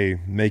lot of, hey,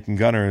 Macon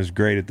Gunter is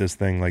great at this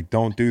thing. Like,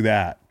 don't do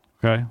that.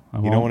 Okay.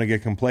 You don't want to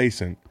get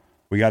complacent.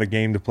 We got a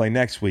game to play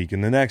next week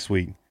and the next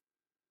week.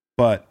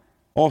 But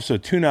also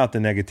tune out the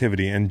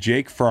negativity. And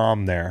Jake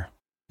Fromm there.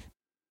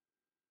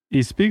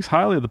 He speaks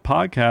highly of the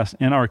podcast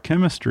and our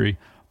chemistry,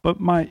 but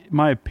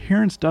my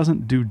appearance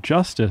doesn't do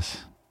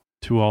justice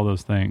to all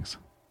those things.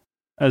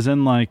 As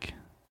in, like,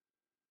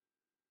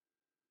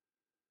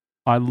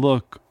 I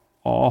look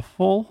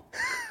awful.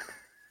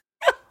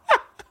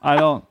 I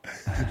don't.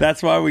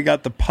 That's why we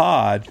got the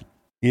pod.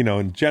 You know,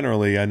 and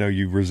generally, I know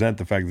you resent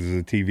the fact that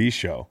it's a TV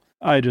show.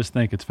 I just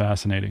think it's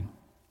fascinating.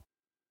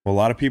 Well, a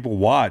lot of people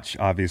watch,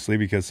 obviously,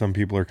 because some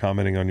people are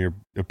commenting on your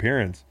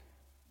appearance.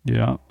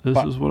 Yeah, this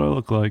is what I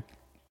look like.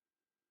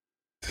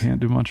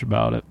 Can't do much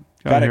about it.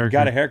 Got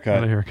a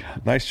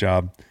haircut. Nice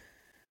job.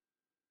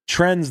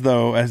 Trends,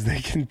 though, as they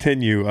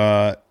continue.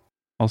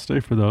 I'll stay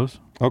for those.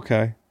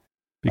 Okay.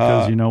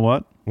 Because you know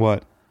what?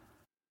 What?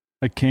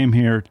 I came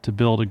here to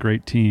build a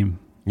great team.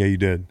 Yeah, you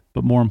did.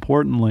 But more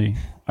importantly,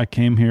 I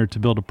came here to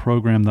build a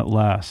program that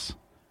lasts.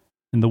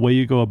 And the way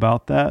you go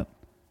about that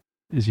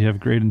is you have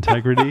great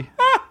integrity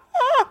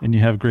and you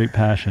have great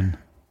passion.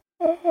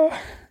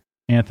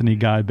 Anthony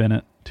Guy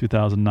Bennett,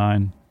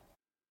 2009.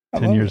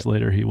 10 years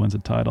later, he wins a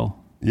title.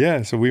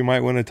 Yeah, so we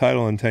might win a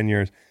title in 10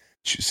 years.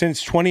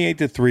 Since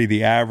 28-3,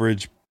 the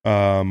average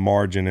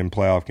margin in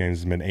playoff games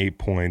has been 8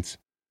 points.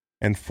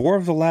 And 4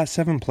 of the last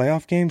 7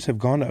 playoff games have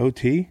gone to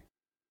OT.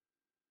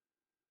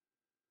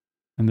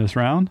 In this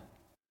round?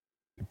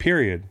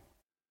 Period.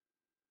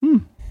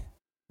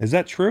 Is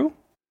that true?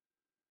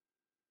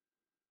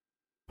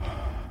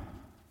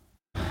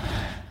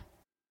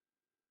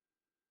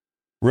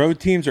 Road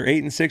teams are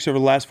 8-6 over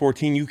the last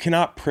 14. You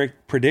cannot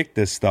predict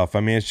this stuff.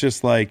 I mean, it's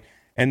just like,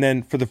 and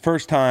then for the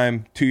first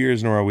time, 2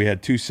 years in a row, we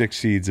had 2 6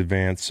 seeds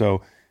advance.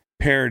 So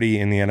parity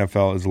in the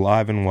NFL is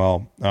alive and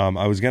well.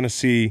 I was going to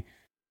see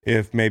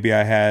if maybe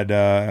I had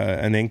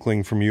an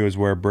inkling from you as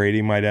where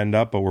Brady might end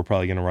up, but we're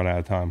probably going to run out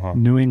of time, huh?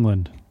 New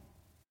England.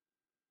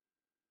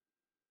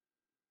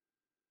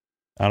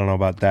 I don't know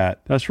about that.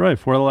 That's right.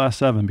 4 of the last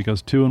 7,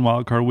 because 2 in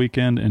Wild Card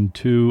Weekend and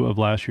 2 of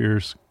last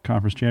year's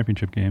conference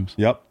championship games.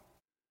 Yep.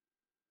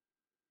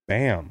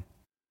 Bam.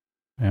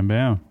 Bam,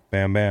 bam.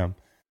 Bam, bam.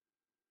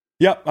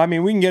 Yep. I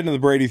mean, we can get into the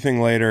Brady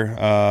thing later.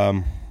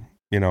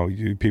 You know,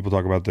 people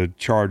talk about the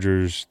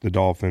Chargers, the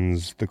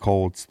Dolphins, the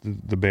Colts,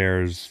 the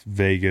Bears,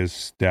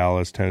 Vegas,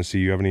 Dallas, Tennessee.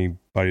 You have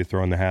anybody to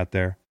throw in the hat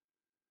there?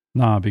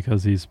 Nah,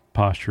 because he's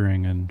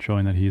posturing and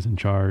showing that he's in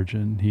charge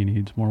and he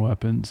needs more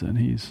weapons and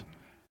he's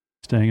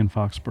staying in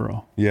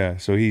Foxborough. Yeah,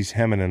 so he's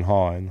hemming and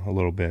hawing a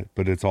little bit,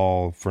 but it's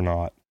all for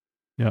naught.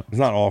 Yep. It's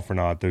not all for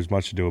naught. There's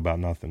much to do about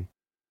nothing.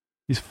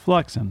 He's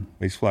flexing.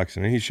 He's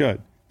flexing, and he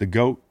should. The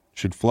GOAT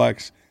should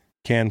flex,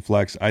 can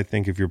flex. I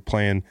think if you're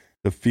playing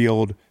the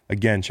field,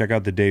 again, check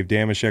out the Dave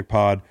Damashek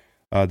pod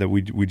that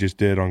we just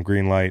did on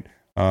Greenlight.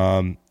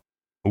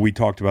 We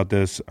talked about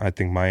this. I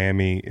think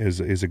Miami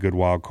is a good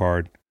wild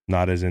card.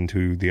 Not as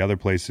into the other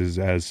places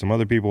as some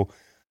other people.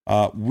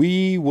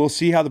 We will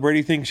see how the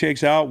Brady thing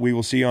shakes out. We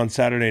will see on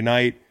Saturday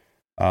night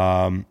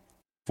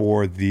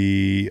for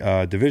the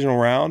divisional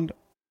round.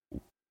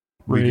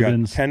 We've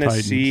got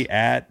Tennessee Titans.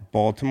 at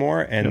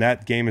Baltimore, and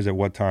that game is at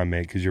what time,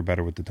 mate? Because you're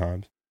better with the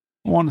times.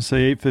 I want to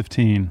say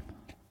 8:15.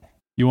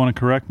 You want to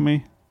correct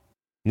me?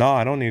 No,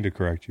 I don't need to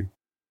correct you.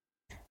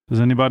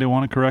 Does anybody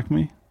want to correct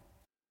me?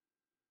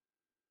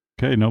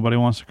 Okay, nobody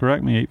wants to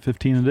correct me.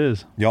 8:15 it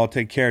is. Y'all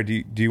take care.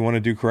 Do you want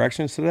to do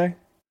corrections today?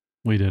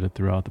 We did it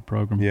throughout the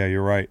program. Yeah,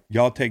 you're right.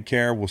 Y'all take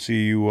care. We'll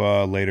see you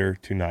later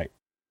tonight.